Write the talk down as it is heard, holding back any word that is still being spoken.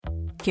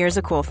Here's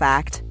a cool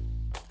fact.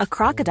 A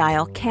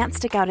crocodile can't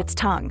stick out its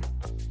tongue.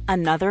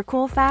 Another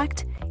cool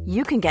fact,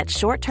 you can get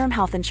short-term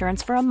health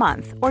insurance for a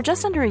month or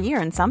just under a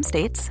year in some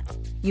states.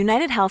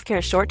 United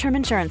Healthcare short-term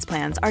insurance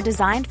plans are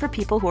designed for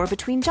people who are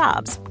between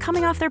jobs,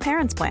 coming off their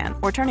parents' plan,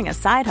 or turning a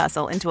side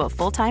hustle into a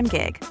full-time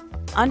gig.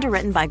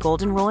 Underwritten by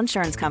Golden Rule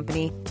Insurance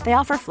Company, they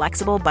offer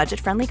flexible,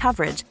 budget-friendly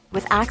coverage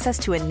with access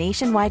to a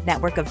nationwide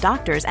network of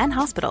doctors and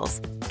hospitals.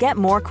 Get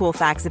more cool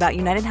facts about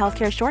United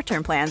Healthcare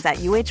short-term plans at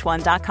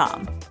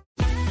uh1.com.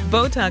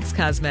 Botox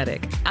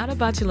Cosmetic, out of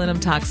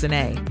botulinum toxin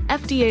A,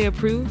 FDA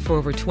approved for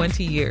over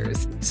 20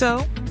 years.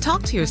 So,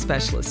 talk to your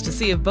specialist to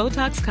see if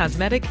Botox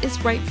Cosmetic is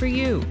right for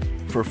you.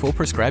 For full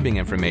prescribing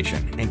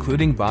information,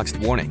 including boxed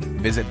warning,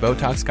 visit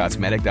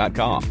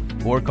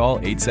BotoxCosmetic.com or call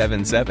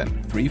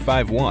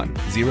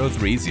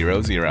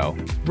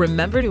 877-351-0300.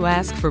 Remember to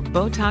ask for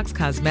Botox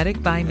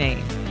Cosmetic by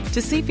name.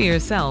 To see for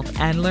yourself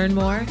and learn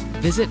more,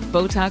 visit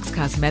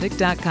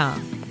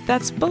BotoxCosmetic.com.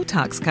 That's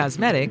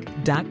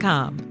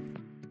BotoxCosmetic.com.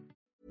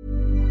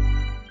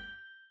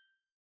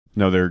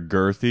 No, they're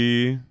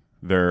girthy.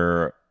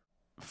 They're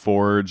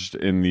forged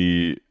in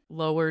the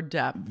lower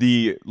depth,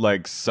 the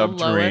like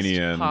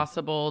subterranean, the lowest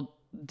possible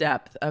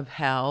depth of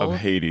hell of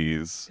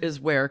Hades is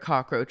where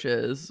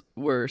cockroaches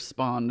were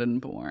spawned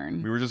and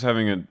born. We were just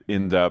having an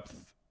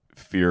in-depth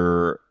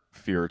fear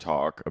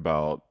talk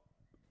about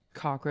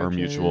cockroaches, our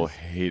mutual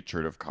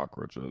hatred of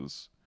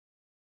cockroaches.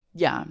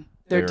 Yeah,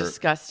 they're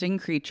disgusting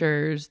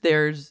creatures.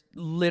 There's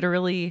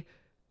literally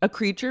a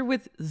creature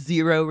with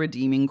zero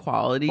redeeming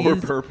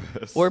qualities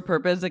or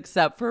purpose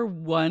except for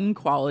one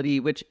quality,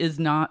 which is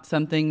not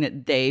something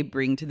that they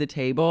bring to the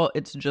table.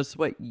 It's just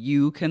what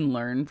you can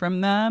learn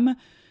from them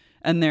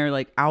and their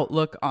like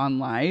outlook on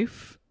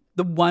life.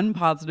 The one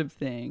positive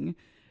thing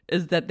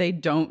is that they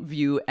don't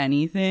view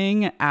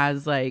anything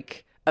as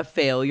like a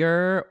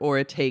failure or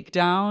a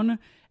takedown.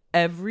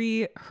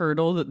 Every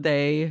hurdle that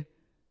they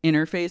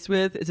interface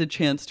with is a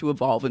chance to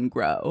evolve and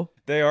grow.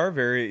 They are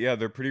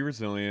they're pretty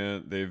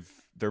resilient. They're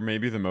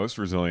maybe the most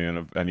resilient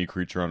of any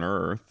creature on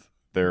Earth.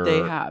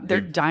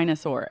 They're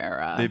dinosaur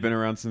era. They've been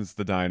around since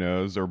the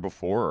dinos or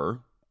before,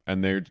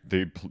 and they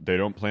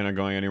don't plan on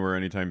going anywhere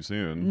anytime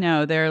soon.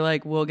 No, they're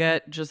like, we'll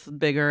get just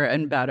bigger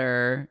and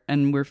better,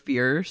 and we're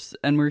fierce,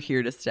 and we're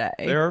here to stay.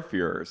 They are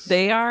fierce.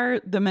 They are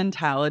the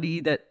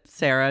mentality that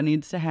Sarah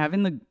needs to have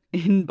in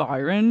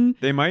Byron.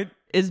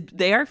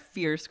 They are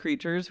fierce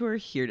creatures who are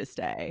here to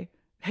stay.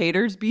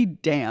 Haters be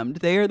damned.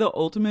 They are the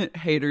ultimate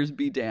haters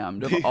be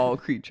damned of all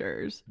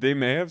creatures. They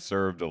may have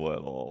served a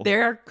little.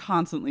 They're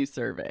constantly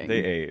serving.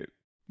 They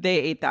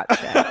ate that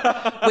shit.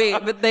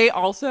 Wait, but they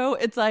also,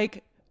 it's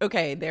like,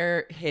 okay,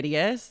 they're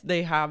hideous.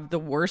 They have the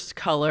worst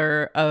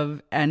color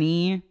of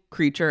any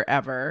creature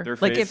ever.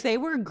 Like if they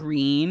were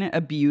green, a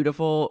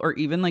beautiful, or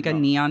even like a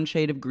neon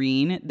shade of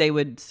green, they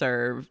would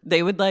serve.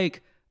 They would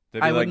like...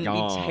 I wouldn't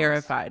be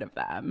terrified of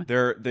them.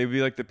 They'd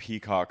be like the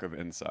peacock of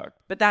insect.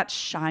 But that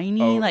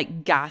shiny,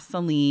 like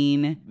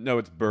gasoline. No,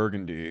 it's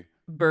burgundy.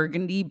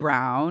 Burgundy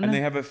brown. And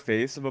they have a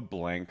face of a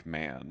blank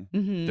man.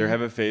 Mm-hmm. They have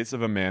a face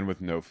of a man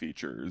with no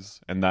features.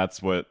 And that's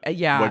what,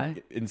 what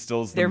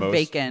instills the most. They're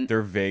vacant.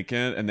 They're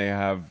vacant, and they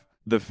have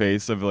the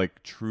face of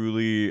like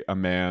truly a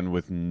man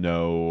with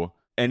no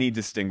any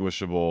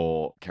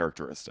distinguishable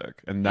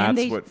characteristic. And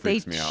that's what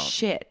freaks me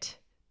out.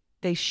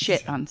 They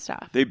shit on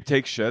stuff. They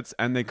take shits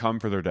and they come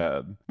for their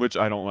dead, which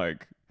I don't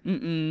like.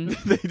 Mm-mm.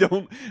 They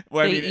don't.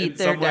 Well, they eat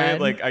their dead.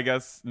 Like I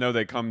guess no,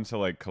 they come to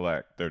like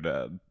collect their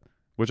dead,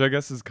 which I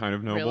guess is kind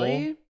of noble.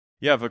 Really?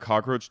 Yeah, if a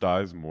cockroach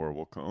dies, more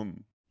will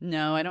come.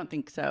 No, I don't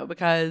think so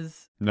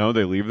because. No,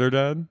 they leave their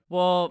dead.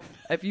 Well,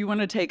 if you want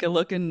to take a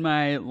look in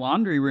my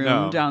laundry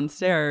room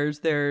downstairs,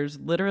 there's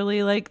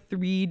literally like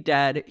 3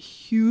 dead,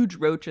 huge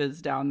roaches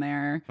down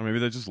there. Or maybe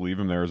they just leave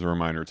them there as a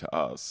reminder to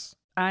us.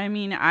 I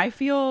mean, I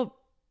feel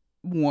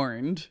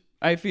warned.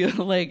 I feel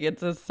like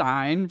it's a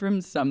sign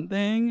from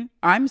something.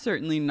 I'm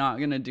certainly not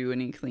gonna do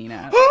any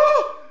cleanup.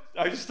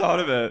 I just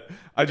thought of it.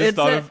 I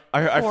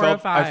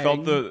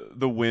felt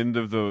the wind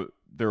of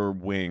their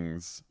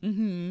wings.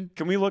 Mm-hmm.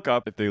 Can we look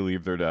up if they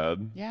leave their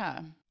dead?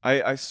 Yeah.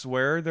 I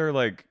swear they're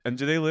like, and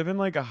do they live in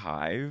like a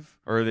hive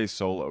or are they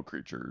solo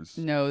creatures?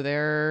 No,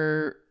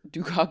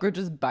 do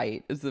cockroaches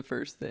bite is the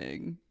first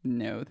thing.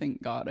 No,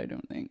 thank God I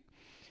don't think.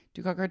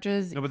 Do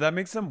cockroaches? No, but that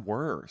makes them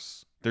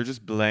worse. They're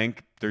just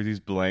blank. They're these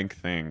blank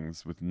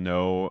things with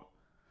no.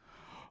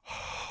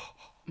 Oh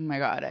my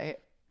God,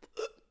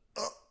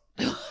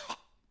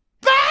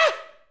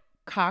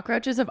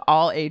 Cockroaches of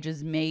all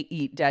ages may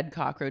eat dead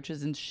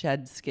cockroaches and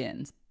shed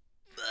skins.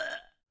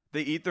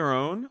 They eat their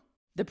own?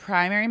 The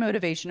primary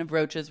motivation of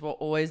roaches will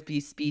always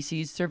be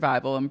species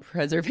survival and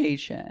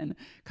preservation.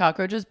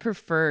 Cockroaches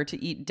prefer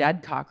to eat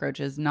dead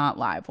cockroaches, not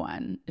live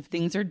one. If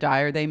things are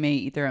dire, they may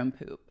eat their own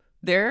poop.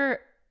 They're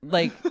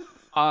like...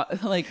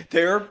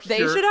 they're pure. They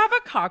should have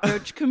a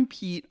cockroach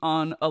compete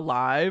on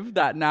Alive,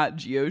 that Nat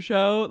Geo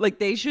show. Like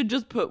they should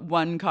just put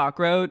one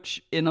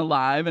cockroach in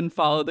Alive and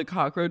follow the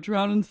cockroach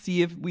around and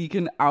see if we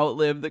can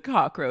outlive the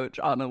cockroach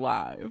on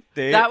Alive.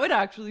 That would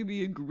actually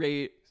be a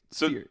great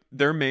So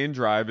their main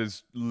drive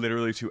is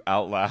literally to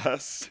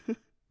outlast.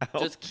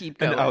 Just keep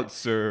going. And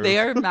outserve. They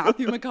are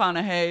Matthew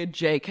McConaughey,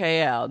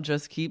 JKL.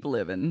 Just keep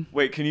living.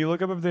 Wait, can you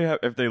look up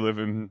if they live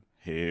in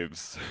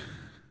haves?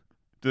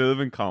 Do they live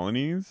in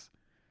colonies?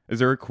 Is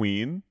there a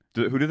queen?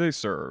 Who do they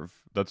serve?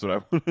 That's what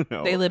I want to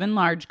know. They live in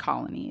large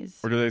colonies.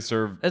 Or do they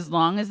serve? As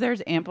long as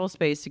there's ample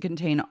space to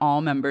contain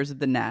all members of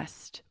the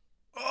nest,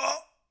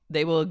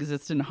 they will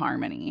exist in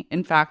harmony.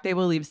 In fact, they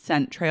will leave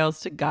scent trails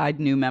to guide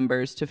new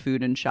members to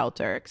food and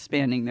shelter,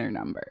 expanding their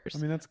numbers. I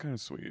mean, that's kind of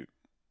sweet.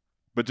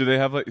 But do they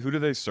have who do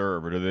they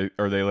serve, or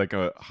are they like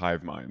a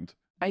hive mind?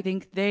 I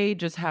think they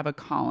just have a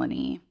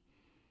colony.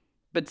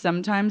 But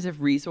sometimes if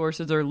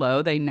resources are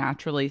low, they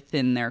naturally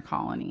thin their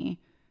colony.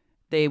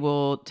 They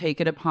will take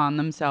it upon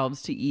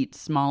themselves to eat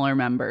smaller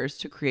members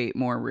to create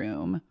more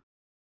room.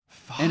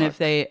 Fuck.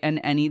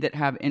 And any that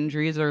have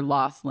injuries or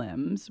lost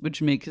limbs,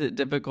 which makes it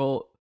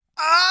difficult.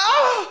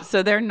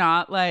 So they're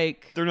not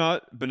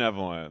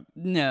benevolent.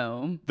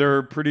 No.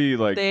 They're pretty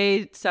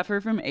they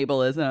suffer from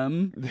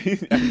ableism.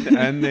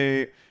 And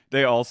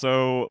they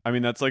also, I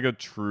mean, that's like a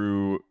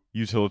true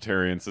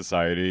utilitarian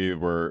society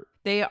where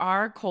they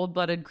are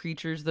cold-blooded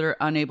creatures that are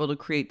unable to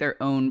create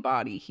their own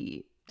body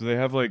heat. Do they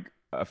have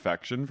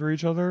affection for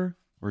each other,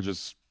 or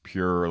just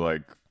pure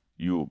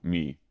you,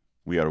 me,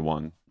 we are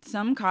one?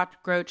 Some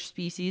cockroach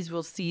species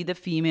will see the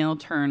female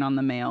turn on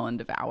the male and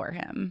devour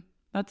him.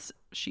 That's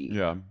she.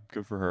 Yeah,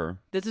 good for her.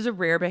 This is a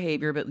rare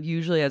behavior, but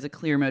usually has a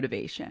clear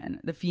motivation.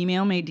 The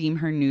female may deem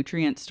her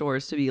nutrient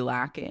stores to be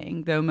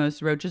lacking. Though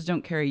most roaches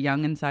don't carry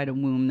young inside a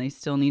womb, they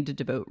still need to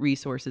devote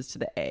resources to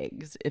the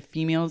eggs. If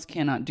females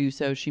cannot do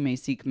so, she may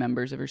seek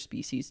members of her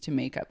species to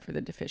make up for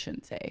the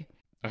deficiency.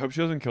 I hope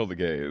she doesn't kill the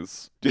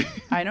gays.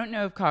 I don't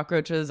know if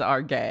cockroaches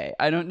are gay.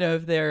 I don't know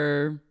if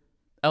they're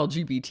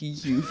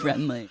LGBTQ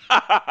friendly.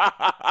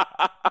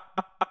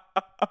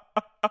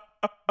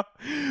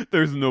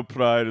 There's no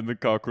pride in the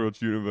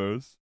cockroach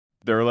universe.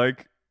 They're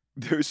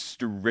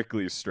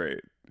strictly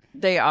straight.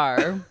 They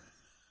are.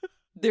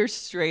 They're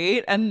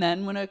straight, and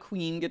then when a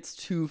queen gets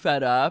too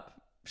fed up,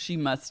 she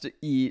must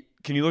eat.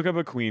 Can you look up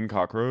a queen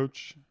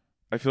cockroach?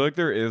 I feel like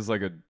there is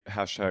a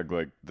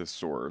hashtag the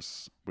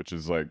source, which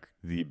is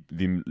the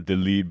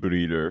lead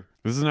breeder.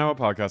 This is now a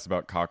podcast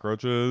about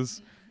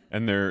cockroaches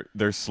and their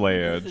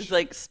slayage. This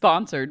is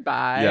sponsored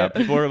by. Yeah,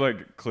 people are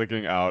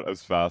clicking out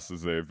as fast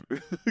as they've.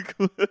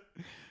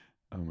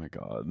 Oh my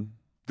god.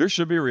 There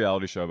should be a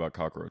reality show about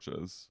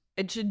cockroaches.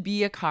 It should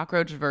be a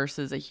cockroach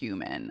versus a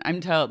human.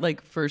 I'm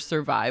for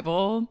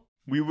survival.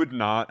 We would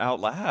not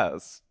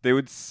outlast. They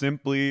would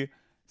simply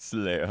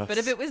slay us. But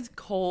if it was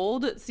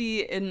cold,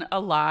 in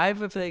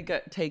Alive, if they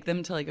take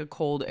them to a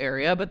cold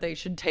area, but they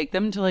should take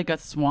them to a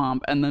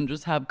swamp and then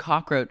just have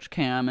cockroach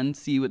cam and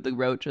see what the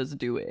roach is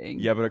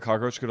doing. Yeah, but a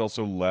cockroach could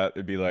also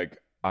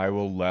I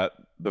will let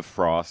the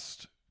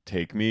frost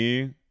take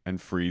me and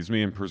freeze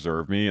me and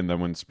preserve me, and then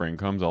when spring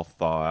comes, I'll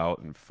thaw out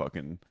and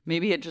fucking...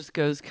 Maybe it just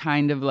goes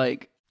kind of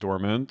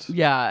dormant?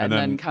 Yeah, and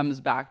then comes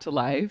back to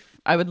life.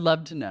 I would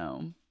love to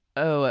know.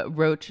 Oh,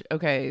 roach,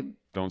 okay.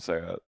 Don't say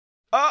it.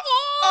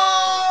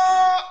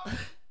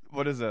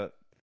 What is it?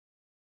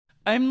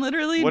 I'm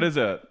literally... What is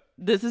it?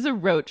 This is a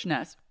roach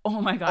nest. Oh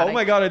my god. Oh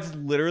my god, it's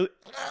literally...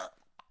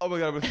 Oh my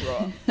god, I'm gonna throw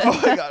up.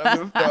 Oh my god, I'm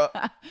gonna throw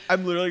up.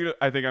 I'm literally gonna...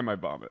 I think I might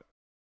vomit.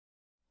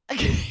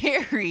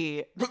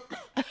 Harry.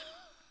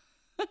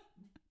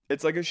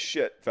 It's like a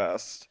shit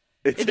fest.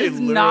 It is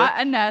not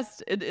a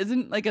nest. It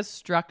isn't a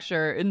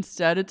structure.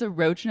 Instead, it's a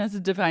roach nest is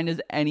defined as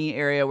any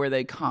area where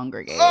they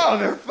congregate. Oh,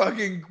 they're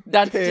fucking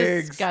That's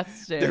pigs.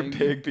 Disgusting. They're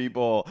pig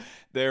people.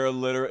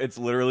 It's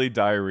literally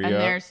diarrhea. And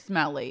they're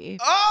smelly.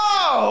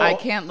 Oh! I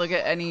can't look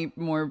at any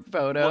more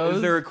photos. Well,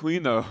 is there a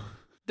queen, though?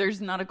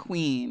 There's not a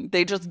queen.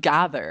 They just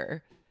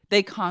gather.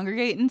 They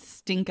congregate and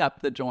stink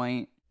up the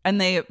joint. And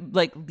they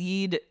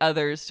lead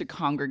others to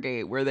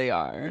congregate where they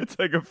are. It's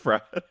like a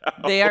frat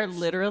house. They are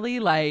literally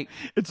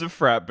it's a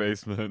frat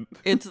basement.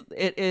 It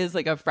is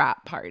a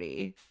frat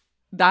party.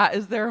 That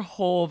is their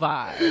whole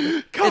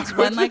vibe. It's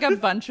when a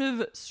bunch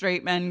of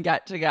straight men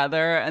get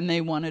together and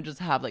they want to just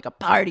have a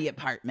party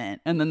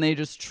apartment, and then they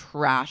just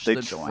trash the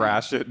joint. They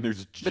trash it and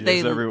there's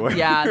jizz everywhere.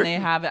 Yeah, and they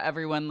have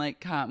everyone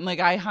come.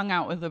 I hung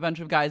out with a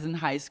bunch of guys in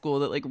high school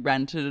that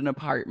rented an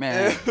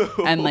apartment.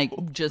 Ew.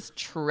 And just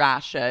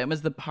trash it. It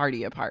was the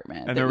party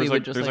apartment. And there was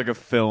there's a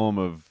film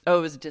of... Oh,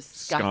 it was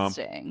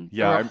disgusting. Scum.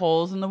 Yeah, there were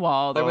holes in the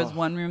wall. There was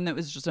one room that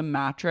was just a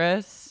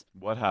mattress.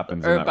 What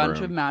happens or in that a bunch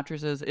room? Of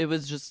mattresses. It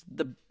was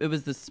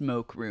the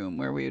smoke room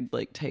where we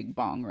would take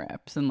bong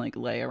rips and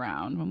lay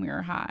around when we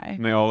were high.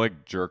 And they all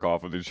jerk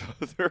off with each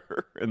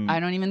other. And I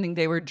don't even think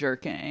they were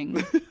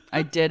jerking.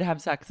 I did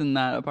have sex in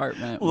that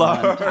apartment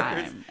one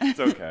time.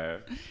 It's okay.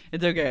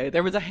 It's okay.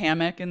 There was a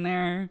hammock in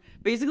there.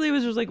 Basically, it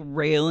was just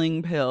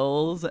railing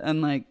pills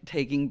and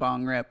taking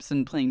bong rips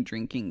and playing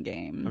drinking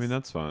games. I mean,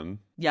 that's fun.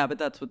 Yeah, but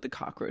that's what the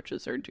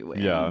cockroaches are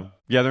doing. Yeah.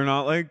 Yeah, they're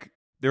not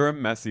they're a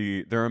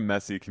messy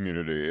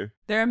community.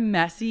 They're a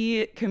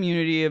messy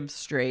community of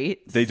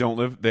straights. They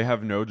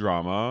have no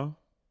drama.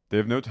 They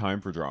have no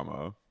time for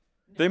drama.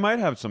 They might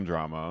have some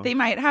drama. They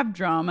might have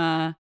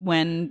drama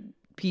when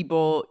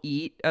people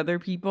eat other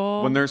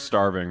people. When they're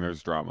starving,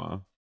 there's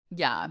drama.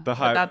 Yeah, but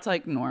that's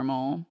like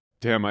normal.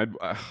 Damn,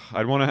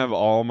 I'd want to have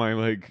all my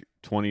like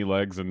 20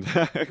 legs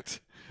intact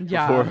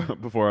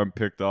before I'm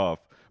picked off.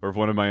 Or if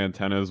one of my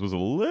antennas was a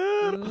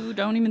little... Ooh,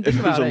 don't even think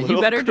about it.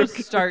 You better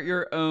just start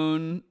your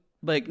own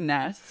like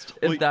nest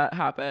if that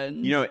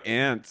happens. You know,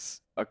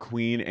 ants, a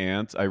queen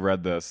ant, I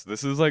read this.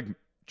 This is like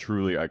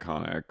truly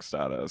iconic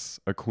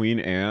status. A queen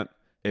ant,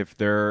 if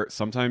they're...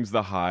 Sometimes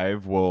the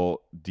hive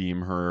will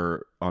deem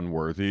her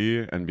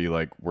unworthy and be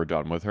like, we're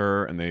done with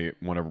her. And they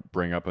want to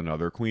bring up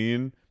another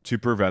queen. To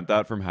prevent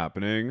that from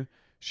happening,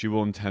 she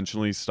will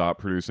intentionally stop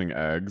producing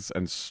eggs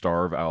and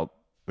starve out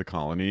the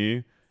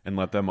colony and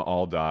let them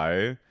all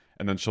die,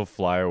 and then she'll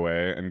fly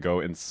away and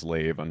go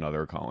enslave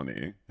another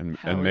colony and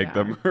make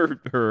them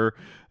her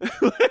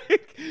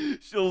like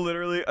she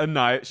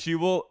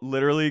will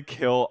literally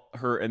kill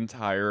her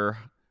entire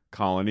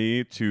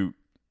colony to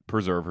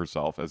preserve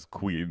herself as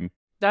queen.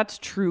 That's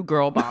true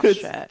girl boss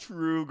shit. It's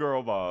true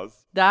girl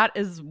boss. That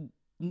is,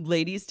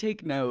 ladies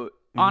take note.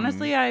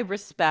 Honestly, I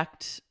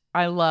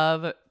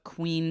love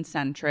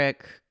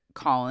queen-centric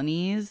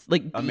colonies,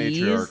 like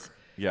bees.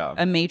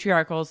 A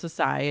matriarchal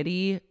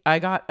society. I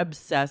got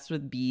obsessed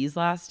with bees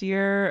last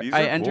year.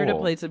 I entered a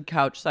place of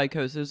couch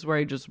psychosis where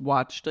I just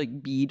watched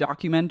like bee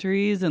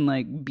documentaries and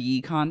like bee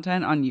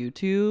content on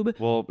YouTube.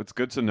 Well, it's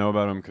good to know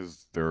about them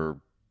because they're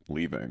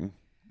leaving.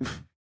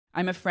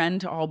 I'm a friend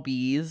to all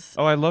bees.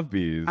 Oh, I love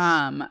bees.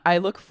 I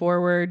look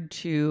forward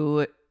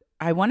to...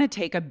 I want to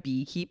take a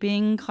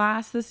beekeeping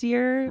class this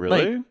year.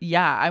 Really? Like,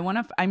 yeah,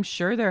 I'm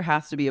sure there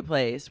has to be a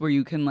place where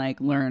you can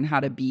like learn how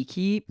to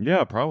beekeep.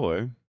 Yeah,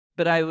 probably.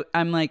 But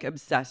I'm like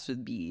obsessed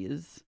with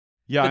bees.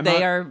 Yeah, but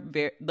they are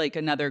very, like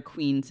another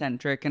queen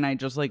centric, and I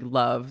just like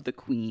love the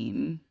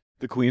queen.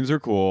 The queens are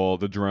cool.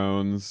 The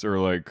drones are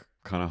like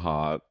kind of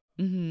hot.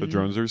 Mm-hmm. The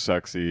drones are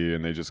sexy,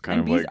 and they just kind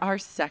of bees like are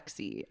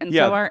sexy, and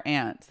so are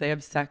ants. They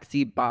have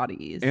sexy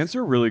bodies. Ants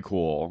are really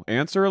cool.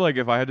 Ants are like,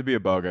 if I had to be a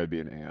bug, I'd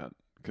be an ant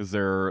because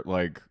they're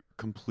like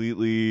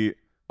completely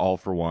all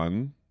for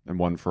one and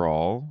one for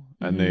all,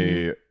 and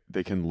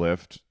they can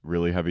lift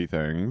really heavy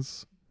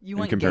things. You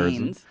want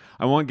gains?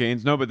 I want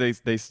gains. No, but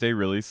they stay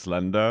really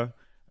slender,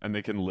 and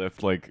they can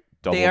lift like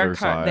double their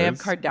size. They have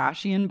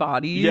Kardashian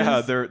bodies. Yeah,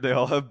 they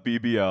all have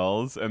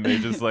BBLs, and they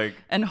just like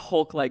and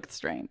Hulk-like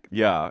strength.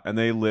 Yeah, and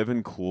they live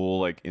in cool,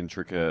 like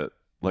intricate,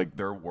 like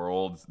their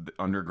worlds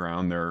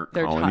underground. Their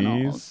colonies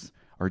tunnels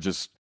are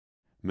just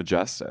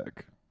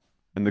majestic,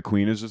 and the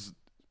queen is just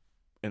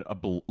a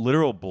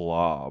literal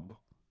blob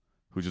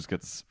who just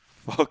gets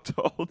fucked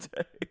all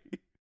day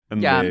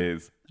and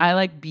days. I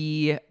like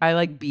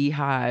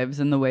beehives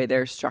and the way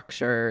they're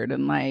structured,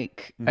 and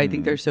like I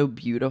think they're so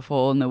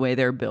beautiful, and the way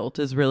they're built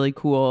is really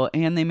cool,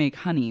 and they make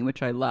honey,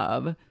 which I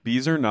love.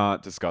 Bees are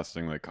not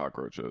disgusting like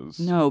cockroaches.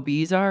 No,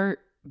 bees are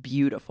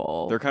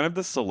beautiful. They're kind of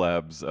the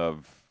celebs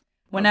of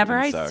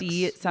Whenever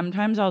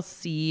sometimes I'll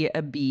see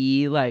a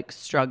bee like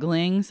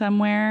struggling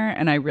somewhere,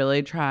 and I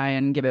really try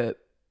and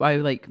I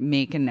like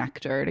make a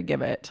nectar to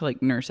give it to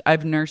like nurse.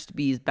 I've nursed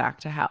bees back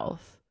to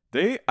health.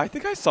 I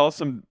think I saw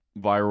some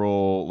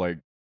viral like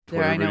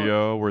Twitter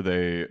video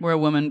where a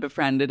woman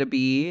befriended a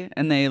bee,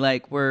 and they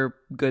like were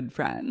good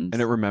friends,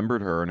 and it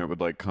remembered her, and it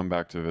would like come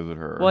back to visit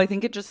her. Well, I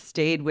think it just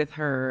stayed with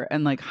her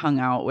and like hung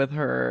out with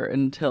her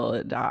until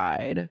it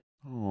died.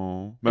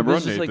 Oh, remember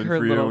on Nathan like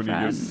for you when you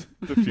used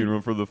the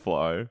funeral for the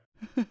fly?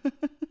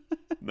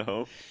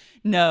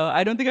 No,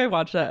 I don't think I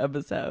watched that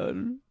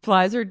episode.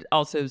 Flies are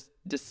also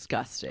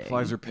disgusting.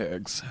 Flies are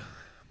pigs.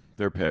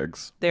 They're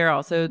pigs. They're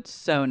also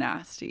so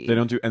nasty.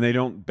 They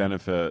don't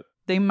benefit.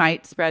 They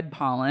might spread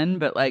pollen,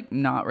 but like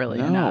not really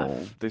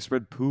enough. They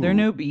spread poo. They're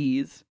no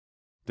bees.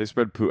 They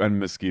spread poo, and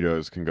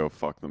mosquitoes can go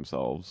fuck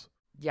themselves.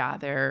 Yeah,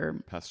 they're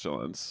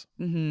pestilence.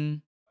 Mm-hmm.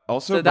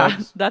 Also, so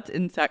that's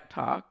insect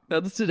talk.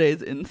 That's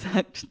today's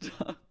insect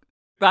talk.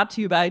 Brought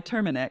to you by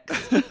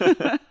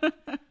Terminix.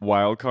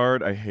 Wild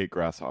card, I hate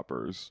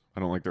grasshoppers.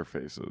 I don't like their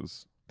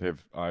faces. They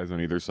have eyes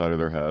on either side of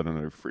their head, and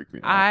they freak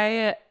me out.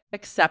 I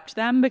accept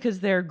them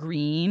because they're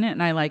green,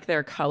 and I like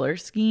their color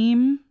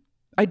scheme.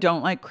 I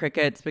don't like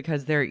crickets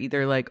because they're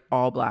either like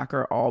all black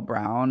or all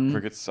brown.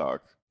 Crickets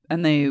suck.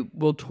 And they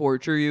will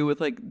torture you with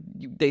like,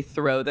 they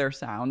throw their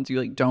sounds. You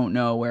like don't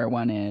know where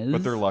one is.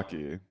 But they're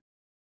lucky.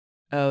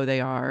 Oh,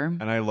 they are.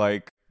 And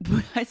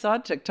I saw a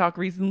TikTok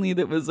recently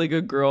that was like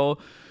a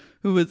girl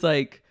who was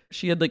like,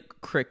 she had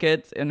like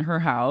crickets in her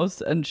house,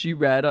 and she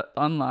read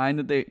online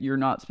that you're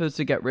not supposed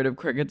to get rid of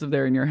crickets if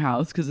they're in your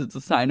house because it's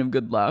a sign of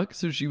good luck.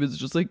 So she was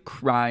just like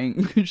crying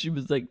because she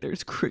was like,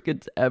 there's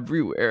crickets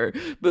everywhere,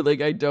 but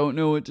like I don't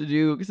know what to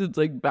do because it's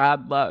like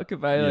bad luck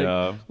if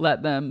I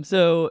let them.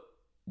 So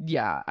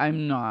yeah,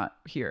 I'm not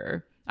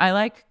here. I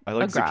like a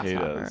grasshopper.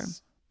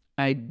 Cicadas.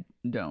 I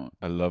don't.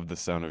 I love the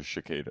sound of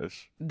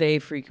cicadas. They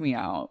freak me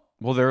out.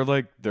 Well,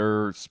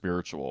 they're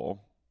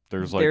spiritual.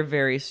 They're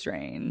very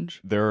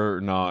strange. They're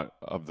not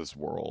of this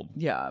world.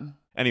 Yeah.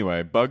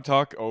 Anyway, bug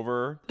talk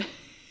over.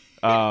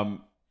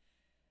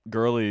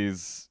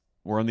 Girlies,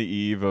 we're on the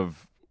eve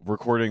of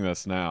recording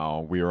this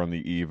now, we are on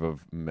the eve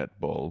of Met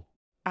Ball.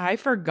 I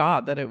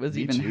forgot that it was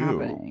Me even too.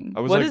 happening.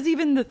 I was What like- is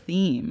even the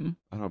theme?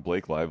 I don't know,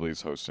 Blake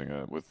Lively's hosting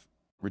it with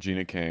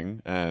Regina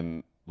King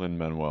and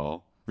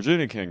Lin-Manuel.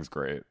 Regina King's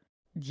great.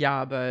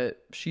 Yeah,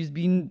 but she's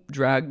being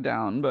dragged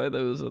down by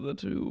those other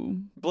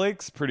two.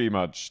 Blake's pretty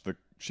much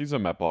she's a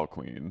Met Ball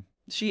queen.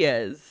 She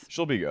is.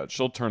 She'll be good.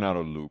 She'll turn out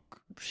a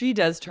Luke. She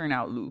does turn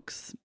out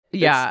Luke's.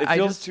 Yeah, it I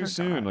feels just too forgot.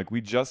 soon. Like,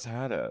 we just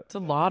had it. It's a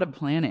lot of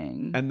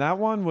planning. And that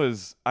one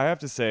was, I have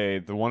to say,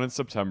 the one in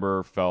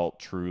September felt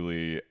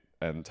truly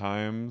end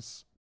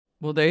times.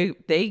 Well, they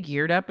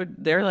geared up.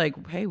 They're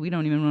like, hey, we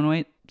don't even want to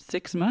wait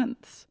 6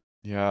 months.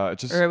 Yeah, it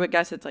just, Or I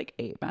guess it's like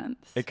 8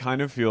 months. it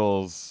kind of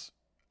feels,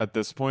 at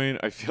this point,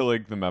 I feel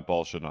like the Met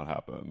Ball should not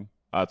happen.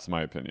 That's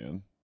my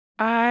opinion.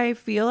 I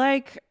feel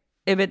like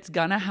if it's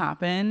gonna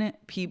happen,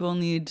 people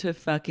need to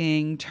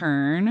fucking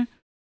turn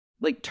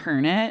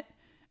it.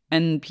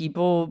 And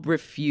people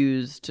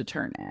refuse to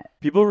turn it.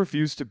 People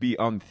refuse to be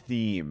on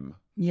theme.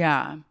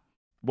 Yeah.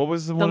 What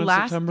was the The one in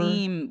last September?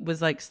 theme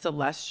was like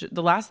celestial.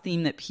 The last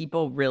theme that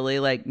people really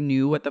like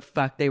knew what the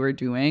fuck they were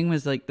doing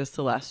was like the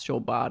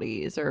celestial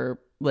bodies or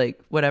like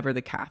whatever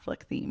the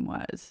Catholic theme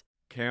was.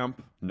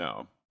 Camp?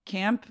 No.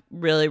 Camp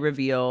really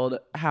revealed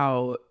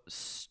how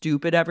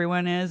stupid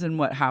everyone is and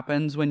what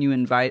happens when you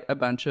invite a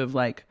bunch of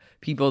like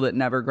people that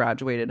never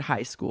graduated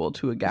high school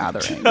to a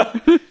gathering.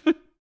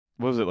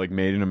 What was it, like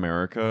Made in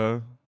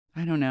America?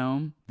 I don't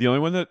know. The only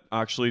one that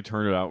actually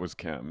turned it out was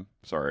Kim.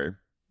 Sorry.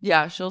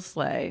 Yeah, she'll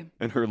slay.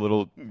 And her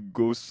little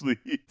ghostly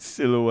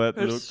silhouette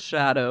Her look.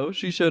 shadow.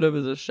 She showed up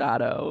as a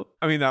shadow.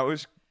 I mean, that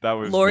was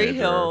Lori major.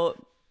 Hill,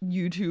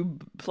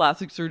 YouTube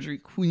plastic surgery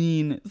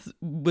queen,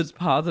 was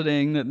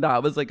positing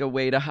that was like a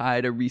way to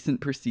hide a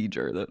recent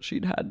procedure that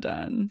she'd had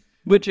done,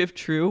 which, if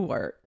true,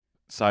 worked.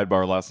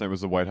 Sidebar, last night was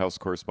the White House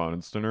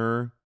Correspondents'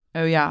 Dinner.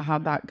 Oh yeah,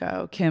 how'd that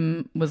go?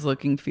 Kim was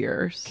looking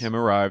fierce. Kim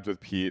arrived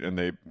with Pete and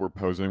they were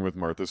posing with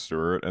Martha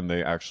Stewart and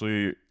they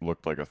actually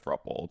looked like a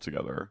throuple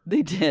together.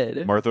 They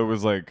did. Martha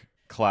was like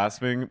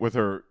clasping with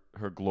her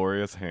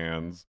glorious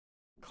hands,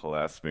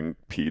 clasping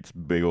Pete's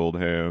big old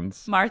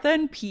hands. Martha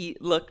and Pete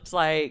looked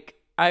like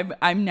I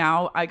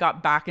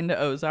got back into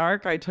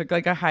Ozark. I took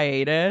like a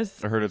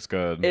hiatus. I heard it's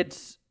good.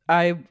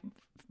 I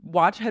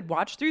had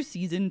watched through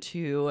season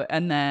 2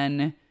 and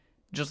then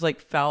just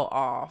like fell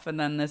off. And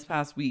then this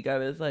past week I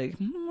was like,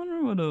 I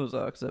wonder what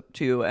Ozark's up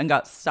to, and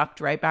got sucked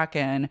right back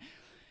in.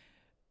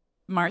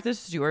 Martha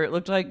Stewart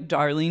looked like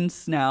Darlene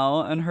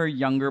Snell and her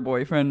younger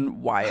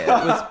boyfriend Wyatt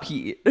was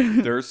Pete.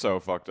 They're so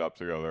fucked up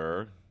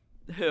together.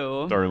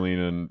 Who?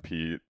 Darlene and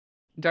Pete.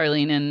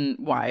 Darlene and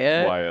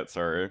Wyatt. Wyatt,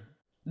 sorry.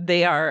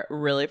 They are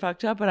really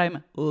fucked up, but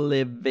I'm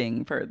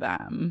living for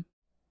them.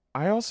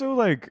 I also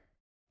like,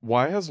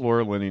 why has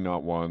Laura Linney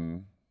not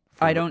won?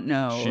 I don't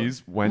know.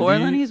 She's Wendy. Laura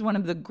Linney is one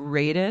of the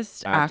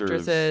greatest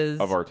actresses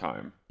of our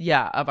time.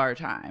 Yeah, of our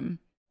time.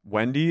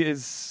 Wendy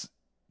is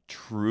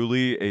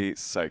truly a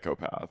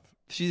psychopath.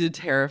 She's a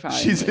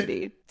terrifying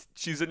lady.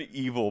 She's an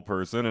evil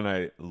person, and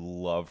I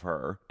love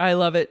her. I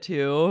love it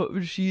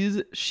too.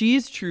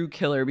 She's true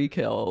killer be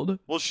killed.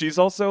 Well, she's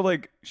also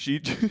like she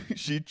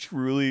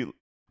truly.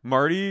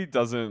 Marty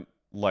doesn't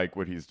like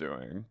what he's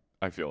doing.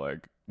 I feel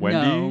like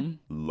Wendy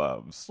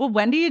loves. Well,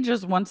 Wendy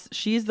just wants.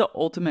 She's the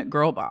ultimate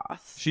girl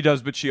boss. She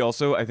does, but she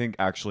also, I think,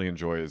 actually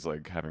enjoys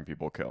like having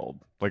people killed.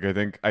 Like I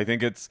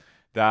think it's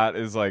that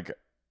is like.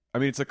 I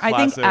mean, it's a classic.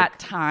 I think at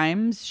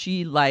times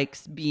she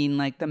likes being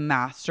like the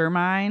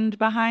mastermind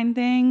behind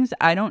things.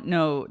 I don't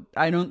know.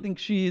 I don't think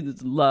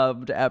she's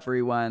loved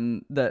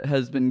everyone that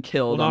has been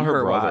killed on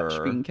her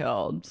watch being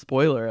killed.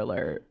 Spoiler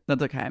alert.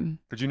 That's okay.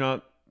 Did you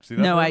not see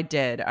that? No, part? I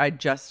did. I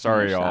just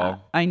Sorry, finished y'all.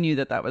 that. I knew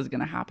that was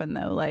going to happen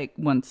though. Like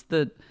once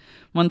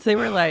they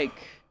were like.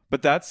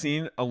 But that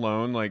scene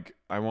alone, like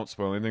I won't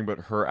spoil anything, but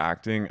her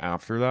acting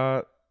after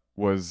that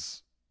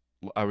was.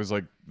 I was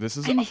like, this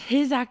is... And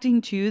his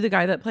acting too, the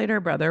guy that played her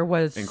brother,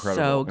 was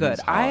incredible. So good.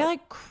 I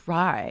like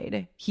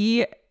cried.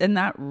 And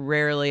that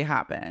rarely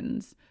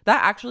happens.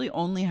 That actually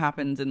only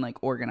happens in like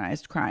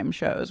organized crime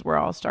shows where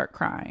I'll start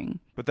crying.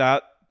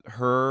 But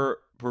her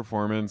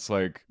performance,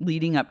 like...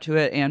 leading up to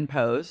it and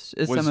post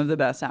is some of the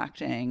best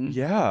acting.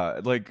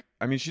 Yeah. Like,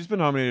 I mean, she's been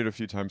nominated a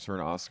few times for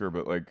an Oscar,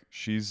 but like,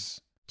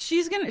 she's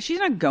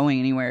not going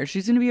anywhere.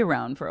 She's gonna be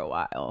around for a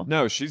while.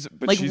 No,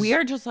 we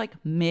are just like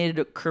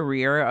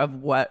mid-career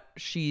of what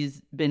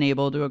she's been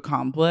able to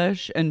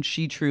accomplish, and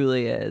she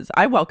truly is.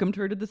 I welcomed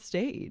her to the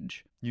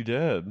stage. You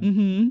did.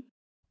 Mm-hmm.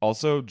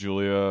 Also,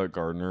 Julia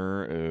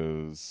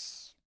Gardner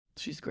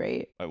she's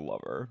great. I love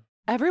her.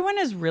 Everyone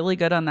is really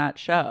good on that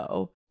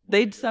show.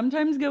 They'd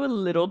sometimes go a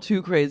little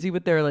too crazy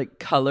with their like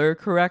color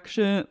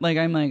correction. Like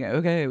I'm like,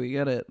 okay, we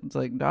get it. It's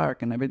like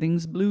dark and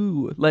everything's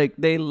blue. Like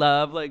they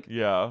love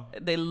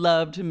they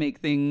love to make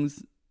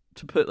things,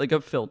 to put like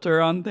a filter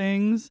on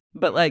things.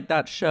 But like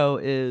that show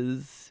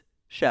is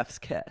chef's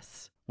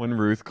kiss. When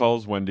Ruth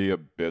calls Wendy a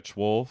bitch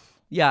wolf.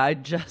 Yeah, I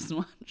just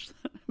watched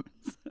that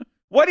episode.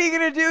 What are you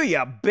gonna do, you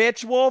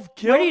bitch wolf?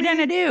 Kill What are you me?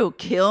 gonna do?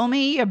 Kill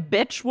me, you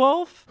bitch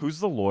wolf? Who's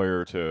the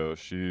lawyer too?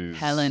 She's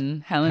Helen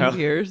Hel-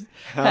 Pierce.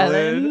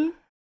 Helen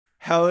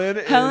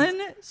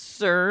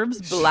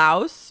serves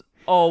blouse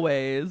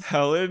always.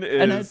 Helen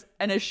is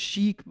and a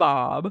chic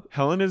bob.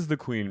 Helen is the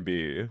queen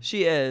bee.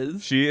 She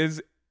is. She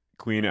is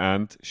Queen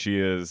Ant. She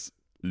is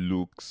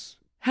Luke's.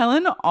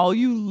 Helen, all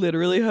you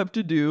literally have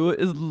to do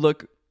is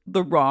look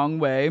the wrong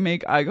way,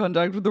 make eye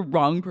contact with the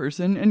wrong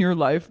person, and your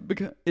life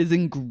is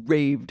in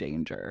grave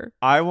danger.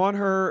 I want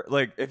her,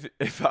 like,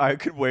 if I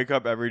could wake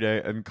up every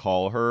day and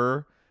call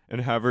her and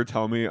have her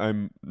tell me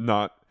I'm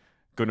not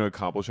going to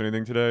accomplish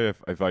anything today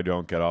if I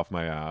don't get off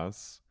my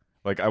ass.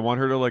 Like, I want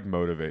her to, like,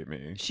 motivate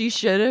me. She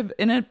should have,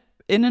 in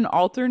an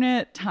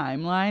alternate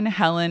timeline,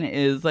 Helen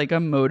is like a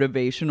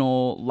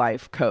motivational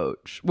life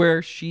coach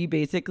where she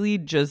basically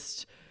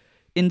just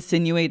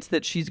insinuates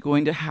that she's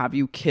going to have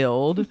you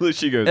killed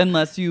She goes,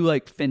 unless you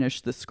like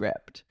finish the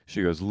script.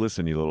 she goes,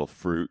 listen, you little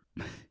fruit.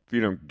 If you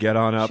don't get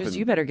on up She says, and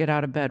you better get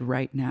out of bed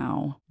right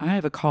now. I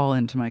have a call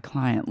into my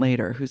client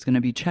later who's going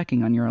to be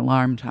checking on your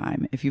alarm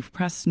time. If you've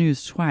pressed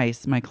snooze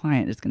twice, my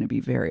client is going to be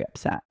very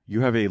upset. you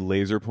have a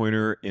laser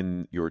pointer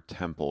in your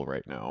temple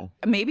right now.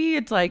 Maybe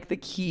it's like the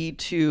key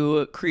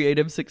to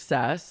creative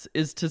success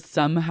is to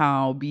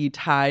somehow be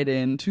tied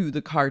into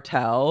the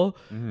cartel.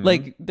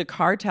 Like the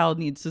cartel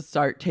needs to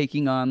start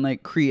taking on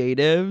like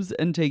creatives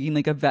and taking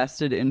like a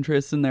vested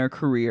interest in their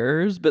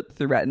careers, but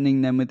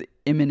threatening them with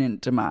imminent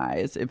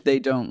demise if they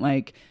don't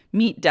like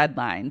meet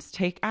deadlines,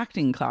 take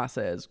acting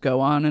classes, go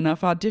on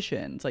enough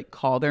auditions, like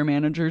call their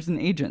managers and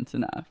agents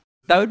enough.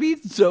 That would be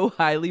so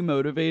highly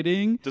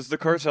motivating. Does the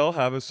cartel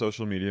have a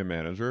social media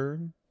manager?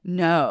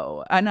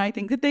 No. And I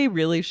think that they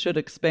really should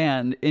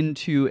expand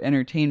into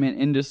entertainment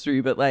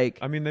industry, but like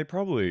I mean, they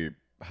probably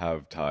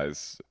have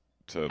ties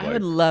to like I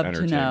would love to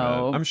entertainment.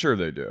 know. I'm sure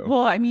they do.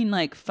 well, I mean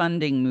like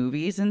funding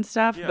movies and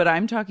stuff, Yeah. but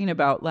I'm talking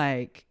about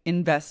like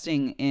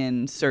investing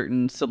in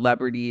certain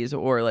celebrities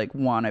or like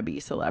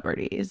wannabe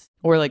celebrities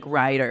or like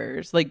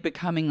writers, like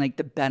becoming like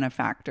the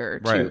benefactor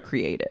to Right.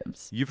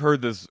 creatives. You've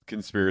heard this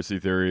conspiracy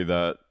theory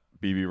that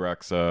BB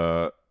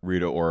Rexa,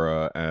 Rita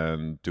Ora,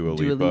 and Dua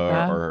Lipa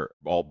are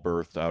all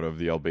birthed out of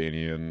the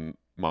Albanian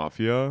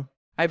mafia,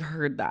 I've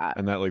heard that.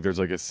 and that like there's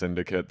like a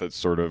syndicate that's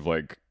sort of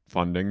like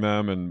funding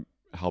them and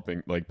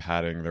helping like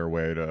padding their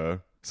way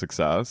to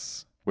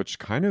success, which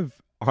kind of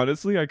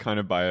honestly I kind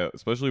of buy it,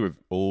 especially with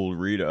old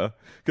Rita,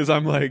 because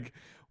I'm like,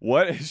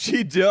 what has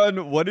she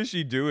done? What is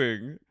she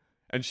doing?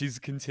 And she's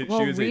continuing.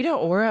 Well, Rita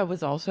Ora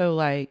was also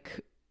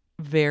like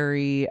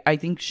very, I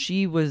think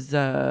she was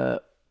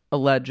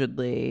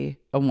allegedly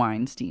a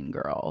Weinstein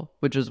girl,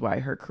 which is why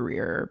her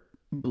career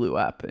blew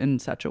up in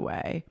such a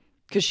way.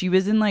 Because she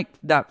was in like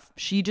that,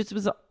 she just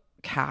was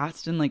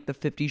cast in like the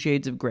 50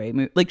 Shades of Grey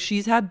movie. Like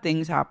she's had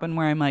things happen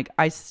where I'm like,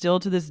 I still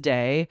to this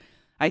day,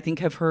 I think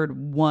have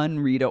heard one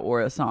Rita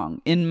Ora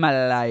song in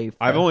my life.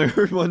 I've only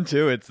heard one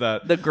too. It's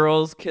that the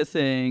girls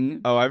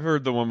kissing. Oh, I've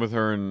heard the one with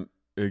her and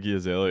Iggy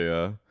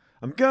Azalea.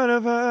 I'm gonna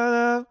find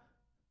out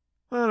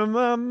what I'm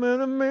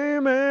gonna be,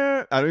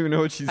 man. I don't even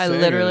know what she's saying. I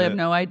literally have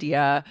no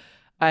idea.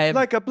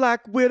 Like a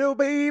black widow,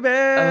 baby.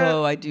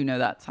 Oh, I do know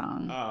that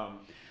song.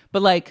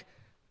 But like,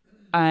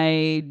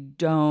 I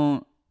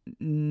don't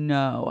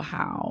know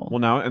how. Well,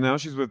 now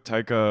she's with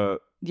Taika.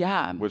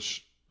 Yeah,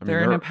 Which I mean,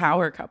 they're in a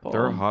power couple.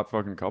 They're a hot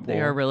fucking couple. They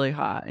are really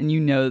hot, and you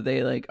know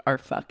they like are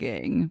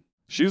fucking.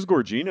 She's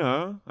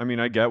Gorgina. I mean,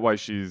 I get why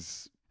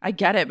she's. I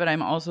get it, but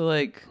I'm also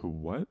like,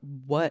 What?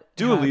 what?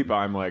 Dua Lipa,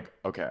 I'm like,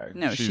 okay.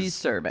 No, she's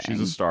serving. She's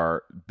a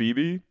star.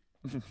 BB?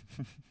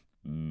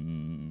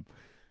 BB?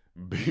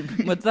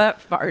 What's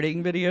that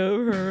farting video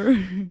of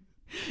her?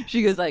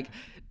 She goes like,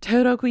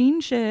 total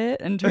queen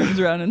shit, and turns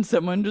around and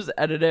someone just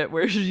edited it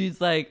where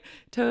she's like,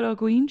 total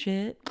queen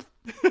shit,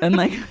 and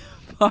like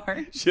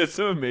farts. She has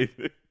some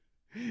amazing.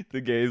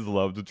 The gays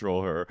love to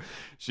troll her.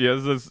 She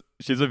has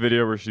a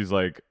video where she's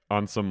like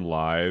on some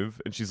live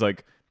and she's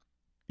like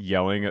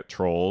yelling at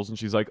trolls and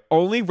she's like,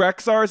 only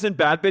Rexars and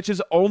bad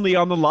bitches only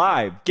on the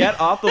live. Get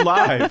off the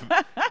live.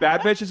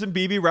 Bad bitches and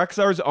BB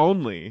Rexars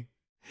only.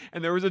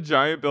 And there was a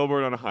giant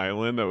billboard on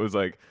Highland that was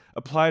like,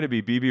 apply to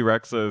be BB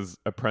Rexa's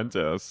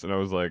apprentice. And I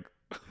was like,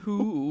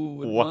 Who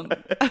would what? want?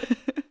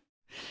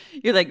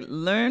 You're like,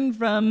 learn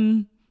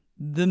from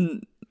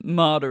the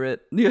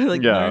moderate. You're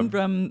like, Yeah. learn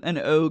from an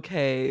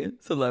okay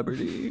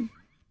celebrity.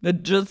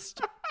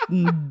 Just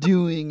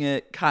doing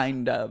it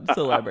kind of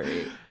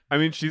celebrity. I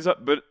mean, she's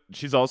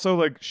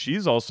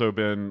also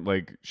been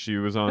like, she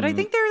was on. But I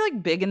think they're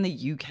like big in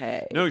the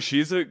UK. No,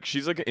 she's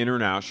like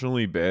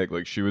internationally big.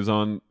 Like she was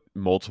on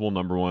multiple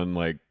 #1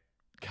 like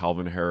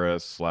Calvin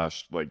Harris /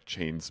 like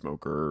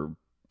Chainsmoker.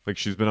 Like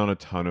she's been on a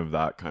ton of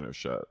that kind of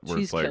shit. Where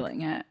She's it's like,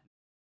 killing it.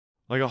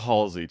 like a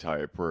Halsey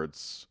type where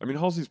it's, I mean,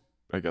 Halsey's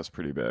I guess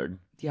pretty big,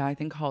 Yeah, I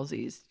think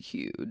Halsey's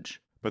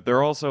huge. but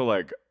they're also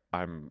like,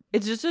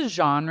 It's just a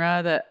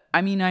genre that,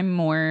 I mean, I'm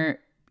more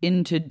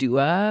into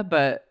Dua,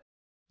 but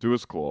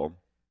Dua's cool.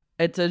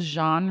 It's a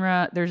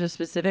genre. There's a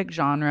specific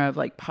genre of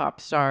like pop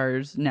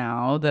stars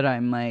now that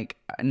I'm like,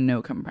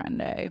 no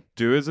comprende.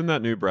 Due is in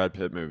that new Brad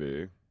Pitt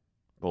movie,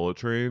 Bullet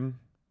Train,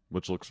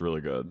 which looks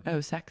really good.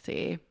 Oh,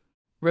 sexy.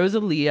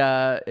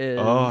 Rosalia is.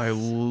 Oh, I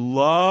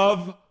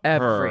love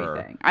everything.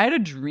 her. I had a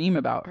dream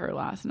about her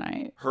last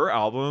night. Her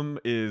album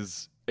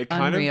is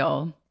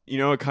unreal.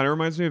 It kind of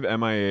reminds me of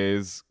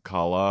MIA's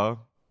Kala.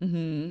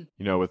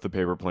 Mm-hmm. With the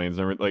paper planes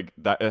and everything. Like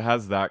that, it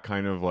has that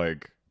kind of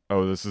like,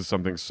 oh, this is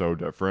something so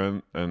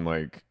different, and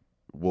like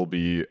will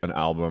be an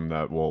album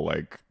that will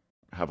like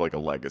have like a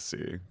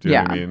legacy. Do you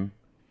know what I mean?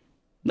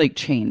 Like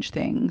change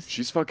things.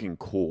 She's fucking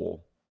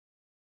cool.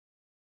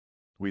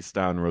 We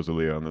stan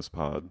Rosalia on this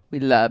pod.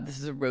 This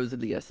is a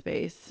Rosalia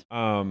space.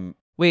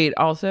 Wait,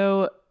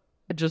 also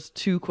just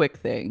 2 quick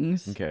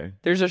things. Okay.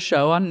 There's a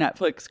show on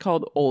Netflix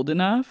called Old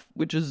Enough,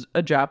 which is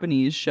a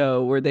Japanese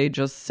show where they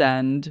just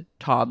send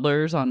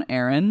toddlers on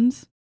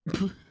errands.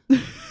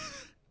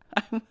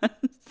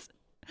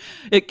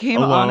 It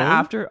came on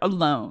after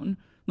Alone.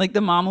 Like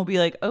the mom will be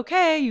like,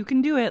 okay, you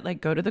can do it.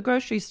 Like go to the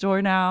grocery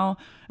store now.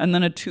 And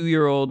then a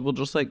 2-year-old will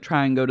just like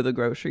try and go to the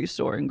grocery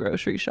store and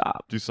grocery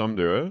shop. Do some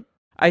do it?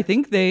 I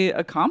think they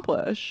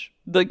accomplish.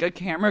 Like a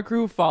camera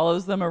crew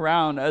follows them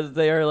around as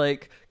they are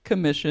like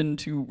commissioned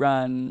to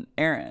run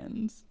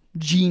errands.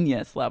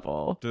 Genius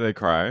level. Do they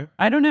cry?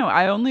 I don't know.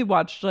 I only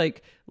watched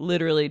like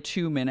literally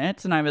 2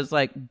 minutes and I was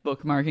like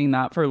bookmarking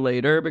that for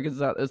later because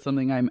that is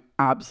something I'm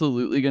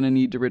absolutely going to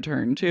need to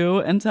return to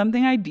and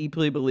something I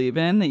deeply believe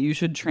in, that you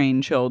should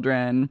train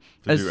children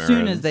as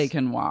soon as they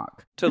can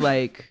walk to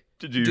like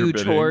to do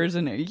chores.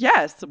 And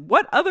yes,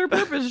 what other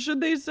purpose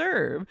should they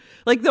serve?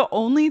 Like the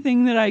only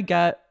thing that I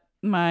get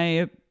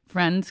my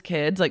friends'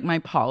 kids, like my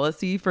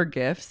policy for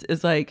gifts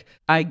is like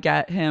I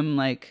get him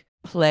like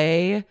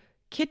play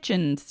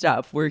kitchen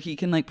stuff where he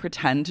can like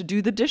pretend to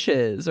do the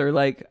dishes, or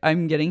like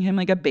I'm getting him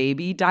like a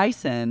baby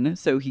Dyson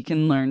so he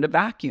can learn to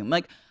vacuum.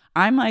 Like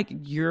I'm like,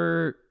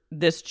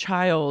 this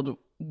child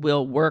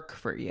will work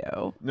for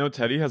you. No,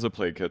 Teddy has a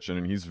play kitchen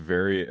and he's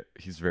very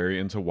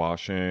into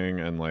washing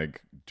and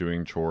like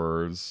doing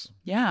chores.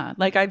 Yeah.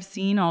 Like I've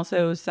seen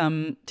also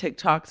some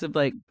TikToks of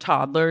like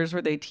toddlers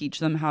where they teach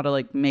them how to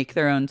like make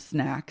their own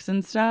snacks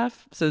and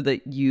stuff so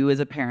that you as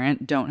a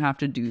parent don't have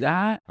to do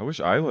that. I wish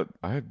I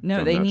had No,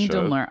 done they that need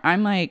to shit. learn.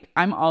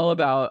 I'm all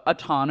about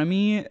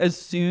autonomy. As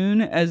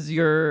soon as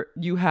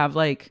you have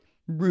like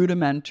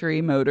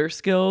rudimentary motor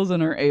skills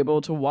and are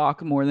able to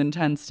walk more than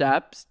 10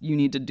 steps, you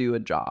need to do a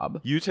job.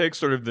 You take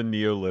sort of the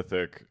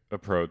Neolithic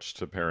approach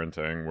to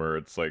parenting where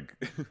it's like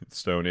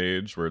Stone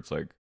Age, where it's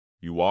like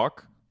you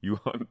walk, you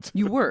hunt,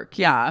 you work.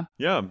 Yeah.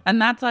 Yeah. And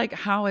that's like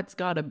how it's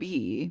gotta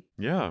be.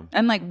 Yeah.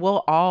 And like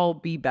we'll all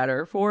be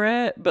better for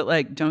it, but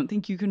like don't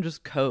think you can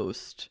just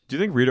coast. Do you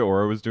think Rita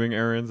Ora was doing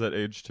errands at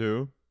age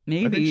 2?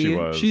 Maybe. I think she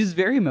was. She's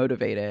very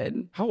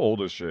motivated. How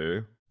old is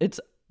she?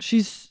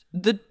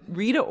 The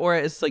Rita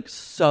Ora is like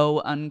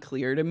so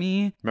unclear to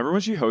me. Remember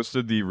when she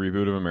hosted the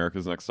reboot of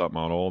America's Next Top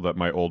Model that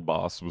my old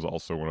boss was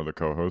also one of the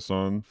co-hosts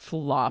on?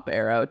 Flop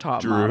Arrow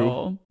Top Drew,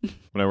 Model.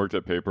 When I worked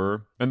at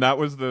Paper. And that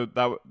was the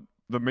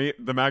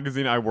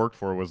magazine I worked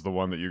for was the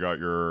one that you got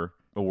your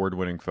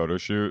award-winning photo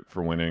shoot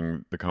for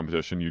winning the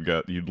competition.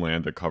 You'd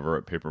land a cover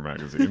at Paper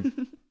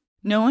magazine.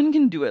 No one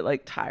can do it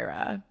like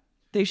Tyra.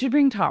 They should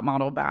bring Top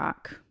Model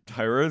back.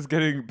 Tyra's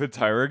getting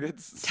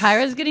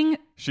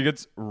she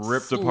gets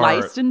ripped sliced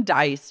apart, sliced and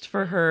diced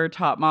for her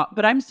Top Model.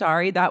 But I'm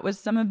sorry, that was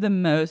some of the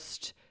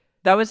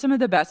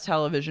best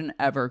television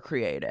ever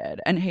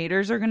created. And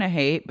haters are gonna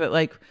hate, but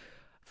like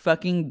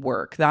fucking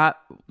work. That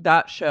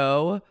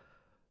show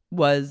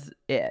was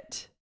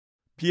it.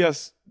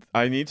 P.S.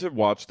 I need to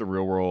watch The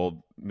Real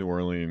World New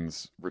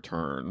Orleans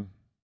return.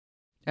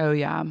 Oh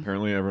yeah.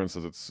 Apparently everyone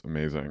says it's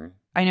amazing.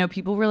 I know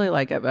people really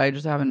like it, but I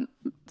just haven't.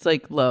 It's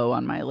like low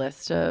on my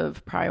list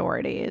of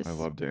priorities. I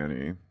love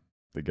Danny,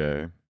 the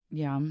gay.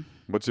 Yeah.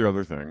 What's your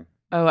other thing?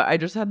 Oh, I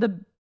just had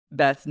the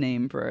best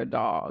name for a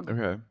dog.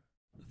 Okay.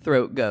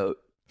 Throat Goat.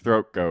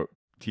 Throat Goat.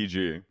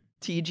 TG.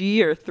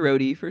 TG or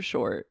Throaty for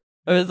short.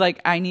 I was like,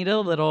 I need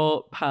a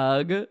little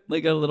pug,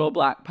 like a little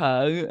black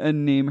pug,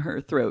 and name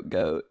her Throat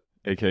Goat.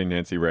 A.K.A.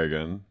 Nancy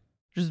Reagan.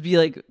 Just be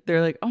like,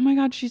 they're like, oh my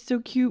God, she's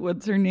so cute.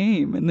 What's her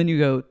name? And then you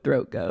go,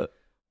 Throat Goat.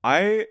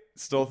 I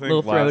still think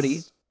little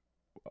throaty.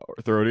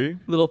 Throaty?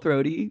 Little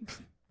throaty.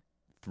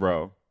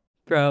 Throw.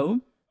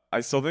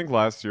 I still think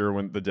last year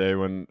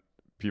when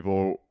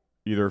people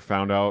either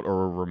found out or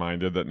were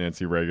reminded that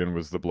Nancy Reagan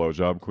was the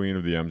blowjob queen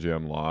of the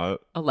MGM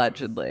lot.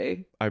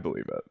 Allegedly. I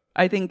believe it.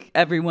 I think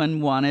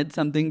everyone wanted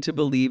something to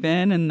believe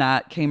in, and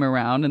that came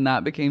around and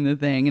that became the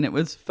thing, and it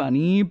was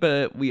funny,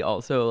 but we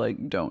also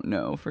like don't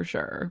know for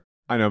sure.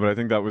 I know, but I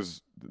think that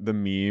was the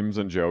memes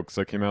and jokes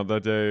that came out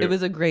that day. It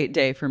was a great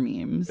day for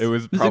memes. It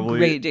was a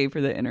great day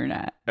for the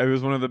internet. It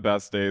was one of the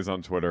best days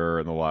on Twitter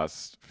in the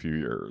last few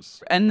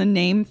years. And the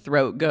name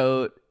Throat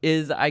Goat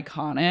is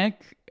iconic.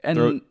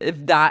 And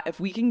if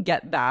we can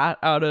get that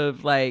out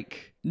of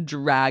like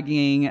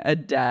dragging a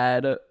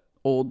dead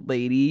old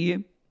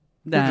lady,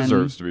 then it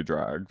deserves to be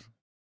dragged.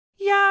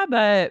 Yeah,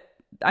 but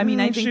I mean,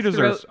 I think she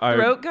deserves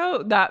throat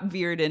goat that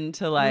veered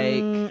into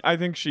like. I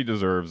think she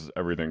deserves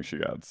everything she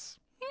gets.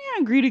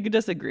 Yeah, agree to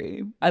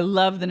disagree. I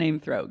love the name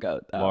throat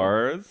goat though.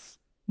 Lars,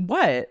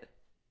 what?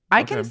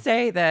 I can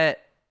say that,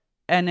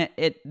 and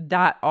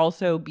that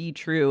also be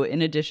true.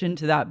 In addition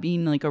to that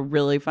being like a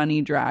really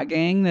funny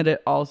dragging, that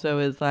it also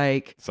is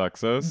like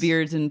sexist,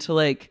 veers into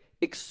like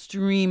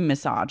extreme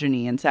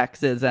misogyny and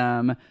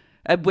sexism.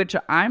 Which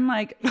I'm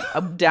like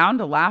down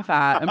to laugh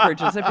at and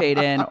participate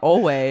in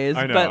always.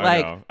 I know, but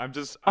like, I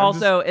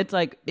know. it's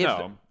like if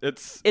no,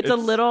 it's a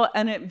little,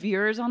 and it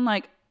veers on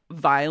like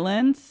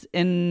violence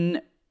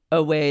in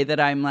a way that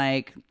I'm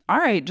like, all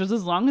right, just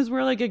as long as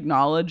we're like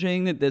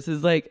acknowledging that this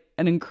is like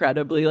an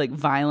incredibly like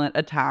violent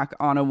attack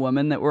on a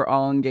woman that we're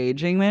all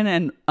engaging in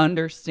and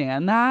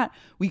understand that,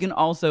 we can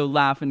also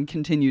laugh and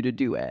continue to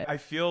do it. I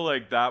feel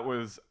like that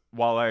was.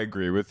 While I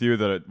agree with you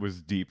that it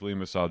was deeply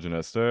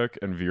misogynistic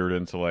and veered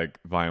into like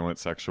violent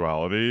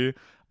sexuality,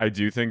 I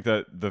do think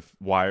that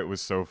why it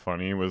was so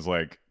funny was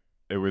like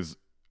it was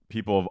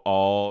people of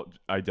all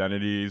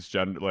identities,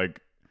 gender,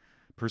 like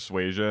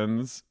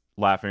persuasions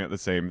laughing at the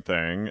same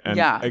thing and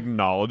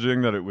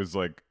acknowledging that it was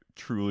like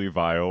truly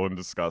vile and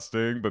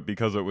disgusting, but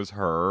because it was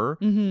her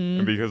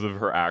and because of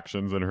her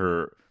actions and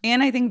her.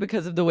 And I think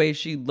because of the way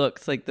she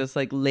looks, like this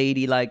like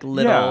lady, like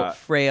little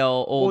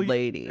frail old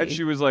lady. And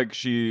she was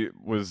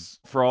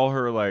for all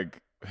her like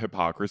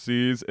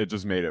hypocrisies, it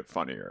just made it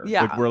funnier.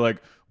 Yeah.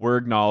 Like we're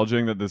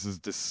acknowledging that this is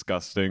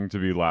disgusting to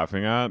be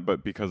laughing at,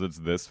 but because it's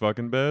this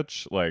fucking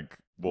bitch, like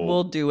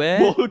we'll do it.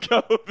 We'll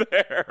go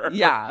there.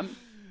 Yeah.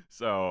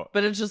 So.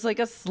 But it's just like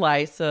a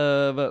slice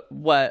of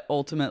what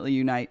ultimately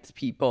unites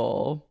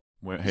people.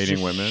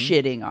 Hating women?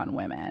 Shitting on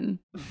women.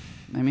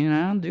 I mean,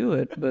 I don't do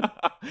it, but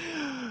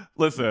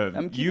listen,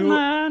 I'm keeping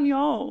my eye on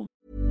y'all.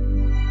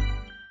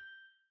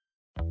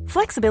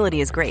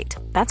 Flexibility is great.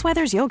 That's why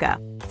there's yoga.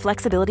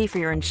 Flexibility for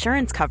your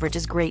insurance coverage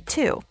is great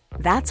too.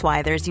 That's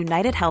why there's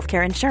United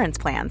Healthcare Insurance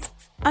Plans.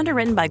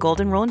 Underwritten by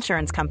Golden Rule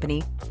Insurance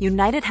Company,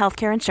 United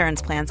Healthcare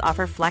Insurance Plans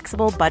offer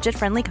flexible,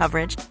 budget-friendly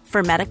coverage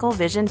for medical,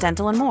 vision,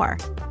 dental, and more.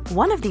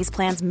 One of these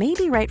plans may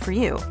be right for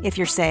you if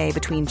you're, say,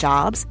 between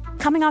jobs,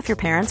 coming off your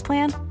parents'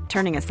 plan,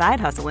 turning a side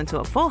hustle into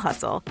a full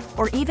hustle,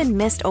 or even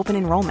missed open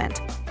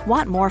enrollment.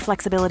 Want more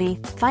flexibility?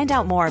 Find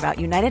out more about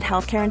United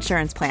Healthcare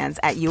Insurance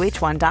Plans at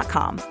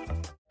uh1.com.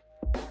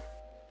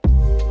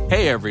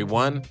 Hey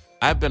everyone,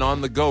 I've been on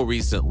the go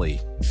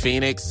recently.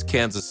 Phoenix,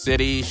 Kansas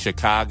City,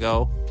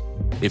 Chicago.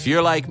 If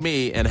you're like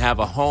me and have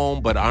a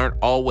home but aren't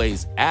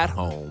always at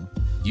home,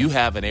 you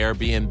have an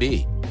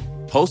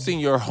Airbnb. Hosting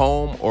your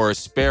home or a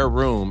spare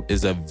room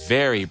is a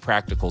very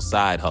practical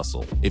side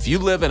hustle. If you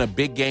live in a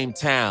big game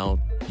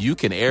town, you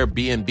can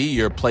Airbnb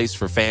your place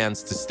for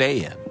fans to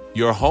stay in.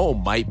 Your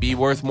home might be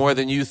worth more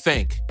than you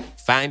think.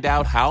 Find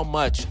out how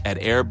much at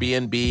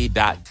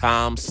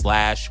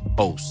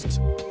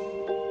airbnb.com/host.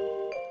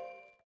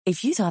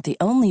 If you thought the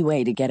only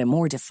way to get a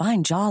more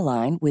defined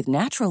jawline with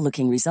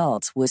natural-looking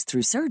results was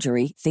through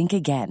surgery, think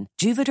again.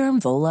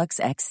 Juvederm Volux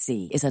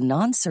XC is a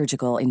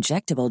non-surgical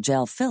injectable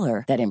gel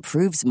filler that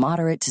improves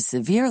moderate to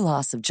severe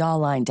loss of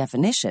jawline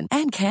definition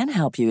and can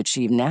help you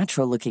achieve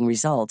natural-looking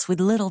results with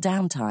little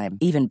downtime.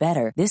 Even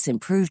better, this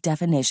improved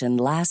definition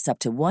lasts up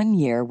to 1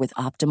 year with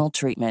optimal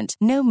treatment.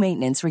 No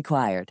maintenance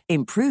required.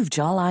 Improve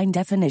jawline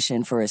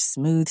definition for a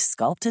smooth,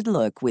 sculpted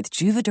look with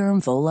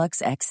Juvederm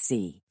Volux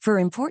XC. For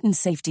important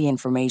safety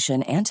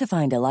information and to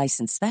find a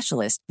licensed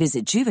specialist,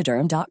 visit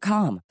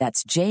Juvederm.com.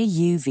 That's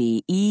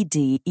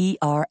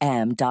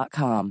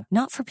JUVEDERM.com.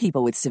 Not for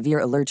people with severe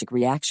allergic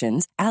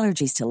reactions,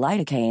 allergies to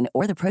lidocaine,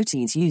 or the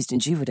proteins used in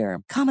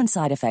Juvederm. Common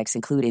side effects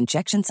include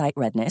injection site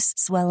redness,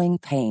 swelling,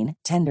 pain,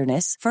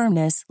 tenderness,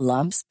 firmness,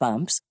 lumps,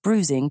 bumps,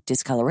 bruising,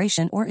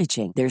 discoloration, or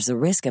itching. There's a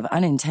risk of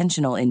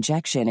unintentional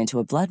injection into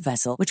a blood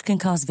vessel, which can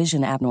cause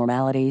vision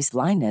abnormalities,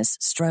 blindness,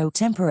 stroke,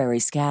 temporary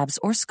scabs,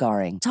 or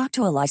scarring. Talk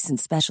to a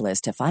licensed specialist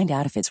to find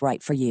out if it's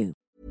right for you.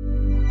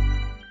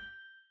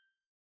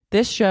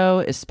 This show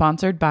is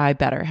sponsored by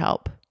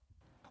BetterHelp.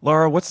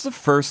 Laura, what's the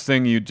first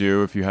thing you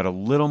do if you had a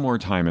little more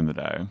time in the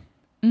day?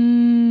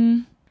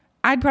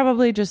 I'd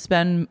probably just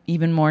spend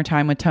even more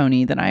time with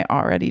Tony than I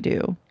already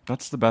do.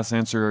 That's the best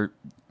answer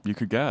you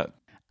could get.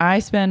 I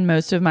spend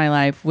most of my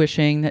life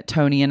wishing that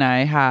Tony and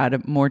I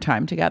had more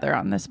time together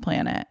on this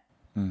planet.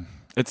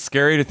 It's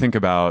scary to think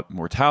about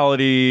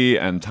mortality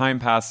and time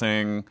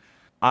passing.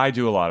 I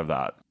do a lot of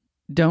that.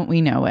 Don't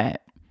we know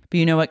it? But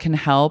you know what can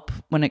help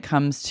when it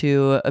comes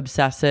to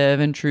obsessive,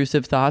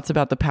 intrusive thoughts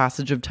about the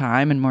passage of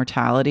time and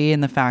mortality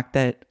and the fact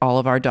that all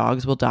of our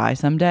dogs will die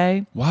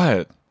someday?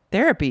 What?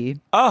 Therapy.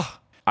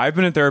 I've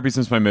been in therapy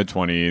since my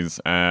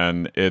mid-20s,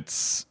 and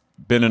it's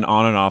been an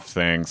on and off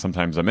thing.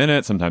 Sometimes I'm in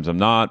it, sometimes I'm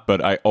not,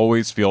 but I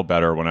always feel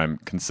better when I'm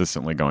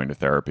consistently going to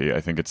therapy.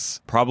 I think it's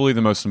probably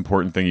the most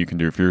important thing you can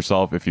do for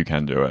yourself if you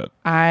can do it.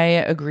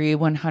 I agree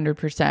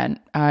 100%.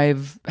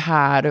 I've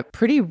had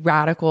pretty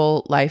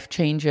radical life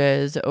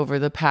changes over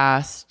the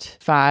past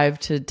 5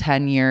 to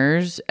 10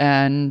 years,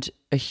 and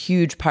a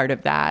huge part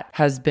of that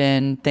has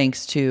been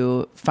thanks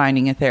to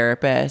finding a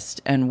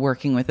therapist and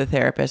working with a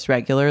therapist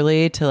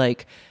regularly to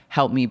like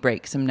help me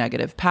break some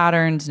negative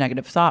patterns,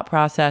 negative thought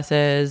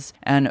processes,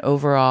 and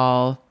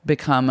overall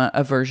become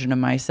a version of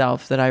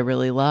myself that I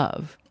really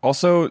love.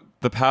 Also,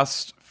 the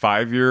past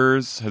 5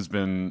 years has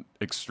been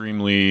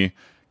extremely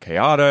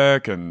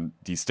chaotic and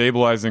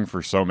destabilizing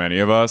for so many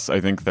of us.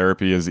 I think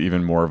therapy is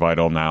even more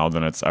vital now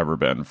than it's ever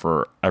been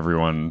for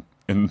everyone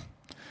in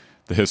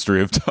the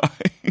history of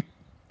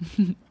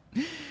time.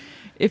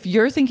 If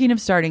you're thinking of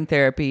starting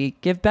therapy,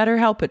 give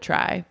BetterHelp a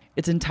try.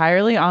 It's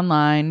entirely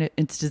online.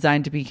 It's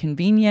designed to be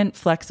convenient,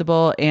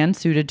 flexible, and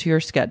suited to your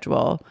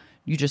schedule.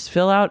 You just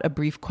fill out a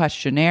brief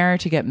questionnaire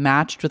to get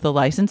matched with a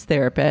licensed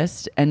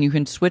therapist, and you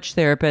can switch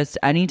therapists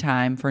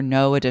anytime for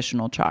no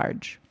additional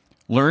charge.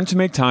 Learn to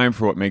make time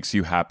for what makes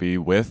you happy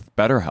with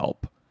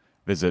BetterHelp.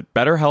 Visit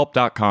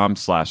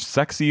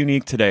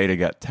betterhelp.com/sexyunique today to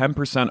get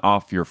 10%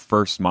 off your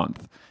first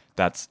month.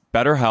 That's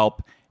BetterHelp,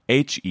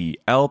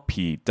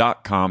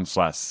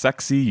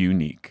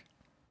 HELP.com/sexyunique.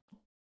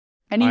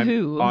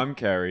 Anywho, I'm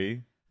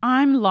Carrie.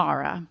 I'm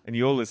Laura. And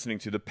you're listening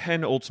to the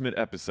penultimate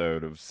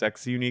episode of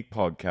Sexy Unique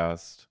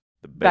Podcast,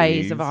 The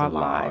Bays of Our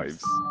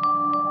Lives.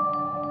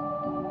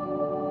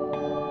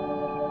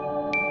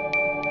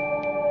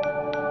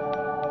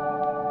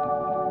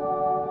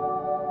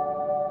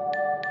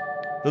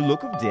 The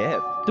Look of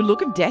Death. The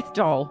Look of Death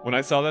doll. When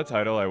I saw that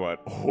title, I went,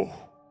 oh.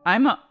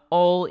 I'm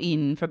all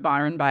in for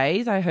Byron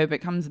Bays. I hope it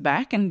comes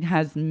back and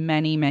has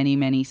many, many,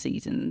 many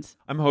seasons.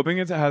 I'm hoping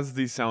it has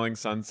the Selling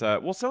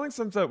Sunset. Well, Selling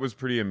Sunset was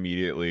pretty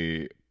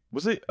immediately...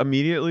 Was it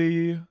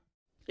immediately?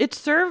 It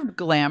served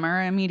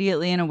glamour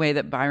immediately in a way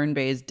that Byron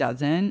Bays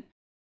doesn't.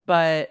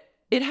 But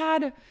it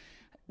had...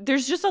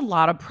 There's just a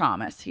lot of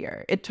promise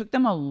here. It took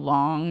them a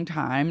long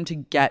time to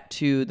get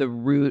to the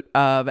root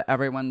of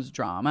everyone's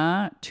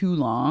drama. Too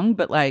long.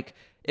 But like...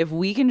 If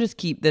we can just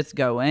keep this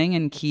going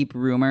and keep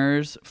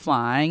rumors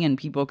flying and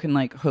people can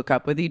like hook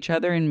up with each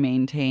other and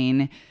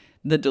maintain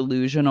the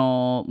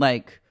delusional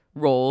like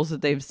roles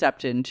that they've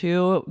stepped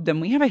into, then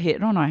we have a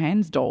hit on our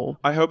hands, doll.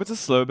 I hope it's a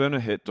slow burn, a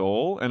hit,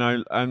 doll.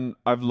 And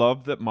I've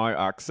loved that my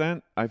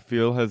accent, I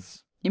feel,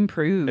 has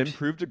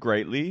improved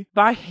greatly.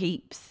 By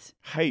heaps.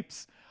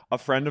 A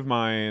friend of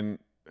mine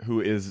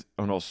who is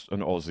an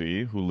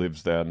Aussie who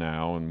lives there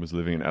now and was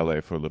living in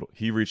LA for a little,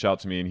 he reached out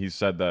to me and he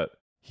said that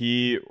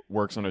he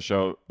works on a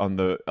show on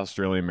the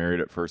Australian Married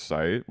at First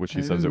Sight, which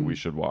he says that we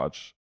should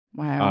watch.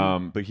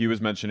 Wow. But he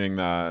was mentioning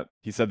that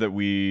he said that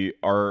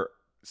our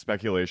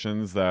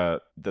speculations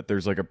that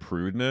there's like a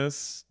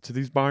prudeness to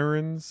these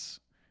Byrons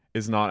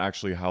is not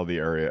actually how the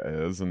area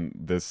is, and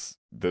this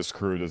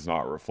crew does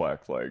not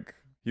reflect like.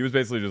 He was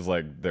basically just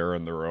like they're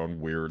in their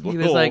own weird. He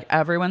was like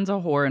everyone's a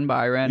whore in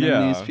Byron,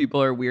 and these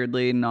people are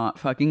weirdly not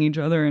fucking each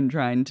other and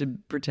trying to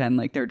pretend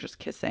like they're just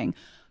kissing.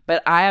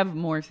 But I have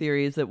more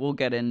theories that we'll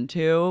get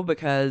into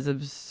because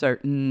of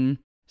certain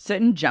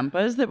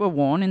jumpers that were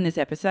worn in this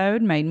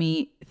episode made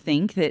me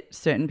think that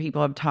certain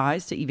people have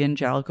ties to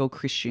evangelical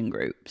Christian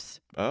groups.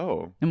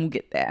 Oh. And we'll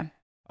get there.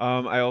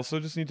 I also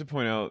just need to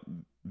point out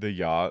the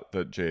yacht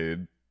that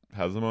Jade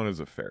has them on is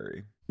a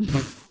ferry.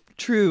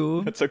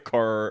 True. It's a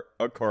car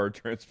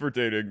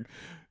transporting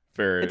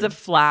ferry. It's a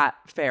flat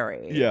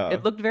ferry. Yeah.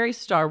 It looked very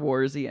Star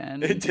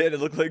Warsian. It did. It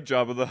looked like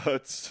Jabba the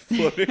Hutt's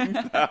floating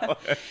that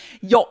way.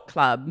 Yacht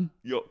Club.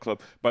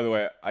 By the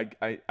way,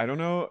 I don't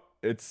know.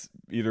 It's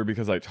either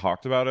because I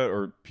talked about it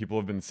or people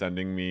have been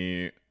sending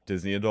me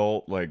Disney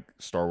adult like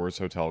Star Wars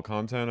hotel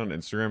content on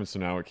Instagram. So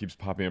now it keeps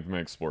popping up in my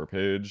Explore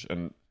page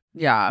and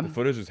yeah, the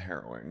footage is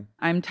harrowing.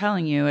 I'm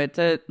telling you, it's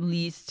at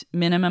least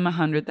minimum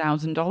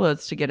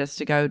 $100,000 to get us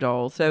to go,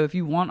 doll. So if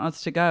you want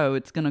us to go,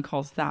 it's going to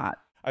cost that.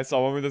 I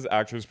saw one where this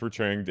actress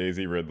portraying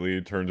Daisy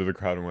Ridley turned to the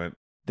crowd and went,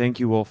 "Thank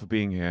you all for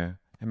being here,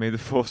 and may the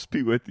force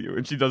be with you."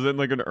 And she does it in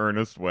like an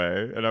earnest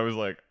way. And I was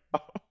like, oh.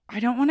 I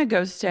don't want to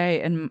go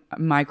stay in a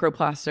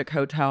microplastic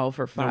hotel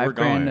for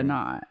 $5,000 a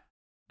night.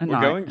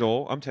 We're going,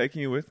 doll. I'm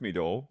taking you with me,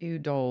 doll. You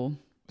doll.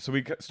 So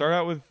we start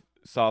out with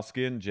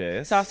Saskia and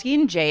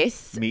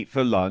Jace. Meet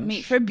for lunch.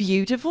 Meet for a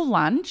beautiful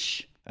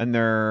lunch. And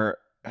they're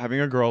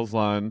having a girls'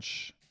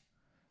 lunch,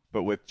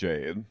 but with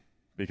Jade.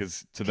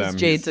 Because to them,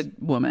 Jade's a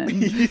woman.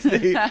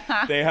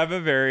 they have a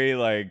very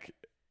like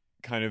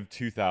kind of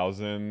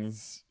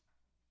 2000s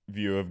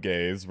view of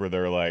gays where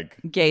they're like,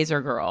 gays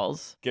are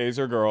girls. Gays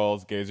are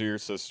girls. Gays are your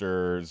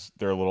sisters.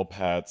 They're little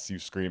pets. You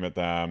scream at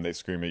them. They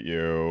scream at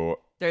you.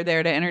 They're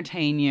there to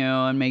entertain you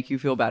and make you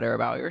feel better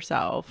about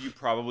yourself. You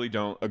probably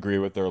don't agree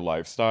with their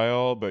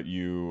lifestyle, but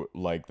you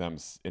like them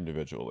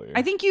individually.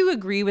 I think you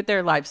agree with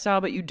their lifestyle,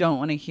 but you don't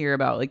want to hear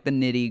about like the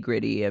nitty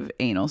gritty of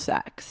anal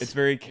sex. It's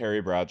very Carrie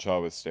Bradshaw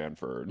with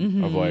Stanford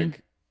of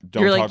like,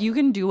 you're like, you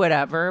can do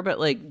whatever, but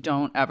like,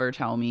 don't ever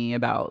tell me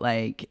about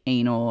like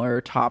anal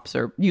or tops,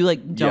 or you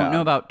like don't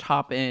know about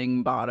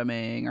topping,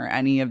 bottoming, or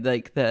any of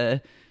like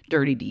the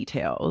dirty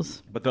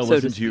details. But they'll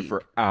listen to you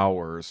for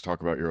hours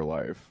talk about your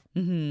life.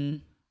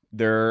 Mm-hmm.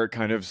 They're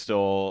kind of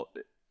still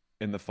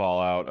in the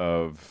fallout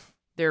of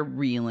they're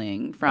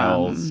reeling from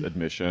Elle's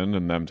admission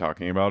and them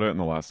talking about it in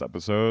the last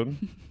episode.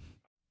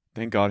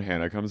 Thank God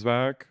Hannah comes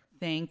back.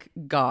 Thank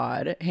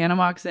God. Hannah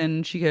walks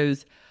in. She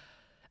goes,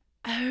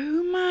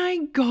 Oh my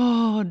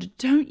God,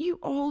 don't you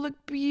all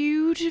look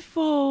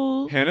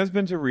beautiful? Hannah's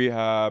been to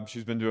rehab.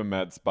 She's been to a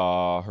med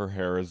spa. Her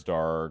hair is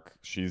dark.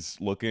 She's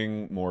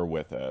looking more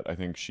with it. I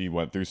think she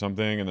went through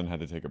something and then had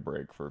to take a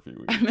break for a few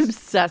weeks. I'm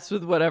obsessed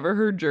with whatever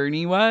her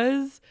journey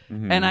was.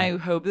 Mm-hmm. And I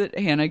hope that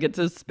Hannah gets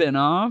a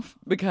spinoff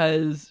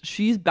because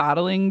she's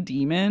battling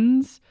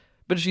demons,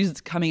 but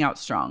she's coming out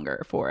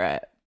stronger for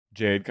it.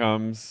 Jade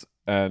comes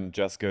and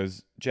Jess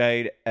goes,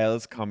 Jade,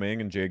 Elle's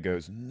coming. And Jade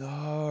goes,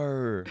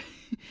 no.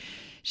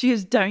 She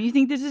goes, don't you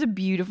think this is a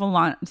beautiful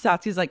lunch?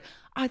 Saskia's like,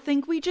 I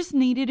think we just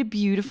needed a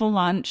beautiful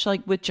lunch,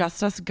 like with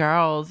just us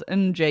girls.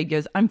 And Jade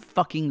goes, I'm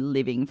fucking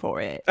living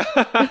for it.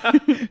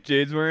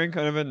 Jade's wearing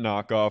kind of a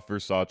knockoff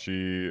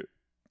Versace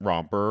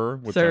romper.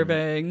 Which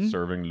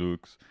serving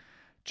Luke's.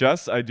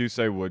 Jess, I do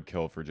say, would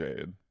kill for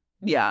Jade.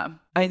 Yeah.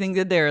 I think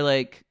that they're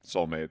like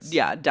soulmates.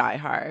 Yeah,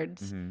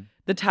 diehards. Mm-hmm.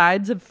 The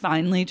tides have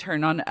finally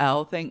turned on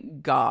Elle,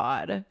 thank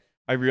God.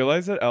 I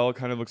realize that Elle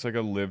kind of looks like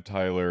a Liv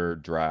Tyler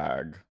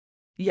drag.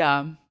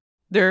 Yeah.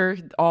 They're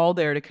all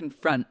there to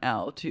confront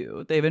Elle,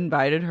 too. They've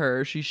invited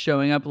her. She's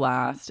showing up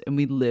last, and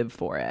we live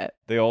for it.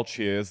 They all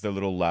cheers their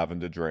little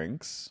lavender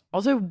drinks.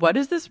 Also, what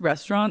is this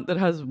restaurant that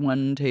has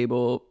one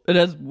table? It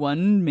has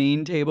one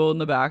main table in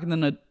the back and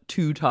then a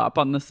two-top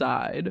on the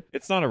side.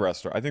 It's not a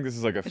restaurant. I think this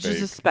is like a It's fake.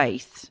 just a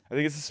space. I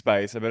think it's a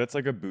space. I bet it's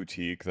like a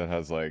boutique that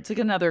has like... It's like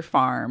another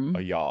farm.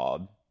 A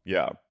yard.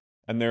 Yeah.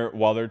 And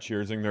while they're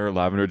cheersing their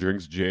lavender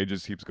drinks, Jade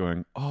just keeps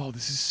going, oh,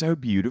 this is so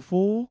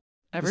beautiful.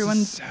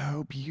 Everyone's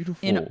so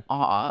beautiful. In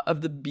awe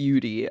of the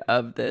beauty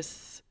of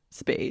this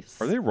space.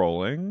 Are they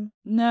rolling?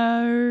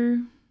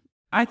 No.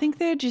 I think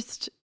they're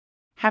just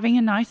having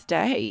a nice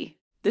day.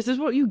 This is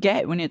what you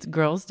get when it's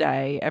girls'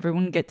 day.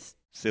 Everyone gets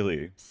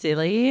silly.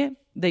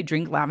 They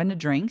drink lavender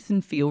drinks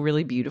and feel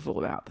really beautiful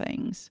about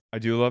things. I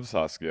do love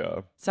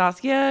Saskia.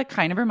 Saskia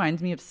kind of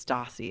reminds me of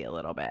Stassi a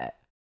little bit.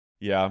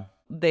 Yeah.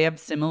 They have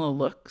similar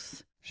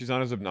looks. She's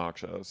not as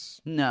obnoxious.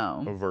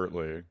 No.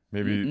 Overtly.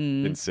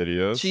 Maybe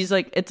insidious. She's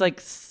like, it's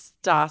like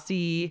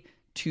Stassi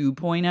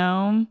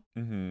 2.0.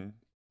 Mm-hmm.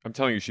 I'm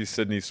telling you, she's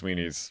Sydney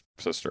Sweeney's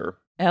sister.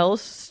 Elle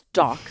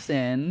stalks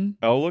in.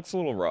 Elle looks a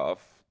little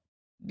rough.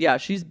 Yeah,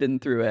 she's been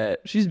through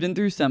it. She's been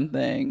through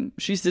something.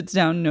 She sits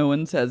down, no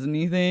one says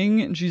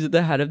anything, and she's at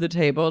the head of the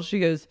table. She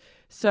goes,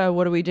 so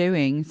what are we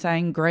doing?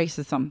 Saying grace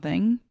or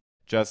something?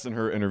 Jess in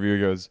her interview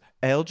goes,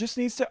 Elle just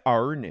needs to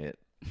earn it.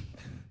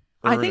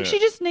 I think she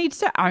just needs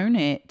to own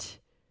it.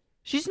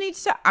 She just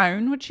needs to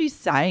own what she's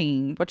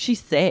saying, what she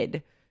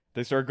said.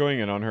 They start going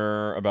in on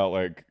her about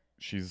like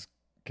she's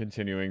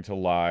continuing to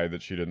lie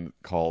that she didn't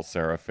call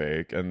Sarah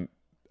fake. And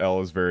Elle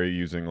is very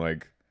using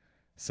like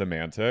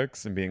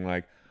semantics and being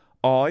like,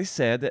 I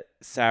said that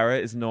Sarah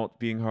is not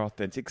being her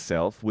authentic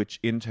self,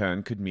 which in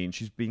turn could mean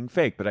she's being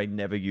fake, but I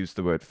never used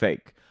the word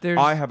fake.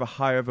 I have a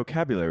higher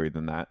vocabulary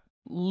than that.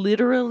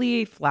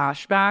 Literally a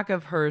flashback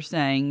of her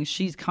saying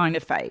she's kind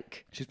of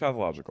fake. She's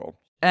pathological.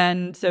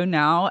 And so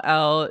now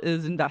Elle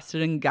is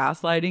invested in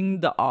gaslighting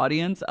the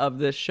audience of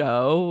this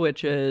show,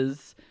 which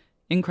is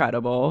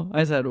incredible.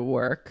 I said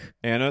work.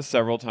 Anna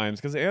several times,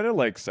 because Anna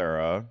likes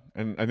Sarah,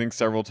 and I think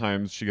several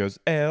times she goes,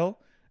 Elle,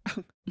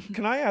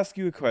 can I ask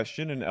you a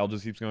question? And Elle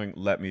just keeps going,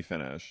 let me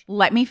finish.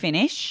 Let me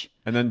finish.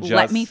 And then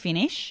let me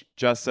finish.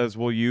 Jess says,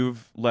 well,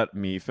 you've let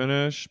me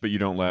finish, but you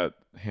don't let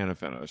Hannah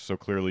finish. So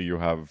clearly you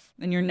have...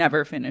 And you're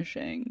never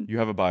finishing. You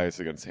have a bias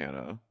against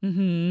Hannah.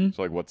 Mm-hmm.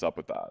 So like, what's up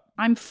with that?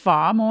 I'm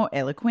far more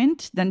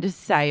eloquent than to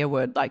say a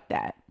word like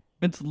that.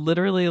 It's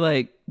literally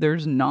like,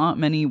 there's not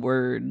many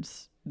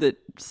words that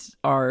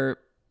are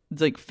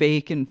like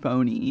fake and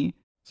phony.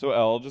 So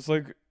Elle just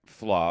like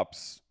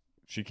flops.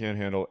 She can't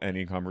handle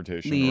any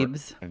confrontation.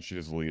 Leaves. And she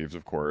just leaves,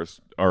 of course.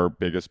 Our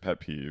biggest pet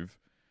peeve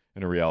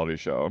in a reality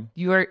show.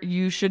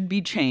 You should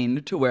be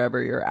chained to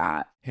wherever you're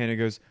at. Hannah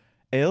goes,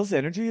 Elle's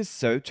energy is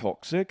so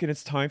toxic and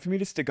it's time for me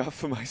to stick up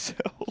for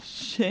myself.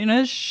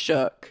 Shayna's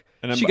shook.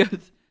 And she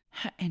goes,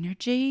 her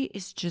energy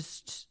is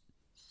just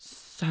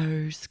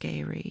so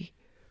scary.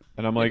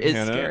 And I'm like,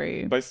 Hannah,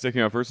 scary. By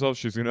sticking up for herself,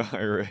 she's going to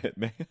hire a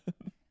hitman.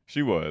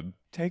 She would.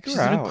 Take her out.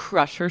 She's going to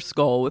crush her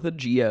skull with a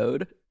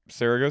geode.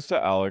 Sarah goes to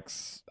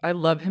Alex. I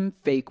love him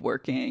fake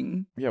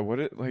working. Yeah,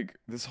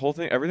 this whole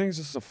thing, everything's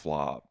just a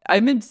flop.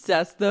 I'm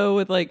obsessed though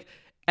with like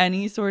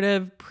any sort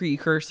of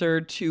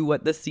precursor to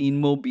what the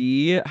scene will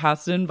be. It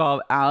has to involve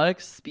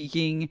Alex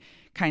speaking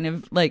kind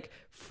of like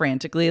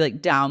frantically,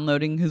 like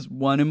downloading his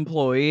one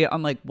employee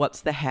on like,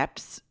 what's the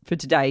haps for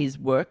today's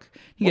work?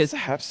 What's the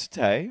haps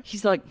today?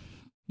 He's like,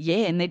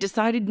 yeah, and they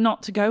decided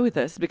not to go with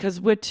us because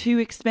we're too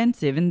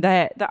expensive and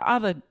the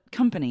other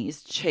company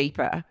is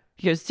cheaper.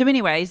 He goes, so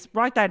anyways,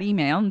 write that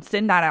email and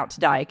send that out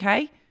today,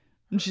 okay?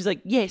 And she's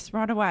like, yes,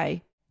 right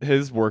away.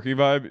 His working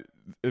vibe,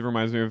 it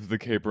reminds me of the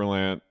Kate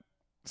Berlant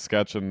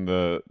sketch in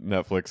the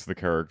Netflix, The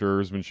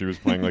Characters, when she was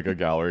playing like a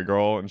gallery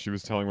girl and she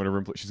was telling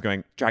whatever, she's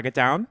going, drag it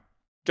down,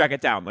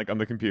 like on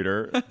the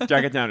computer,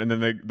 drag it down. And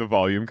then the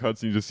volume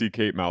cuts and you just see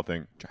Kate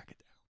mouthing, drag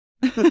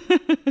it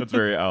down. That's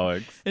very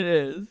Alex. It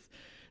is.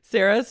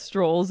 Sarah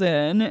strolls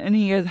in and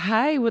he goes,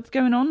 hey, what's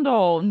going on,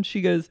 doll? And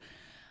she goes,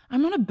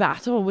 I'm on a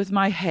battle with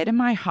my head and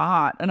my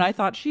heart. And I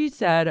thought she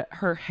said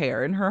her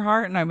hair and her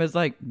heart. And I was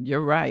like,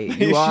 you're right.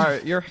 You are.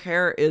 Your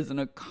hair is in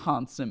a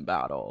constant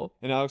battle.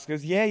 And Alex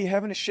goes, yeah, you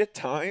having a shit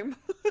time?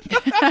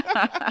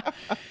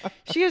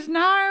 She goes,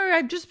 no,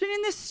 I've just been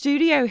in the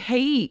studio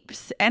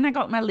heaps. And I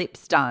got my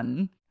lips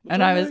done.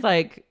 And I was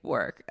like,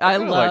 work. I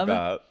love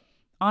that.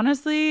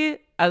 Honestly,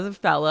 as a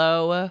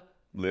fellow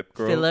lip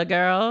girl, filler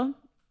girl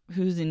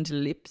who's into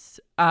lips,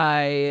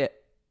 I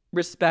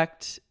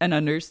respect and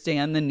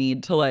understand the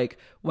need to, like,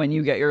 when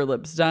you get your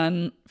lips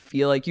done,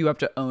 feel like you have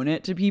to own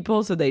it to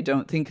people so they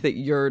don't think that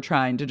you're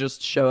trying to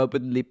just show up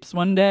with lips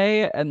one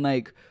day and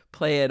like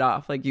play it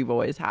off like you've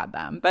always had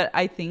them. But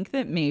I think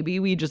that maybe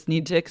we just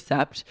need to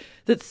accept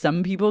that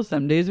some people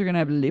some days are going to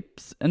have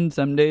lips and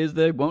some days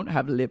they won't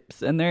have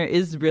lips, and there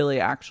is really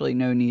actually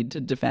no need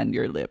to defend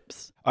your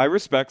lips. I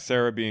respect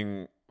Sarah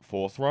being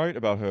forthright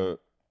about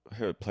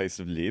her place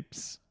of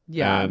lips.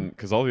 Yeah. And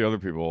because all the other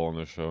people on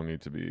the show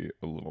need to be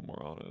a little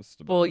more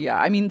honest. Well, yeah.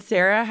 I mean,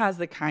 Sarah has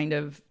the kind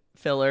of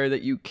filler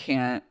that you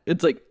can't,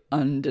 it's like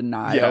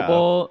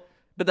undeniable. Yeah.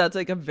 But that's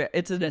like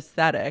it's an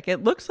aesthetic.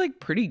 It looks like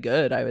pretty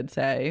good, I would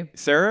say.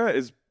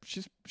 Sarah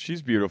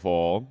she's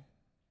beautiful.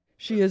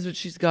 She is, but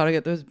she's got to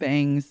get those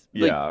bangs.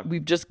 Yeah. Like,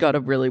 we've just got to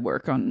really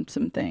work on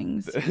some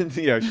things.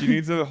 Yeah, she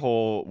needs a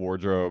whole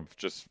wardrobe,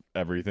 just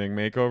everything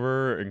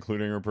makeover,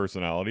 including her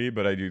personality.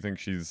 But I do think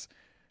she's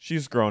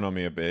grown on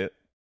me a bit.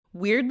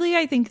 Weirdly,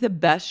 I think the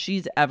best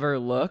she's ever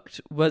looked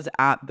was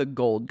at the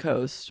Gold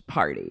Coast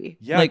party.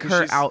 Yeah, like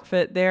her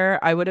outfit there,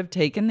 I would have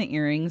taken the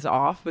earrings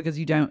off because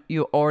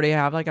you already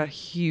have like a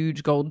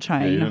huge gold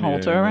chain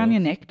halter around your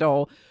neck,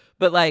 doll.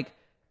 But like,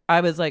 I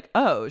was like,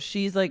 oh,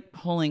 she's like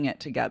pulling it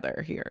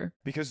together here.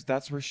 Because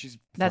that's where she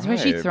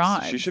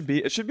thrives. It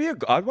should be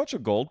I'd watch a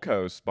Gold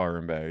Coast bar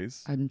and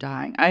bays. I'm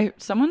dying.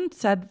 Someone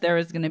said there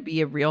was going to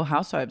be a Real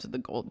Housewives of the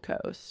Gold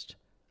Coast.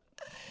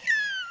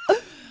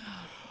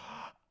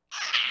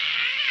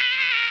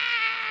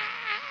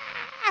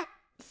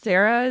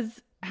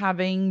 Sarah's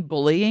having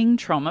bullying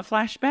trauma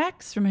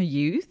flashbacks from her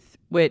youth,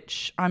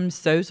 which I'm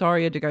so sorry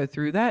you had to go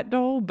through that,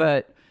 doll,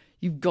 but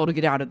you've got to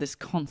get out of this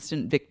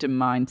constant victim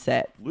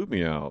mindset. Loop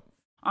me out.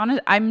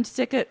 I'm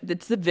sick of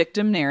it's the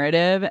victim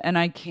narrative, and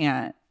I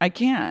can't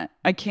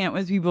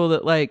with people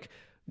that like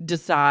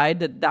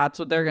decide that that's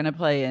what they're going to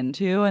play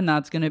into and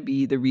that's going to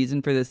be the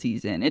reason for the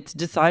season. It's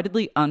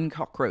decidedly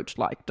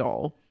uncockroach-like,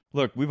 doll.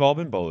 Look, we've all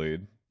been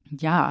bullied.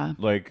 Yeah.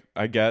 Like,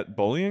 I get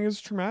bullying is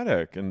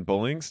traumatic and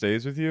bullying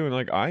stays with you. And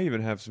like, I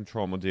even have some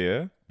trauma,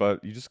 dear.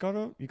 But you just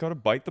gotta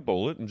bite the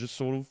bullet and just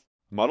sort of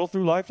muddle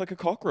through life like a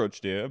cockroach,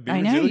 dear. Be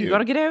resilient. You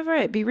gotta get over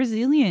it. Be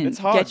resilient. It's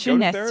hard. Get your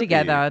nest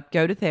together.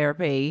 Go to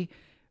therapy.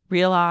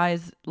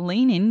 Realize,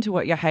 lean into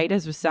what your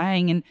haters were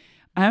saying and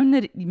own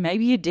that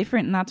maybe you're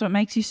different and that's what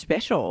makes you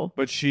special.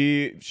 But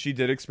she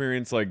did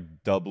experience like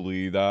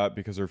doubly that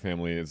because her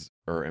family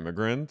are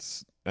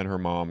immigrants and her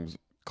mom's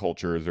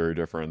culture is very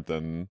different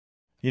than,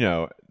 you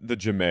know, the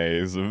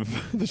Jamays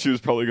that she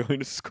was probably going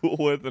to school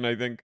with. And I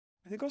think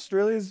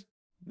Australia's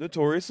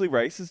notoriously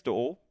racist,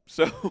 doll.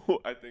 So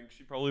I think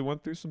she probably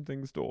went through some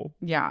things, doll.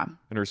 Yeah.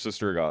 And her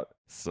sister got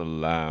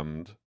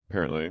slammed,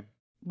 apparently.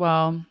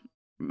 Well,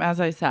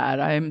 as I said,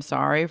 I'm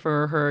sorry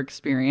for her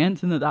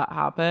experience and that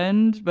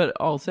happened. But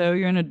also,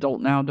 you're an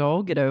adult now,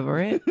 doll. Get over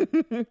it.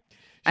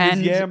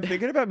 And yeah, I'm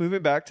thinking about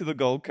moving back to the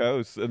Gold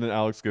Coast. And then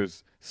Alex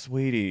goes,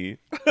 sweetie.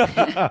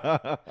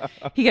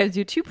 He goes,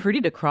 you're too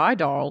pretty to cry,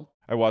 doll.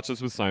 I watched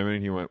this with Simon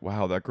and he went,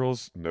 wow, that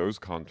girl's nose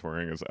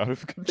contouring is out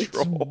of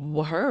control.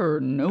 It's her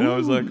nose. And I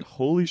was like,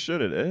 holy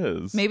shit, it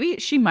is. Maybe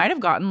she might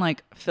have gotten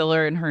like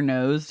filler in her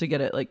nose to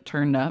get it like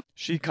turned up.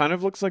 She kind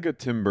of looks like a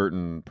Tim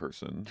Burton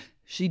person.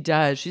 She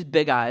does. She's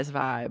Big Eyes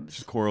vibes.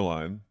 She's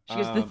Coraline. She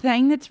goes, the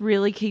thing that's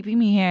really keeping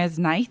me here is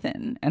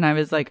Nathan. And I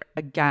was like,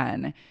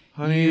 again,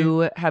 honey,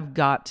 you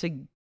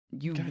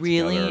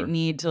really together.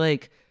 Need to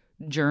like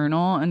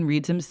journal and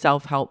read some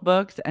self-help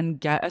books and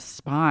get a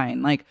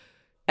spine. Like,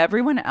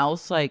 everyone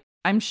else, like,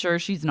 I'm sure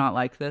she's not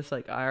like this,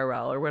 like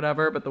IRL or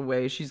whatever, but the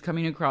way she's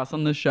coming across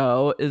on the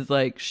show is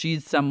like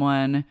she's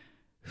someone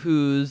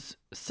whose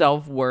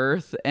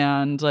self-worth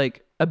and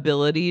like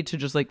ability to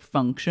just like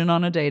function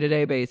on a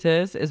day-to-day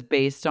basis is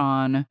based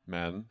on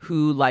men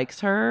who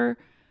likes her,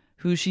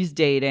 who she's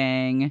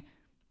dating,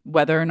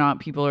 whether or not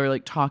people are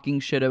like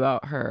talking shit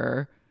about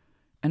her.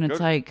 And it's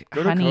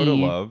honey, to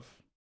Love.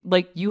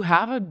 Like, you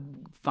have a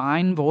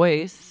fine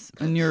voice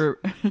and you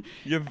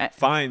have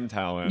fine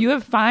talent. You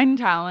have fine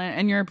talent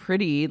and you're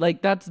pretty.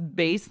 Like, that's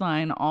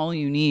baseline all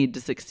you need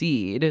to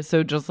succeed.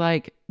 So just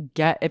like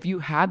if you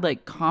had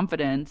like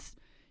confidence,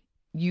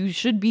 you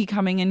should be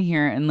coming in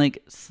here and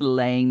like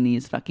slaying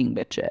these fucking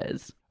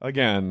bitches.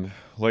 Again,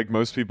 like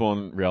most people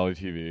on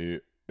reality TV,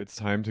 it's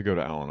time to go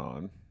to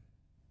Al-Anon.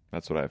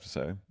 That's what I have to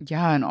say.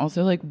 Yeah, and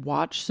also like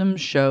watch some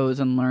shows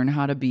and learn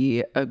how to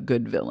be a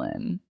good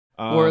villain.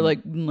 Or like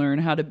learn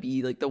how to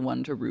be like the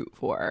one to root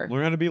for.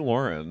 Learn how to be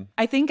Lauren.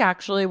 I think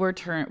actually we're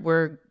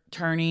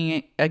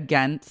turning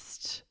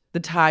against the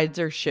tides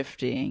are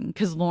shifting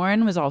because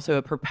Lauren was also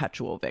a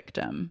perpetual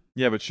victim.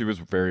 Yeah, but she was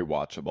very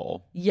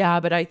watchable. Yeah,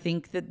 but I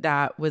think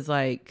that was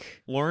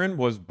like... Lauren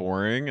was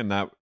boring, and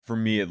that, for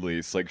me at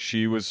least, like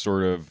she was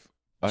sort of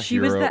she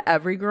hero. was the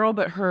every girl,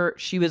 but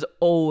she was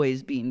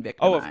always being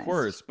victimized. Oh, of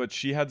course. But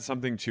she had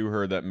something to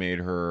her that made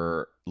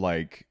her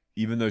like,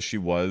 even though she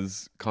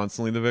was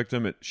constantly the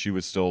victim, she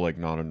was still like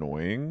not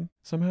annoying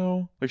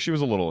somehow. Like she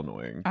was a little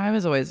annoying. I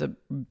was always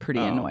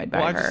pretty annoyed by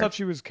her. I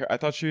just thought I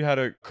thought she had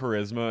a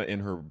charisma in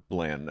her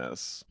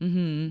blandness,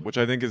 which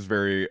I think is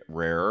very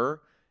rare.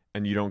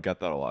 And you don't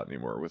get that a lot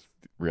anymore with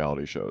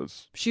reality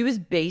shows. She was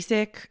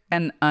basic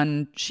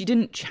and she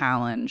didn't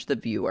challenge the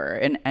viewer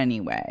in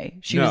any way.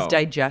 She was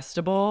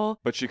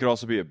digestible. But she could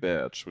also be a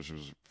bitch, which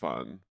was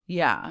fun.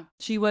 Yeah.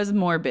 She was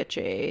more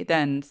bitchy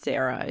than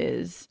Sarah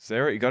is.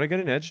 Sarah, you got to get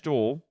an edge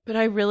duel. But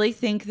I really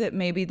think that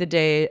maybe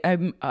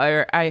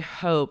I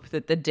hope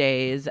that the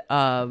days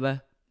of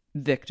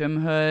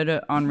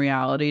victimhood on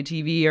reality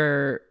TV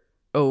are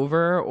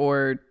over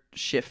or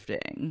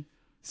shifting.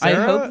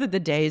 Sarah, I hope that the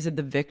days of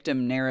the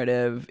victim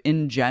narrative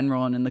in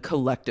general and in the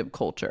collective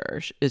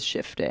culture is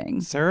shifting.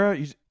 Sarah,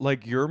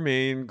 your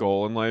main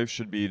goal in life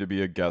should be to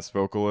be a guest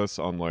vocalist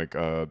on like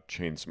a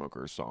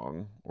Chainsmokers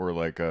song or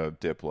like a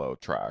Diplo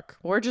track.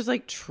 Or just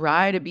like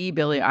try to be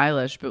Billie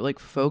Eilish, but like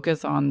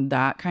focus on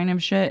that kind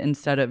of shit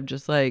instead of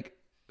just like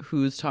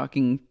who's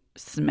talking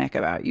smack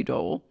about you,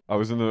 Dole. I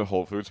was in the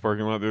Whole Foods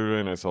parking lot the other day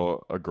and I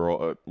saw a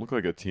girl, looked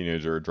like a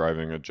teenager,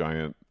 driving a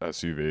giant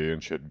SUV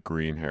and she had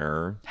green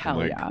hair.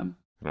 Hell yeah.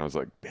 And I was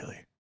like,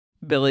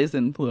 Billy's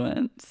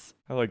influence.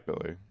 I like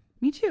Billy.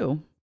 Me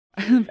too.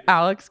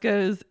 Alex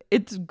goes,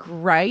 it's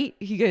great.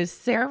 He goes,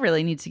 Sarah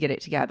really needs to get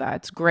it together.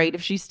 It's great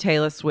if she's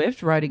Taylor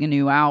Swift writing a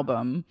new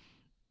album,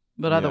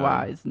 but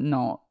otherwise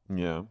not.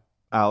 Yeah.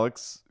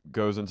 Alex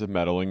goes into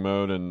meddling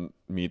mode and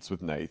meets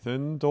with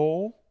Nathan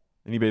Dole.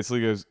 And he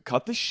basically goes,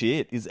 cut the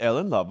shit. Is Elle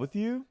in love with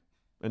you?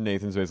 And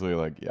Nathan's basically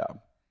like, yeah.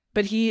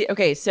 But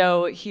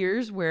so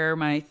here's where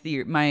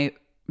my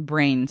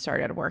brain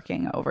started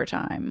working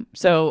overtime.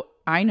 So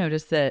I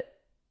noticed that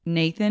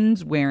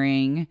Nathan's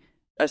wearing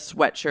a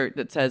sweatshirt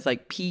that says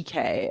like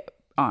PK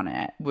on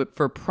it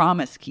for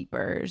Promise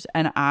Keepers.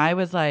 And I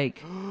was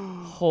like,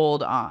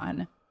 hold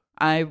on.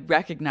 I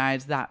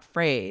recognize that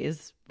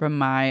phrase from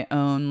my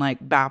own like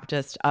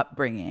Baptist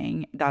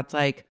upbringing. That's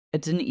like,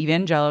 it's an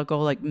evangelical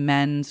like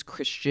men's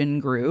Christian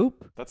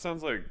group. That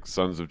sounds like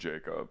Sons of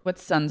Jacob.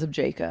 What's Sons of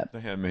Jacob? The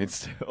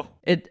Handmaid's Tale.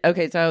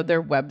 So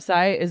their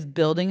website is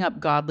Building Up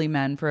Godly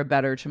Men for a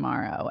Better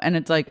Tomorrow. And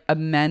it's like a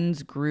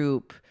men's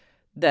group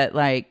that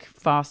like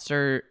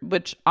foster,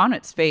 which on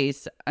its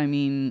face, I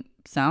mean,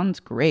 sounds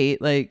great.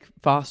 Like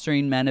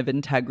fostering men of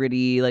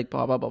integrity, like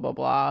blah, blah, blah, blah,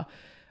 blah.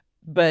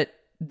 But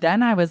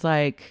then I was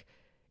like,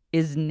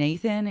 is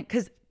Nathan,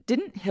 because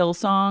didn't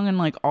Hillsong and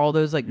like all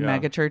those like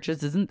mega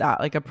churches, isn't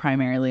that like a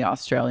primarily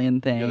Australian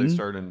thing? Yeah, they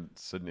started in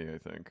Sydney, I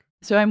think.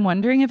 So I'm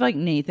wondering if like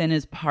Nathan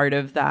is part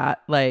of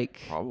that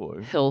like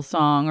probably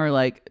Hillsong or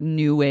like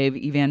new wave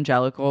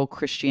evangelical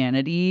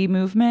Christianity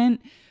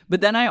movement.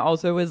 But then I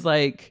also was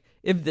like,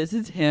 if this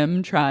is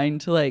him trying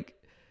to like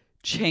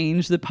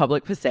change the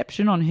public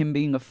perception on him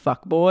being a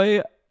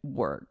fuckboy,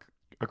 work.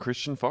 A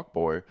Christian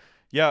fuckboy.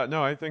 Yeah,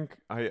 no, I think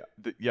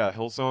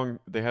Hillsong,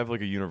 they have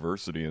like a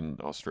university in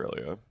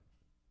Australia.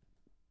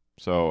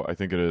 So I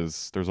think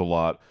there's a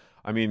lot.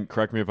 I mean,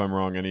 correct me if I'm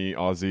wrong, any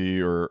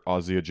Aussie or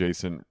Aussie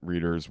adjacent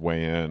readers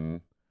weigh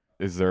in.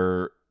 Is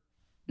there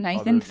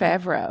Nathan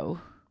Favreau?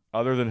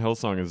 Other than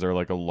Hillsong, is there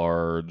like a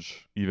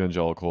large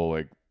evangelical,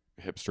 like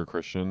hipster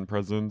Christian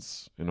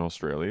presence in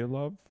Australia,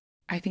 love?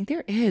 I think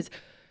there is.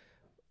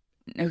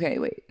 Okay,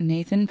 wait.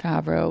 Nathan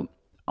Favreau.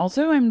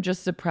 Also, I'm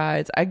just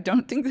surprised. I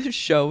don't think this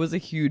show was a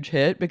huge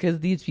hit because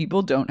these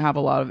people don't have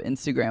a lot of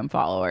Instagram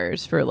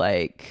followers for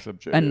like a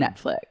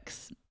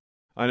Netflix.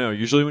 I know.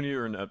 Usually when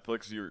you're in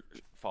Netflix, your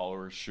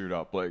followers shoot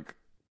up. Like,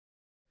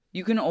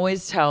 you can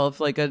always tell if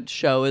like a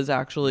show is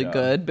actually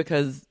good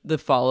because the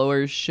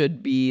followers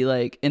should be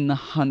like in the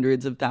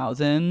hundreds of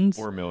thousands.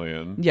 Or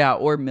million. Yeah,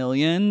 or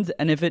millions.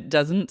 And if it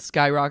doesn't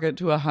skyrocket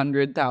to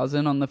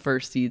 100,000 on the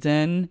first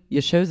season,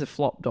 your show's a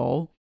flop,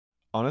 doll.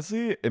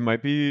 Honestly, it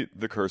might be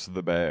the curse of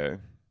the Bay.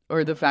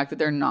 Or the fact that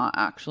they're not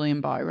actually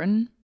in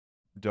Byron.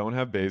 Don't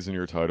have bays in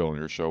your title and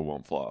your show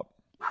won't flop.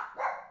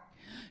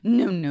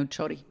 No,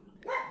 Chody.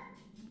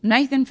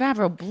 Nathan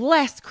Favreau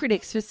blessed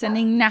critics for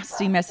sending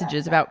nasty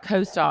messages about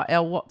co-star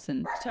Elle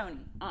Watson. Tony,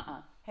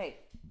 hey,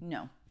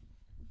 no.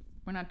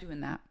 We're not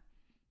doing that.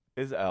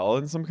 Is Elle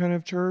in some kind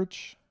of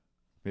church?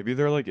 Maybe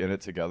they're like in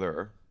it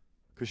together.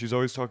 Because she's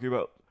always talking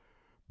about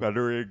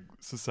bettering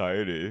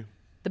society.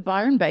 The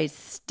Byron Bay's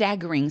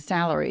staggering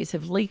salaries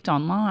have leaked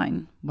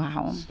online.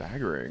 Wow.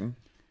 Staggering?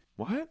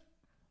 What?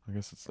 I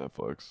guess it's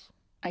Netflix.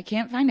 I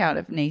can't find out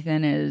if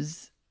Nathan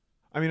is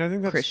I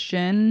think that's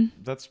Christian.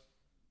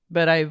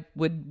 But I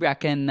would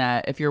reckon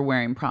that if you're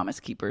wearing Promise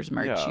Keepers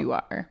merch, you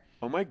are.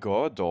 Oh my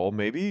God, doll.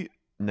 Maybe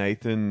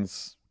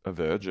Nathan's a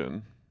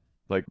virgin.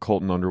 Like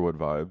Colton Underwood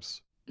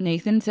vibes.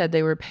 Nathan said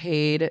they were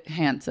paid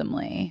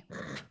handsomely.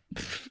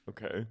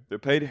 Okay. They're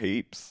paid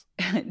heaps.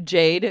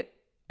 Jade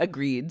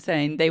agreed,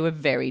 saying they were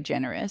very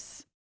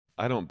generous.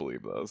 I don't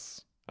believe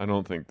this. I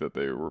don't think that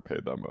they were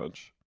paid that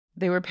much.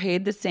 They were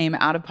paid the same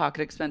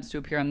out-of-pocket expense to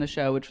appear on the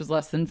show, which was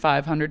less than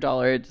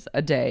 $500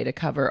 a day to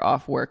cover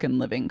off work and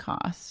living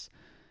costs.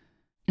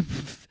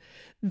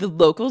 The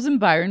locals in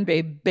Byron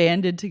Bay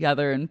banded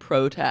together in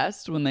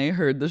protest when they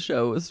heard the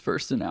show was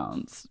first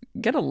announced.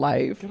 Get a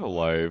life. Get a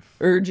life.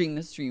 Urging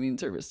the streaming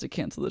service to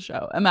cancel the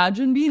show.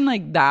 Imagine being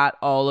like that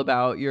all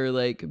about your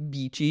like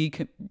beachy,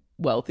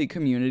 wealthy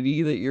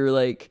community that you're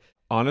like.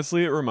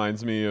 Honestly, it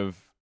reminds me of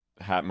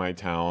Hat My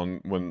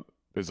Town when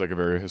it's like a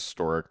very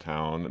historic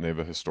town and they have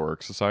a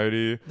historic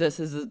society. This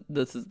is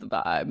the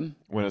vibe.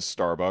 When a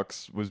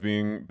Starbucks was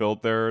being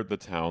built there, the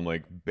town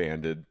like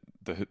banded.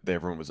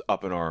 Everyone was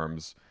up in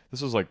arms.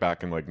 This was like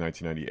back in like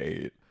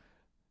 1998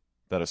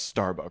 that a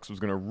Starbucks was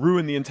going to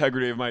ruin the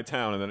integrity of my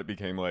town. And then it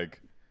became like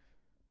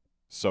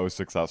so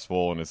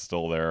successful and is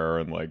still there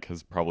and like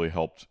has probably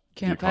helped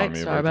Can't the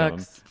economy fight of our town.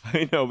 Starbucks.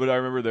 I know, but I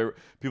remember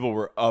people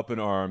were up in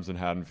arms in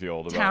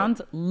Haddonfield. About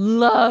Towns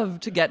love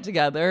to get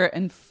together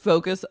and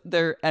focus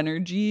their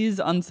energies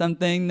on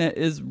something that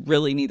is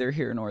really neither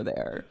here nor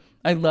there.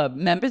 I love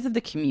members of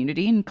the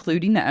community,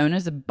 including the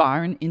owners of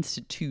Byron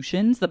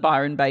Institutions, the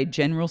Byron Bay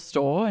General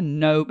Store, and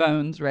No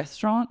Bones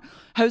Restaurant,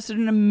 hosted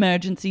an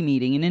emergency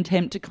meeting in an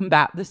attempt to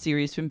combat the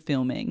series from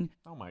filming.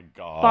 Oh my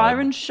God.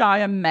 Byron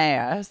Shire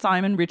Mayor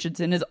Simon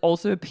Richardson has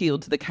also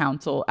appealed to the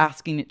council,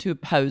 asking it to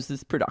oppose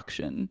this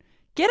production.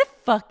 Get a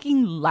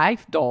fucking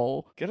life,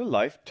 doll. Get a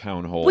life,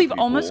 town hall. We've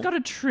people. almost got a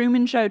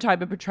Truman Show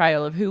type of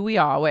portrayal of who we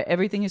are, where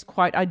everything is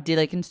quite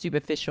idyllic and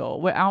superficial.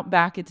 We're out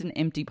back, it's an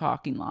empty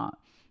parking lot.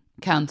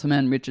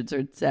 Councilman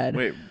Richardson said,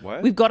 Wait,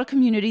 what? We've got a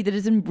community that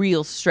is in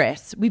real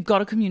stress. We've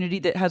got a community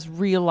that has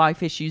real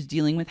life issues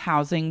dealing with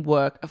housing,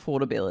 work,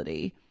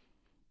 affordability.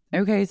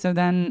 Okay, so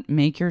then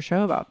make your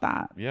show about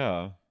that.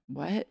 Yeah.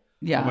 What?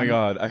 Yeah. Oh my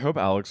God. I hope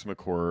Alex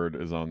McCord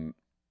is on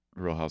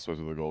Real Housewives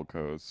of the Gold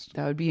Coast.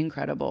 That would be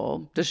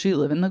incredible. Does she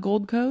live in the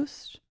Gold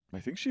Coast? I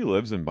think she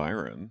lives in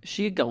Byron. Is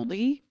she a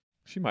Goldie?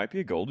 She might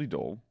be a Goldie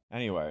doll.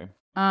 Anyway.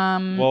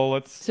 Well,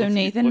 let's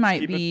Nathan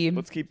might be.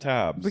 Let's keep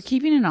tabs. We're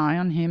keeping an eye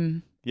on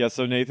him. Yeah,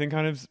 so Nathan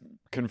kind of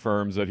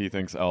confirms that he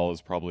thinks Elle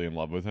is probably in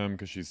love with him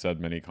because she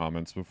said many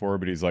comments before,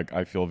 but he's like,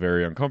 I feel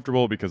very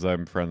uncomfortable because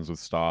I'm friends with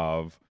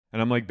Stav.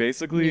 And I'm like,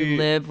 basically, you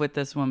live with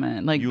this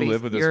woman. Like, you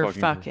live with this you're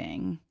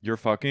fucking. You're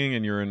fucking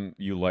and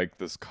you like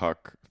this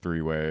cuck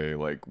three-way,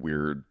 like,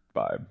 weird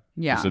vibe.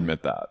 Yeah. Just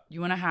admit that.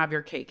 You want to have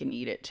your cake and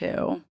eat it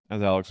too.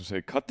 As Alex would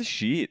say, cut the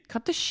shit.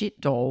 Cut the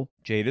shit, doll.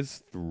 Jade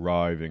is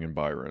thriving in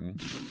Byron.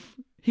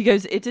 He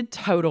goes, it's a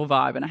total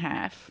vibe and a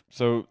half.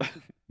 So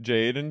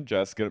Jade and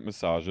Jess get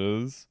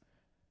massages.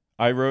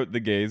 I wrote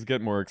the gays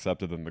get more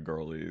accepted than the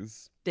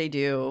girlies. They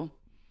do.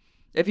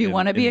 If you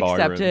want to be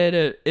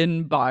accepted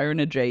in Byron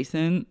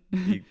adjacent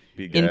be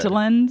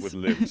interlands, with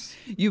lips.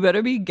 You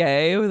better be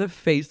gay with a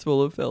face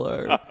full of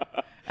filler.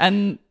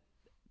 And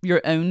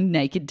your own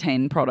naked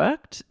tan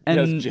product.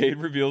 And yes, Jade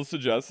reveals to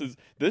Jess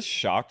this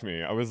shocked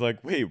me. I was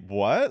like, wait,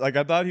 what? Like,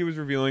 I thought he was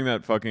revealing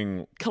that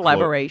fucking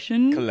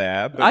collaboration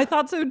collab. I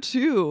thought so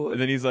too.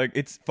 And then he's like,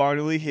 it's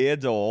finally here,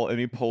 doll. And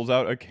he pulls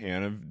out a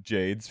can of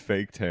Jade's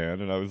fake tan.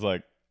 And I was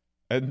like,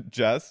 and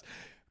Jess,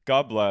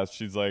 God bless,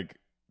 she's like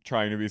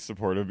trying to be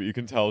supportive, but you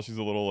can tell she's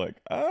a little like,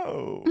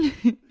 oh.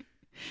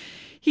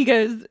 He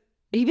goes,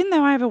 even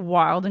though I have a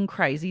wild and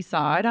crazy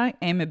side, I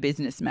am a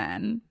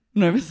businessman.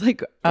 And I was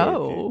like,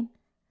 oh.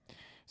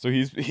 So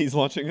he's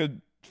launching a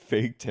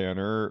fake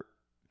tanner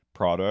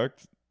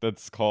product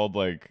that's called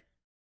like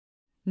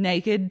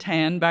Naked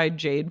Tan by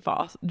Jade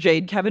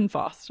Kevin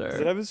Foster. Does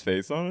it have his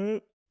face on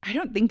it? I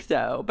don't think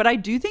so, but I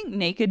do think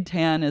Naked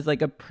Tan is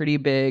like a pretty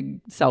big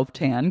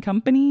self-tan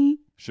company.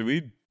 Should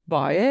we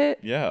buy it?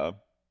 Yeah.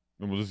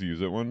 And we'll just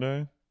use it one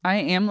day. I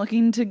am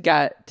looking to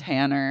get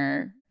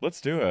Tanner.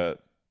 Let's do it.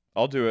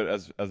 I'll do it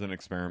as an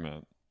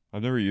experiment.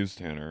 I've never used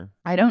Tanner.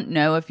 I don't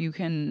know if you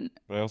can.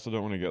 But I also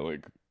don't want to get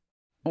like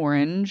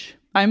orange.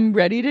 I'm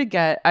ready to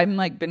get. I'm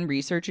like been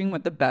researching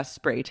what the best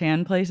spray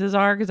tan places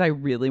are because I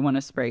really want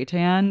to spray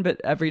tan.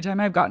 But every time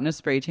I've gotten a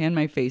spray tan,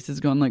 my face has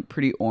gone like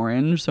pretty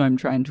orange. So I'm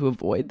trying to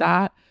avoid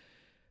that.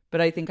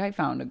 But I think I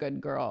found a good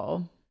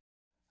girl.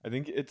 I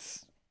think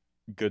it's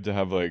good to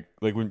have like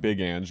when Big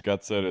Ange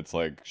gets it, it's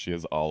like she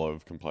has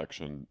olive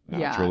complexion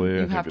naturally.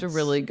 Yeah, you have to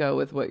really go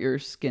with what your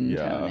skin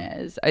tone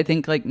is. I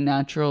think like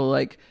natural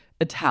like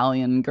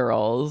Italian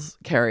girls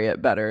carry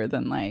it better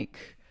than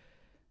like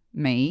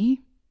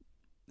me,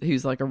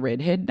 who's like a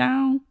redhead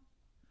now.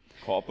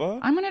 Papa?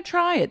 I'm gonna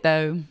try it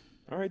though.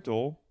 All right,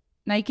 doll.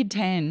 Naked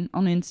Tan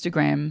on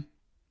Instagram.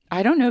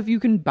 I don't know if you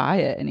can buy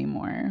it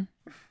anymore.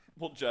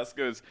 Well, Jess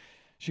goes,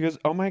 she goes,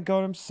 oh my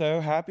God, I'm so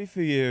happy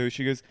for you.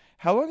 She goes,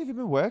 how long have you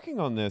been working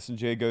on this? And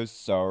Jay goes,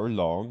 so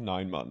long,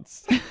 9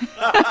 months.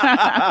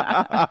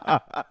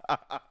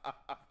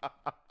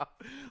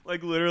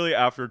 Like literally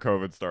after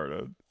COVID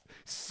started.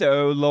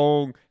 So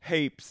long,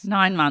 heaps.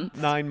 9 months.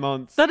 9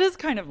 months. That is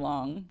kind of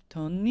long,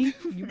 Tony.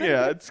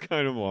 Yeah, it's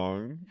kind of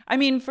long. I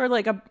mean, for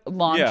like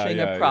launching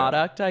a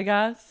product, I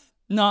guess.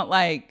 Not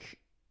like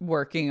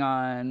working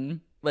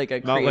on like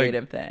a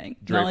creative thing.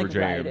 Draper Not like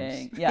James.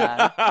 writing.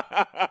 Yeah.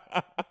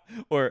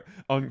 Or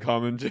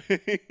Uncommon James.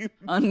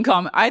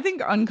 I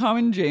think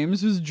Uncommon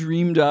James was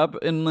dreamed up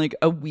in like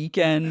a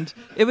weekend.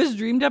 It was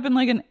dreamed up in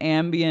like an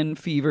ambient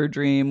fever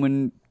dream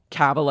when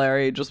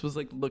Cavallari just was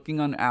like looking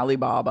on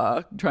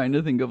Alibaba trying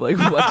to think of like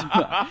what to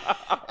buy.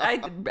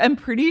 I'm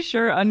pretty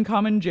sure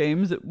Uncommon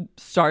James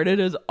started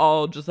as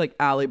all just like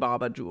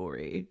Alibaba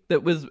jewelry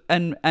that was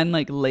and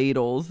like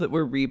ladles that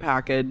were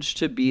repackaged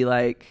to be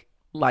like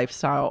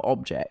lifestyle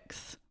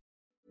objects.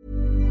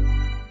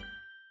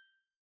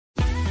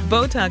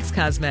 Botox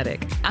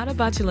Cosmetic, out of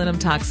botulinum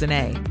toxin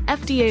A,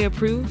 FDA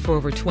approved for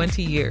over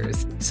 20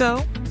 years.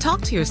 So, talk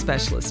to your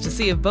specialist to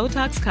see if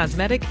Botox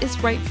Cosmetic is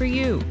right for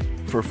you.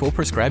 For full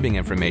prescribing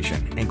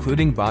information,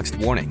 including boxed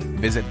warning,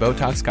 visit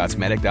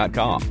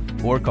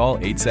BotoxCosmetic.com or call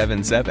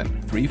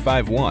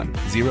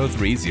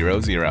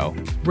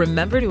 877-351-0300.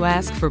 Remember to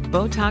ask for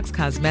Botox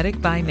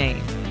Cosmetic by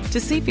name. To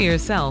see for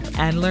yourself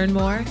and learn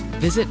more,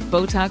 visit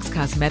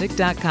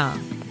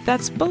BotoxCosmetic.com.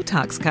 That's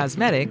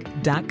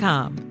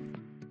BotoxCosmetic.com.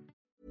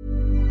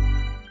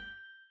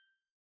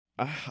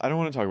 I don't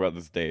want to talk about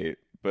this date,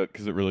 but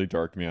because it really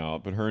darked me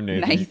out. But her and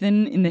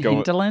Nathan in the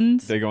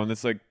hinterlands. They go on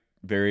this like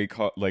very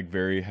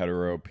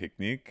hetero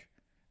picnic,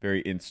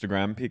 very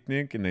Instagram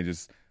picnic, and they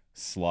just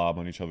slob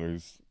on each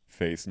other's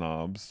face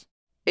knobs.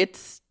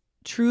 It's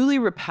truly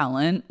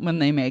repellent when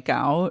they make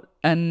out,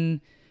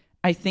 and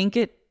I think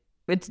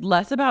it's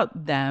less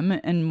about them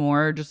and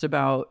more just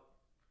about,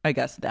 I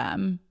guess,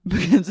 them,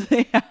 because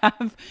they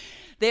have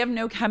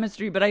no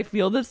chemistry. But I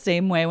feel the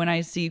same way when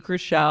I see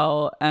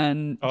Chrishell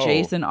and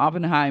Jason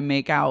Oppenheim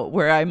make out,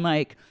 where I'm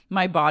like,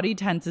 my body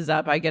tenses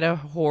up. I get a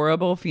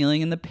horrible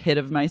feeling in the pit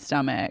of my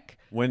stomach.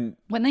 When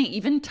they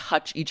even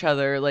touch each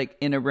other like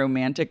in a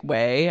romantic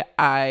way,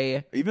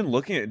 even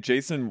looking at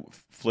Jason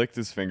flicked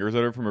his fingers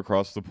at her from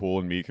across the pool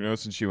in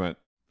Mykonos, and she went,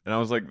 and I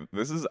was like,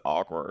 this is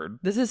awkward.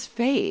 This is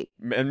fate.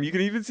 And you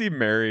can even see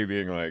Mary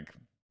being like,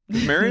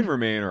 Mary and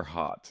Romain are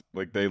hot.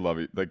 Like they love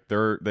it. Like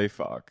they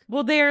fuck.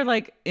 Well, they're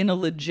like in a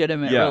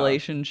legitimate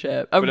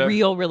relationship,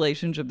 real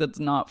relationship that's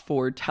not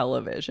for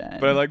television.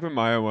 But I like when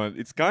Maya went,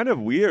 it's kind of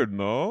weird,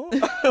 no?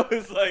 I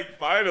was like,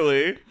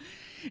 finally.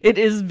 It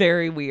is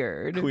very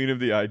weird. Queen of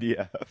the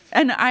IDF.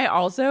 And I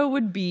also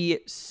would be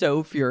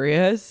so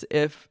furious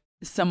if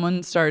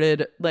someone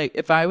started, like,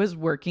 if I was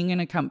working in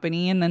a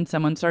company and then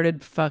someone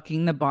started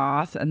fucking the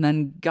boss and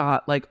then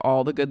got like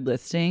all the good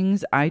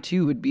listings, I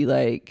too would be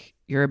like,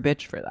 you're a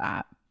bitch for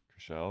that.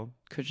 Chrishell,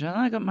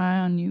 I got my eye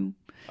on you.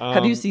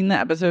 Have you seen the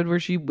episode where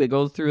she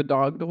wiggles through a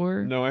dog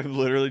door? No, I've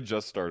literally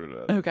just started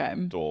it. Okay.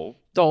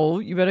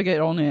 Dole, you better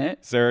get on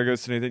it. Sarah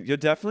goes to Nathan, you're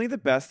definitely the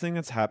best thing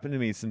that's happened to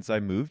me since I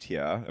moved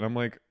here. And I'm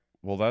like,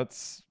 well,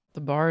 that's...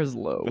 The bar is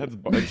low.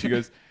 And she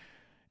goes,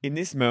 in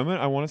this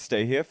moment, I want to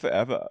stay here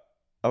forever.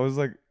 I was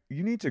like,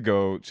 you need to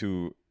go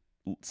to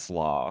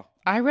SLA.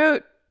 I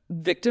wrote,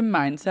 victim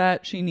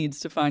mindset, she needs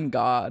to find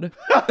God.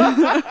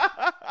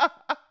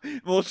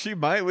 Well, she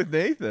might with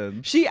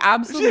Nathan. She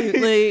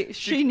absolutely,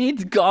 she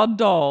needs God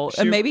doll.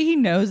 And maybe he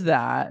knows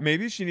that.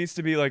 Maybe she needs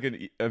to be like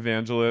an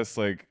evangelist,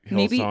 like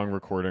Hillsong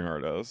recording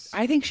artist.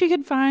 I think she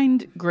could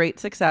find great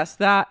success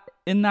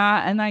in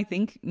that. And I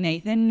think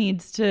Nathan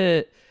needs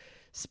to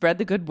spread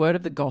the good word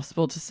of the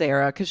gospel to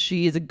Sarah, because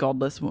she is a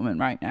godless woman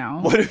right now.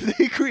 What if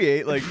they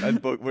create like a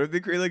book? What if they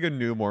create like a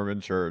new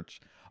Mormon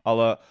church?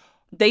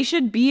 They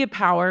should be a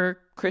power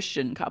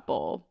Christian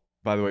couple.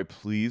 By the way,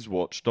 please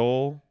watch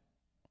Dole.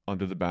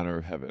 Under the Banner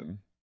of Heaven.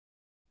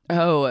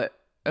 Oh,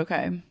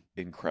 okay.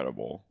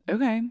 Incredible.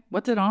 Okay.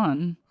 What's it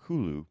on?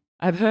 Hulu.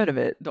 I've heard of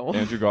it, Dole.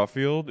 Andrew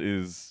Garfield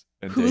and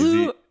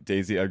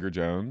Daisy Edgar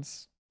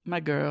Jones. My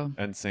girl.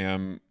 And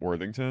Sam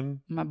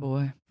Worthington. My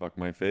boy. Fuck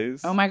my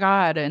face. Oh my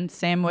God. And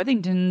Sam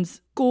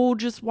Worthington's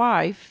gorgeous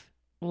wife,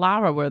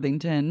 Lara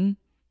Worthington,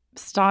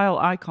 style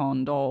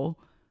icon, Dole.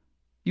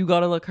 You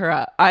gotta look her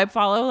up. I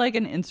follow like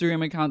an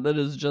Instagram account that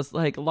is just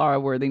like Lara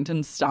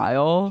Worthington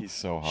style. He's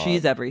so hot.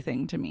 She's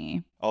everything to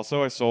me.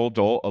 Also, I sold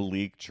Dole a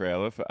leaked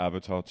trailer for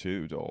Avatar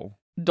 2, Dole.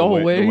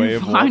 Dole, where are you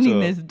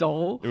finding this,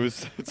 Dole?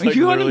 It's are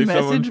you on a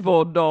message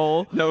board,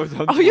 Dole? No, it's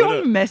on Twitter. Are you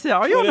on message?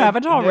 Are you on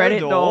Avatar Reddit,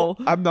 Dole?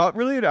 I'm not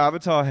really an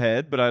Avatar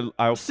head, but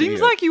I'll see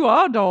Seems like you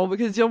are, Dole,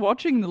 because you're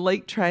watching the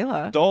leaked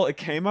trailer. Dole, it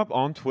came up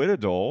on Twitter,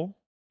 Dole.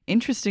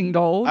 Interesting,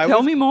 Dole.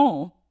 Tell me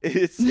more.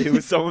 It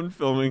was someone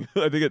filming,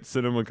 I think at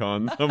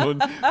CinemaCon,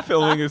 someone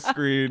filming a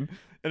screen,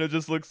 and it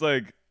just looks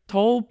like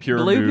tall pure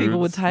blue people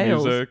with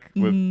tails. Music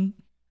with,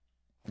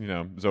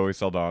 Zoe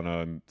Saldana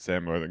and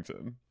Sam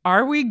Worthington.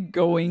 Are we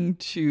going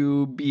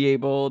to be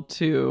able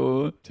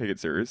to take it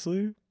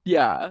seriously?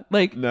 Yeah.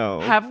 Like, no.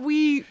 Have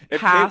we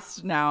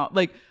passed now?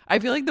 Like, I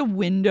feel like the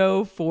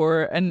window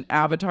for an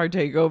Avatar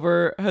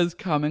takeover has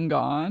come and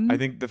gone. I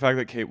think the fact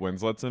that Kate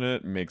Winslet's in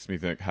it makes me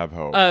have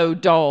hope. Oh,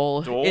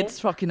 Dole. It's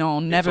fucking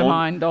on. Never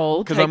mind,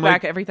 Dole. Take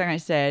back everything I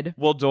said.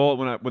 Well, Dole,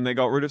 when they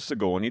got rid of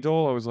Sigourney,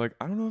 Dole, I was like,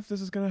 I don't know if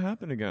this is going to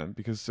happen again,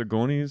 because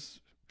Sigourney's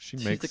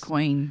She's the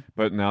queen.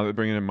 But now they're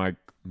bringing in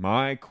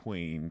my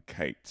queen,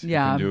 Kate.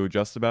 Yeah. Who can do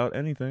just about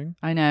anything.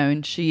 I know,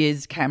 and she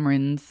is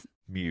Cameron's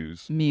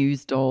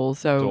muse doll.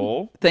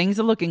 So things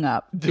are looking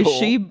up.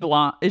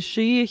 Doll? Is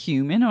she a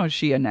human or is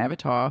she an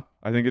avatar?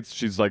 I think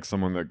she's like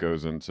someone that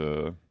goes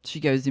into...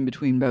 She goes in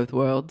between both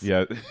worlds.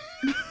 Yeah.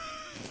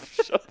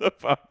 Shut the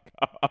fuck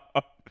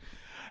up.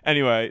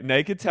 Anyway,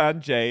 Naked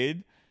Tan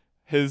Jade,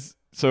 his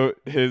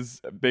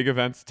big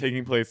event's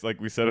taking place, like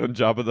we said, on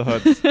Jabba the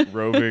Hutt's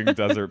roving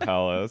desert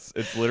palace.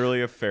 It's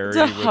literally a ferry. It's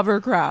a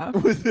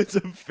hovercraft. It's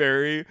a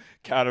ferry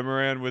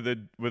catamaran with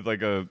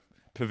like a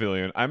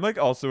pavilion. I'm like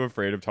also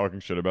afraid of talking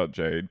shit about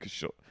Jade because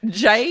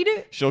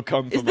she'll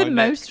come from is the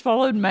most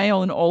followed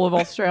male in all of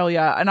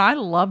Australia, and I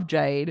love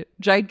Jade.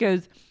 Jade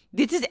goes,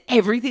 "This is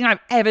everything I've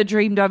ever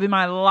dreamed of in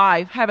my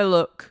life. Have a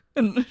look,"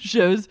 and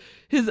shows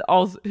his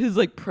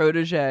like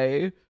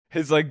protege.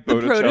 His like the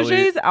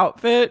protege's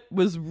outfit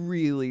was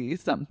really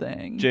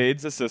something.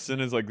 Jade's assistant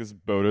is like this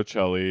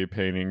Botticelli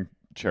painting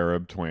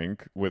cherub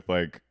twink with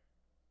like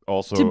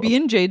also to be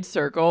in Jade's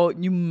circle,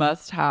 you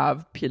must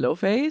have pillow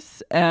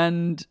face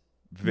and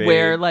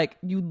wear like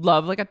you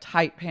love like a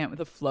tight pant with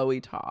a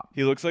flowy top.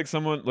 He looks like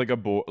someone like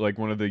like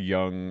one of the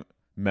young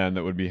men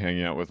that would be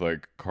hanging out with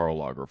like Karl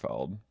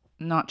Lagerfeld.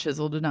 Not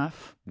chiseled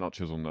enough.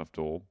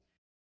 Doll.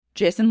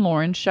 Jess and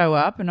Lauren show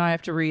up, and I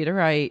have to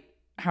reiterate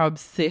how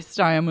obsessed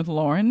I am with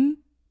Lauren.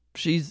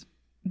 She's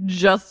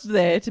just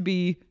there to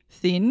be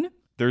thin.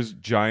 There's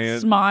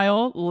giant...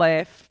 Smile,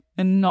 laugh,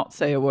 and not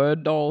say a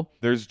word, doll.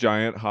 There's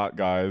giant hot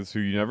guys who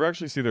you never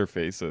actually see their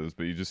faces,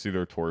 but you just see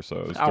their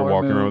torsos. They're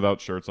walking around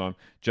without shirts on.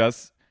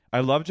 Jess...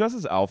 I love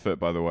Jess's outfit,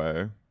 by the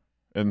way.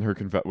 And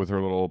with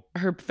her little...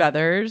 Her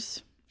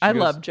feathers. I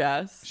love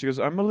Jess. She goes,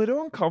 I'm a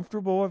little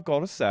uncomfortable, I've got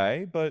to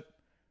say, but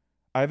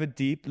I have a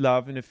deep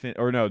love and affinity...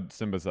 Or no,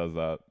 Simba says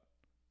that.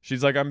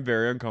 She's like, I'm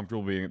very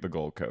uncomfortable being at the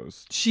Gold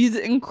Coast. She is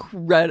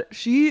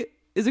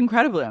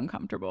incredibly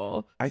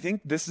uncomfortable. I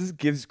think this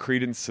gives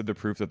credence to the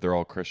proof that they're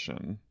all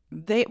Christian.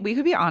 We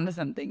could be onto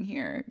something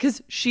here.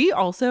 Because she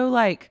also,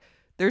 like,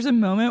 there's a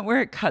moment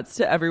where it cuts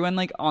to everyone,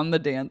 like, on the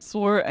dance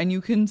floor, and you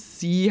can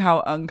see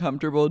how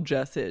uncomfortable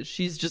Jess is.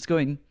 She's just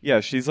going... Yeah,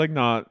 she's like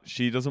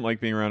she doesn't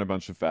like being around a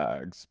bunch of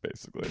fags,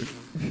 basically.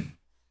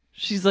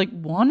 She's like,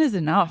 one is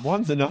enough.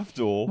 One's enough,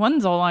 doll.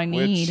 One's all I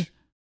need.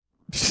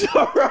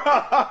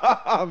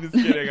 I'm just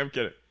kidding. I'm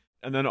kidding.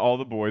 And then all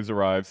the boys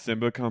arrive.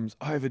 Simba comes.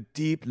 I have a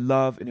deep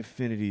love and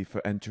affinity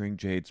for entering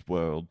Jade's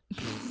world.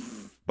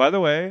 By the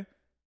way,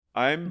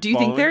 Do you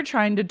think they're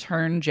trying to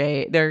turn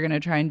Jade? They're going to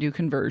try and do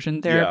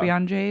conversion therapy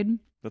on Jade?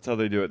 That's how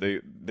they do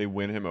it. They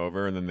win him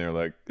over, and then they're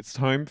like, it's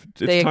time.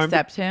 They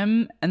accept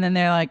him, and then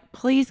they're like,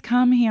 please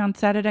come here on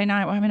Saturday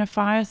night. We're having a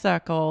fire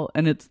circle.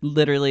 And it's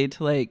literally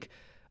to like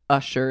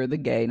usher the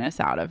gayness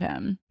out of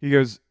him. He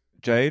goes,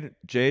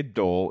 Jade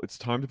doll, it's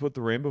time to put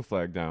the rainbow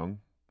flag down.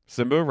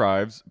 Simba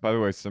arrives. By the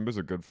way, Simba's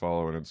a good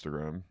follow on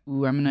Instagram.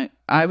 Ooh,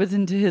 I was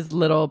into his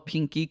little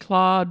pinky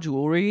claw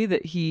jewelry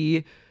that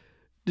he...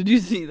 Did you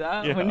see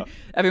that? Yeah. When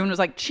everyone was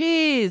like,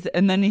 cheers!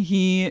 And then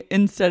he,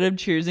 instead of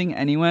cheersing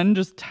anyone,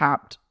 just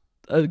tapped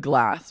a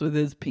glass with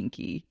his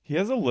pinky. He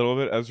has a little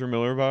bit Ezra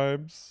Miller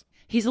vibes.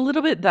 He's a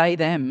little bit they,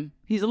 them.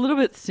 He's a little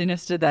bit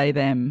sinister they,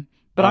 them.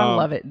 But I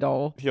love it,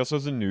 doll. He also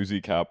has a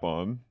Newsy cap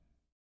on.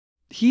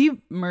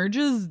 He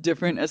merges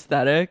different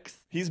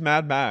aesthetics. He's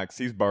Mad Max.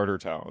 He's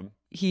Bartertown.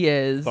 He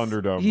is.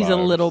 Thunderdome He's vibes. a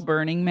little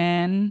Burning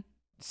Man.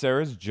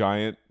 Sarah's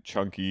giant,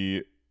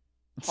 chunky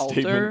halter.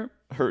 Statement.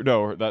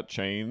 That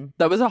chain.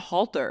 That was a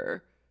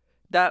halter.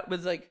 That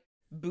was like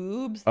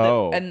boobs.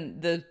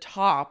 And the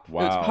top, it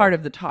was part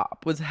of the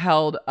top, was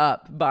held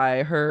up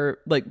by her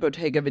like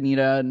Bottega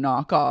Veneta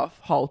knockoff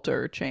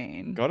halter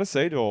chain. Gotta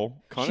say,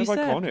 doll, kind of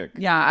iconic.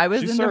 Yeah, I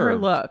was into her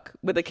look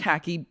with a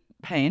khaki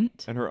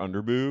paint. And her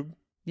underboob.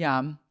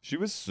 Yeah. She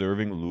was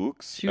serving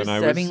looks. She was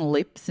serving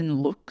lips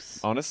and looks.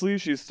 Honestly,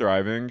 she's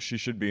thriving. She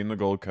should be in the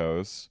Gold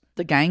Coast.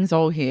 The gang's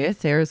all here.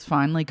 Sarah's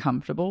finally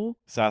comfortable.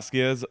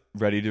 Saskia's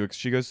ready to...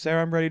 She goes,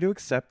 Sarah, I'm ready to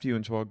accept you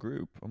into our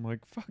group. I'm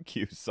like, fuck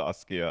you,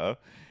 Saskia.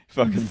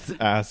 Fucking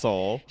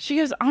asshole. She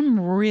goes, I'm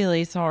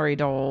really sorry,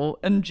 doll.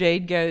 And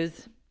Jade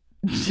goes...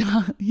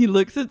 he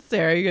looks at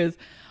Sarah. He goes...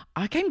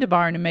 I came to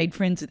Byron and made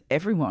friends with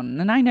everyone,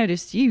 and I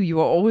noticed you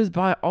were always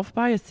off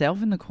by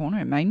yourself in the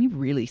corner. It made me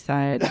really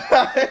sad.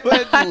 I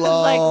was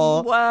like,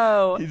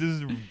 whoa. He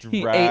just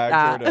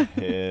dragged her to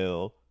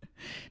hell.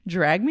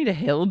 Drag me to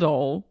hell,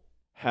 doll.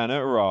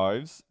 Hannah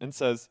arrives and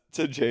says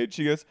to Jade,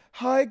 she goes,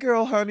 hi,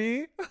 girl,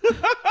 honey.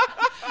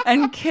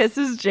 And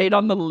kisses Jade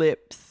on the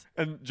lips.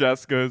 And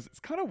Jess goes, it's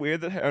kind of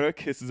weird that Hannah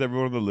kisses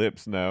everyone on the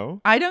lips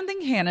now. I don't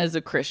think Hannah's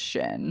a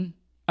Christian.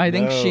 I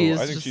think she's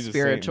just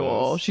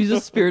spiritual. She's a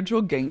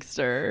spiritual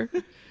gangster.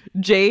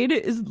 Jade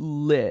is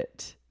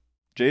lit.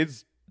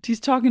 He's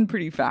talking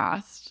pretty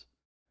fast.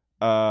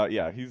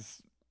 Yeah,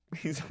 he's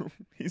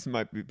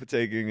might be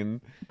partaking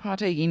in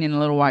a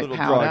little white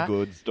powder. Dry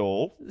goods,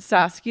 doll.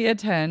 Saskia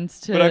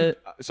tends to.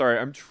 But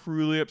I'm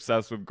truly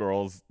obsessed with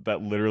girls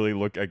that literally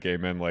look at gay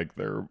men like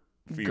they're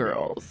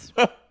female.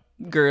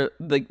 Girls.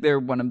 Like they're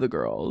one of the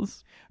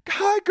girls.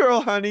 Hi,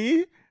 girl,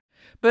 honey.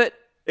 But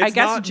It's I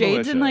guess not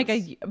Jade's in like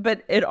malicious.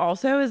 but it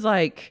also is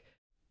like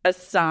a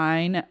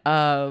sign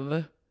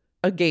of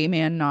a gay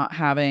man not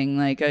having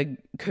like a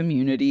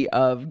community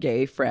of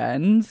gay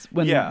friends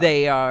when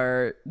they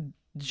are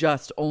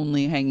just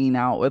only hanging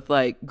out with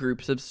like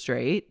groups of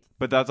straight.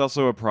 But that's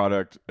also a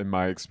product, in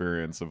my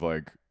experience, of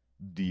like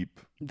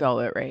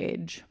Velvet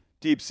rage.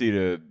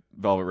 deep-seated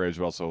velvet rage,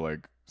 but also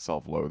like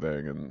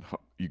self-loathing and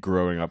you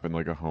growing up in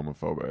like a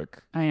homophobic.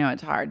 I know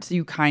it's hard. So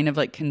you kind of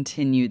like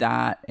continue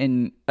that,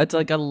 and it's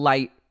like a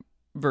light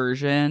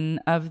version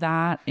of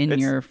that in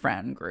your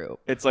friend group.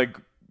 It's like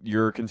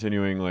you're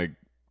continuing like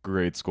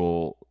grade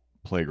school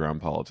playground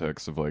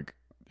politics of like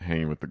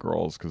hanging with the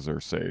girls because they're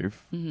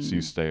safe. Mm-hmm. So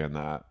you stay in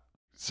that.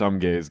 Some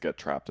gays get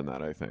trapped in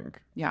that, I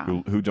think. Yeah.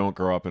 Who don't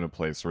grow up in a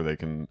place where they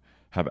can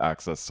have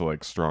access to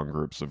like strong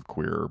groups of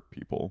queer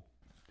people.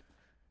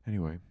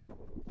 Anyway,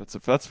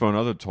 that's for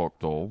another talk,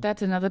 doll.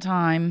 That's another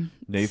time.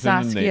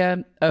 Nathan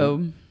Saskia,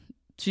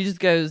 she just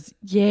goes,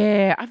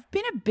 yeah, I've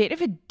been a bit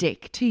of a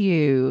dick to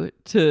you,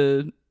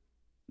 to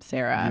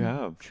Sarah. You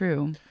have.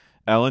 True.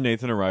 Elle and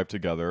Nathan arrived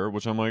together,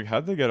 which I'm like,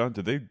 how'd they get on?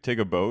 Did they take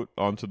a boat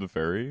onto the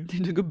ferry? They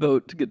took a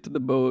boat to get to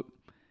the boat.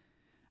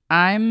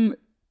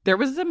 There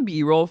was some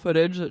B-roll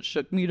footage that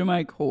shook me to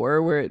my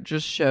core where it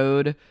just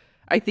showed,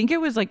 I think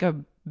it was like a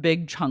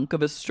big chunk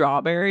of a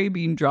strawberry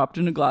being dropped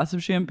in a glass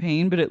of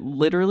champagne, but it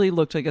literally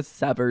looked like a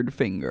severed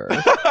finger.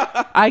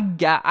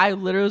 I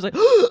literally was like,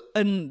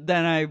 and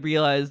then I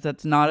realized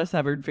that's not a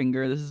severed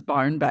finger. This is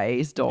Byron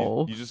Bay's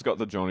doll. You just got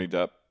the Johnny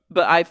Depp.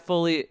 But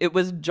it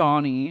was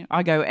Johnny.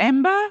 I go,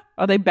 Amber,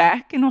 are they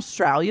back in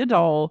Australia,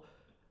 doll?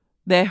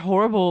 Their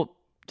horrible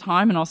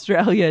time in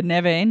Australia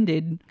never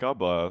ended. God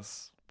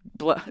bless.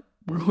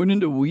 We're going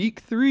into week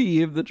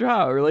 3 of the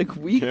trial, or like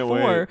week Can't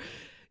 4. wait.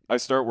 I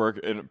start work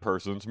in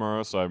person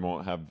tomorrow, so I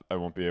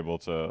won't be able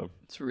to.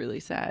 It's really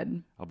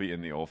sad. I'll be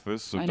in the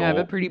office. So I know I have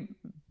a pretty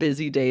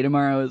busy day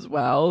tomorrow as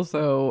well,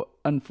 so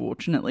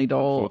unfortunately,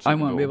 I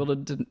won't be able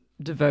to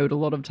devote a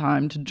lot of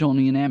time to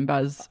Johnny and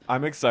Amber's.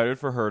 I'm excited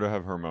for her to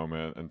have her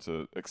moment and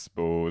to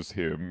expose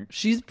him.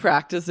 She's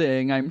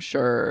practicing, I'm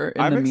sure.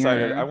 I'm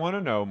excited. Mirror. I want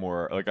to know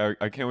more. Like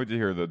I can't wait to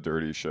hear the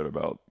dirty shit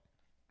about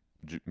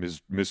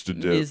Mr.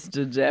 Depp.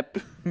 Mr.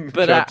 Depp.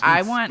 But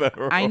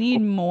I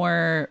need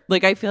more.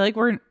 Like, I feel like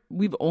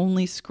we've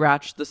only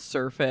scratched the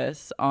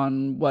surface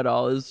on what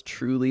all is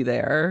truly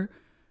there.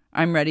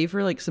 I'm ready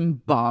for like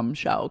some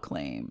bombshell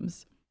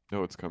claims.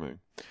 No, it's coming.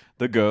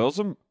 The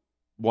girls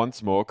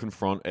once more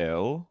confront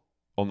Elle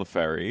on the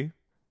ferry.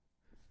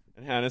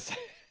 And Hannah says,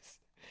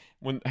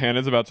 when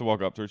Hannah's about to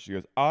walk up to her, she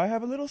goes, I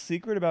have a little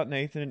secret about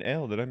Nathan and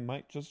Elle that I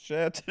might just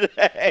share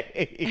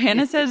today.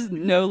 Hannah says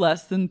no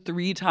less than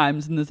 3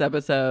 times in this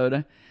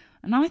episode.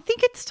 And I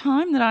think it's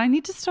time that I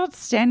need to start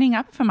standing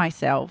up for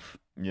myself.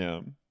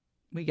 Yeah.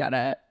 We got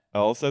it.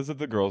 Elle says that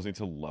the girls need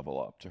to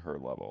level up to her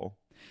level.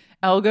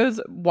 Elle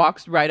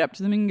walks right up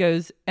to them and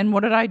goes, and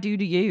what did I do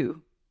to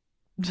you?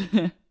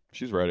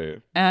 She's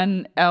ready.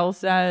 And Elle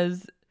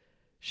says,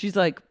 she's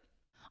like,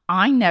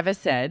 I never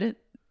said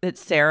that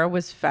Sarah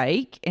was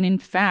fake. And in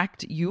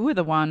fact, you were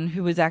the one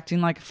who was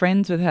acting like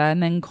friends with her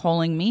and then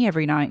calling me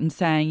every night and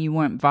saying you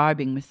weren't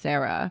vibing with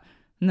Sarah.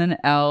 And then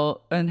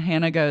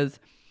Hannah goes,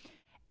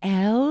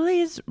 Elle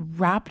is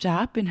wrapped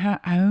up in her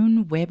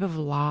own web of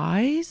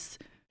lies.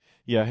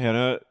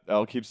 Yeah,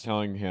 Elle keeps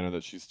telling Hannah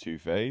that she's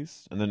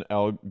two-faced. And then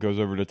Elle goes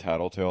over to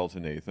tattletale to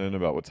Nathan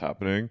about what's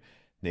happening.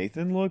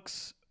 Nathan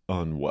looks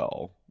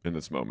unwell in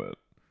this moment.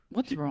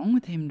 What's wrong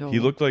with him, though? He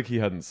looked like he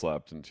hadn't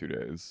slept in 2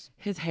 days.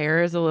 His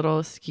hair is a little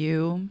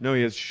askew. No,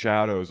 he has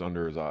shadows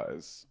under his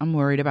eyes. I'm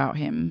worried about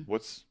him.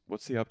 What's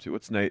he up to?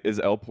 Is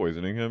Elle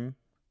poisoning him?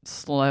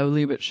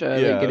 Slowly but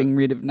surely getting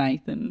rid of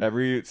Nathan.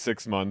 Every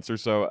 6 months or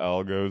so,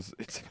 Elle goes,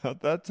 it's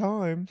about that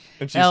time.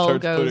 And she Elle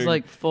starts goes putting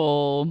like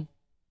full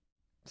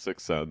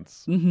Sixth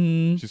Sense.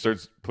 Mm-hmm. She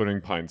starts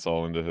putting pine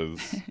sol into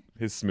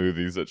his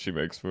smoothies that she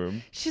makes for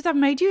him. She's like, I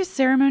made you a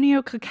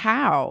ceremonial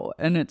cacao.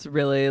 And it's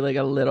really like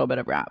a little bit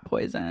of rat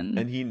poison.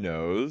 And he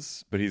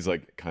knows, but he's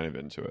like kind of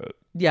into it.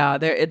 Yeah,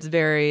 it's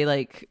very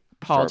like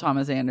Paul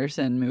Thomas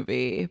Anderson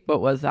movie.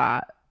 What was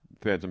that?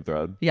 Phantom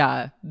Thread.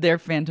 Yeah, they're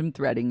phantom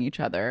threading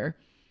each other.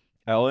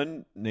 Elle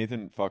and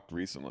Nathan fucked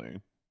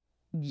recently.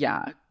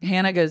 Yeah.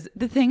 Hannah goes,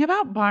 the thing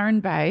about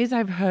Byron Bay is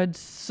I've heard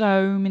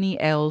so many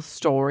Elle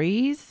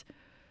stories.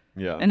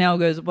 Yeah. And Elle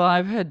goes, well,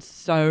 I've heard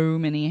so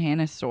many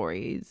Hannah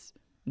stories.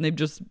 And they've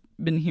just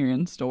been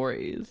hearing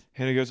stories.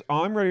 Hannah goes,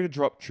 I'm ready to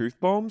drop truth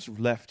bombs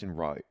left and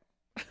right.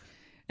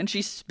 And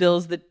she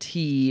spills the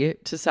tea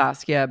to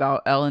Saskia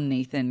about Elle and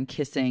Nathan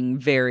kissing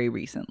very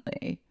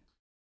recently.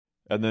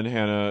 And then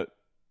Hannah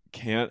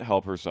can't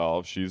help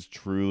herself. She's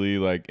truly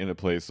like in a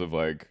place of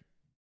like...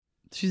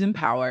 She's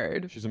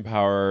empowered. She's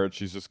empowered.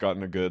 She's just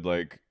gotten a good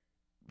like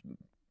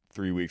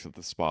 3 weeks at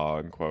the spa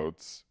in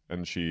quotes.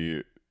 And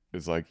she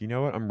is like, you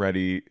know what? I'm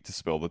ready to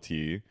spill the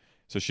tea.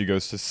 So she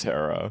goes to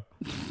Sarah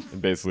and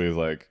basically is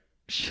like,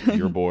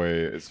 your boy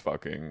is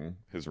fucking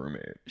his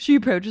roommate. She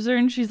approaches her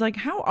and she's like,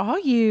 how are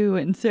you?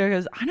 And Sarah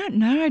goes, I don't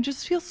know. I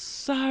just feel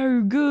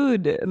so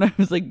good. And I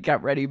was like,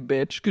 get ready,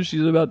 bitch, because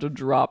she's about to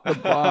drop the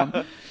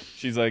bomb.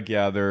 She's like,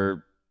 yeah,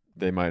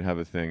 they might have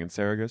a thing. And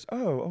Sarah goes,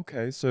 oh,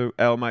 okay. So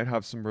Elle might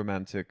have some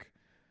romantic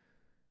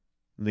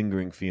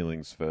lingering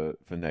feelings for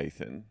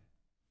Nathan.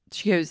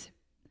 She goes,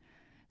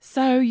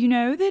 so you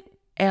know that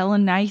Elle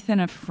and Nathan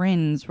are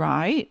friends,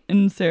 right?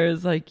 And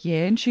Sarah's like,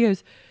 yeah. And she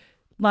goes,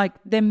 like,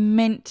 they're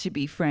meant to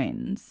be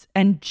friends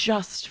and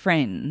just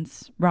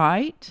friends,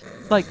 right?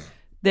 Like,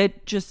 they're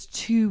just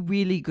two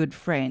really good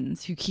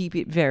friends who keep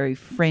it very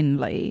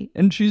friendly.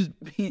 And she's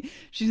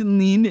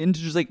leaned into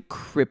just like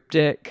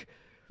cryptic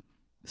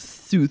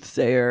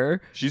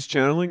soothsayer. She's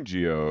channeling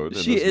Geode.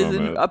 She is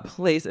in a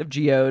place of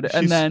Geode.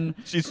 And then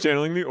she's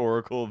channeling the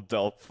Oracle of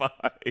Delphi.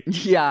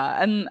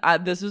 Yeah. And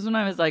this was when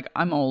I was like,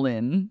 I'm all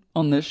in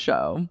on this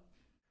show.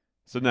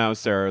 So now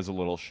Sarah's a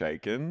little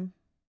shaken.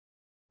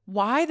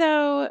 Why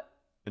though?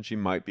 And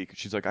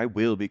she's like, I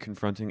will be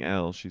confronting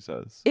Elle, she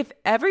says. If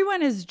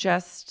everyone is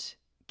just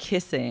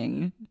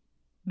kissing,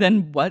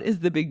 then what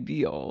is the big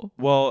deal?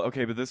 Well,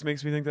 okay, but this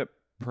makes me think that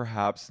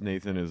perhaps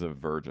Nathan is a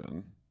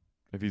virgin.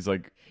 If he's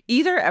like...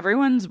 Either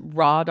everyone's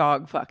raw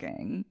dog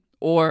fucking,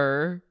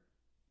 or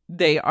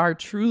they are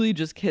truly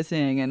just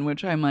kissing, in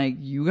which I'm like,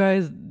 you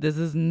guys, this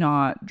is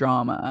not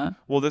drama.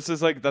 Well, this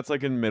is like, that's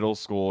like in middle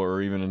school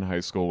or even in high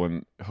school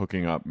when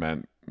hooking up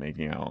meant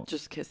making out.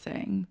 Just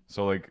kissing.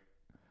 So like,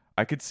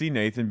 I could see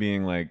Nathan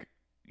being like,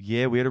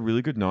 yeah, we had a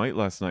really good night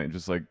last night,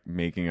 just like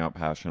making out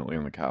passionately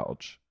on the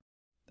couch.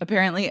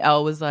 Apparently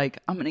Elle was like,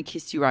 I'm going to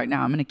kiss you right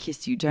now. I'm going to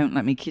kiss you. Don't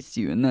let me kiss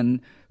you. And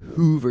then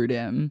hoovered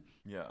him.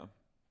 Yeah.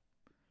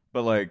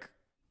 But like,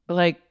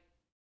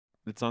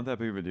 it's not that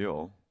big of a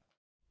deal.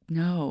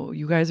 No,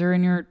 you guys are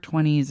in your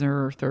 20s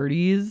or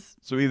 30s.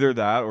 So either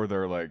that or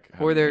they're like...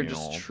 Or they're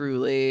just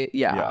truly...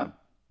 Yeah.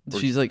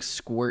 She's like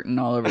squirting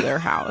all over their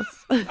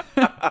house.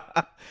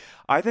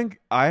 I think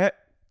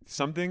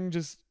something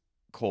just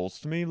calls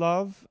to me,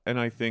 love. And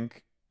I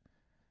think,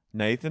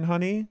 Nathan,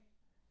 honey,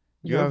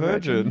 you're a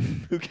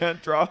virgin who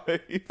can't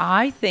drive.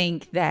 I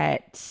think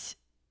that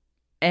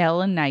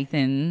Elle and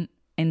Nathan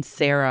and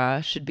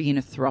Sarah should be in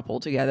a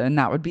throuple together. And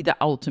that would be the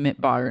ultimate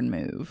Byron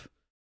move.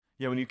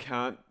 Yeah, when you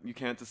can't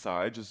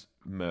decide, just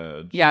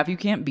merge. Yeah, if you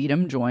can't beat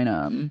them, join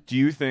them. Do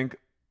you think,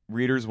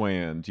 readers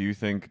weigh in, do you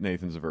think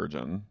Nathan's a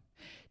virgin?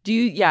 Do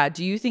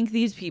you think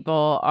these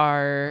people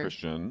are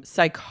Christian,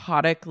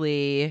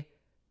 psychotically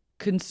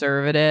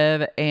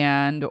conservative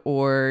and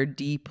or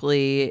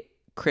deeply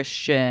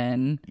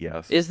Christian?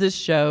 Yes. Is this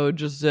show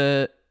just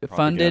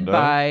funded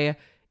by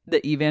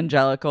the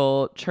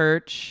evangelical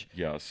church?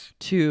 Yes.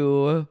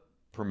 To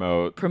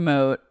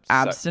promote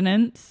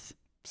abstinence?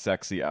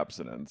 Sexy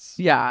abstinence.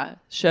 Yeah.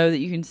 Show that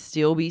you can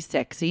still be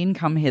sexy and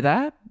come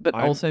hither, but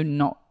also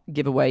not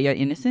give away your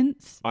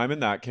innocence. I'm in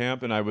that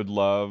camp, and I would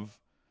love...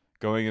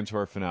 Going into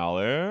our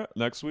finale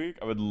next week,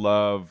 I would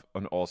love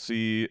an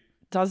Aussie.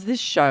 Does this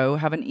show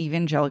have an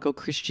evangelical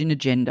Christian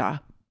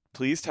agenda?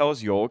 Please tell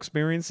us your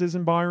experiences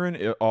in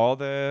Byron. Are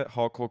there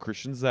hardcore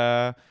Christians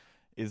there?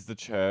 Is the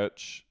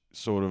church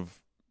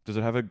does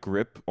it have a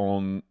grip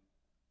on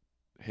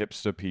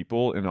hipster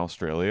people in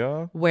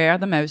Australia? Where are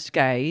the most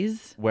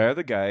gays? Where are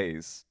the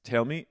gays?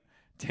 Tell me.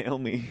 Tell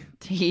me,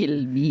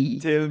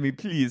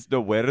 please. No,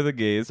 where are the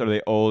gays? Are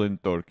they all in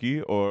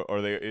Turkey or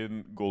are they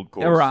in Gold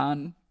Coast?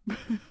 Iran.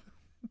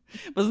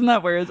 Wasn't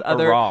that where his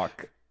other...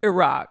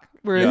 Iraq,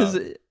 where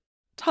his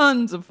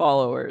tons of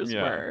followers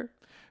were.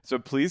 So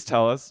please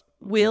tell us.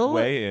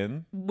 Weigh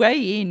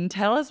in.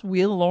 Tell us,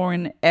 will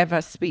Lauren ever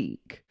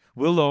speak?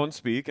 Will Lauren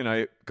speak?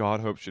 And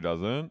God hope she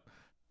doesn't.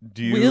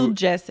 Will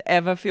Jess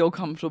ever feel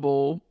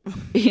comfortable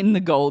in the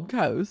Gold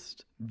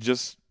Coast?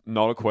 Just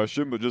not a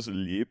question, but just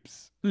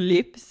lips.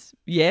 Lips?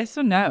 Yes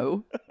or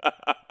no?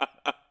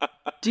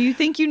 Do you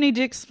think you need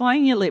to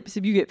explain your lips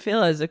if you get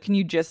fillers, or can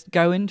you just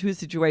go into a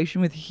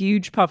situation with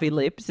huge puffy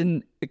lips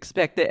and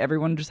expect that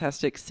everyone just has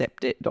to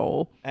accept it,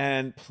 doll?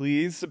 And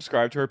please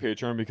subscribe to our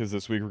Patreon, because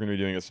this week we're going to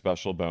be doing a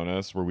special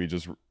bonus where we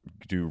just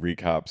do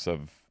recaps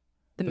of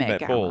the Met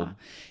Gala.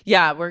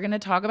 Yeah, we're going to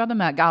talk about the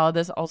Met Gala.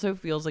 This also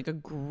feels like a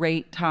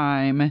great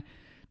time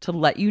to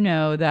let you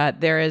know that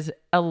there is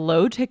a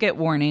low ticket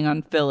warning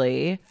on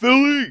Philly.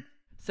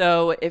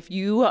 So if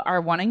you are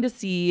wanting to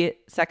see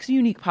Sexy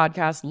Unique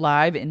Podcast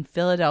live in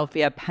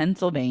Philadelphia,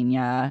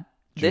 Pennsylvania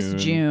this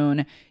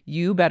June,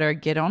 you better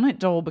get on it,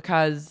 doll,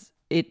 because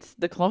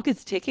the clock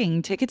is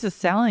ticking. Tickets are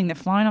selling. They're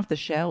flying off the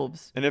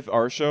shelves. And if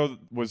our show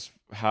was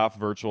half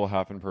virtual,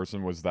 half in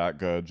person, was that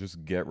good,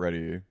 just get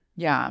ready.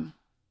 Yeah.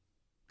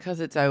 Because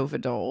it's over,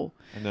 doll.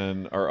 And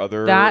then our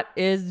other... That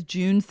is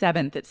June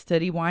 7th at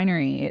Steady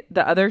Winery.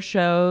 The other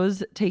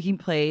shows taking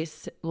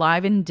place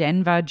live in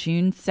Denver,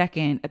 June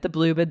 2nd at the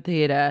Bluebird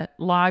Theater.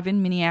 Live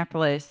in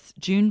Minneapolis,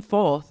 June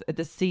 4th at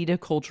the Cedar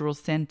Cultural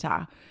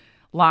Center.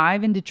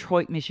 Live in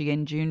Detroit,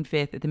 Michigan, June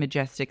 5th at the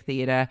Majestic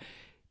Theater.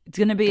 It's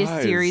going to be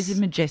a series of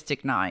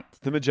Majestic nights.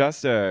 The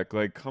Majestic.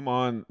 Like, come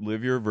on.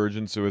 Live your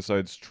virgin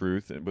suicide's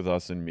truth with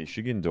us in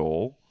Michigan,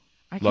 doll.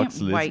 I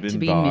can't wait to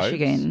be in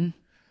Michigan.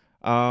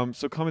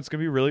 So come, it's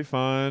gonna be really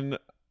fun.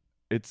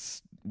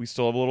 We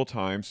still have a little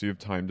time, so you have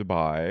time to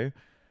buy.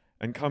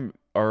 And come,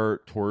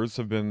 our tours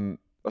have been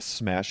a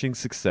smashing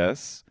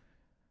success.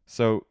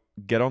 So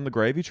get on the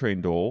gravy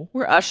train, Dole.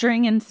 We're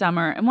ushering in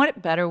summer, and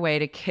what better way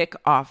to kick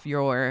off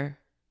your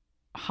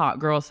hot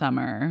girl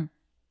summer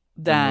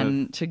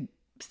than to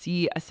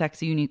see a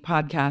Sexy Unique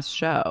podcast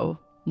show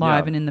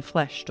live and in the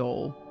flesh,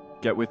 Dole.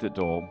 Get with it,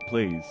 Dole,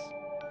 please.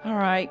 All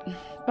right.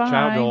 Bye.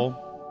 Ciao,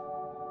 Dole.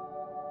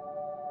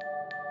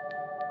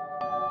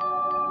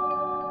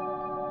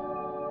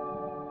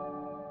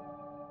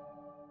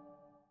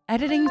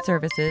 Editing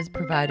services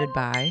provided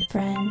by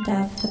Friend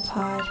of the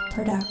Pod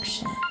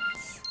Production.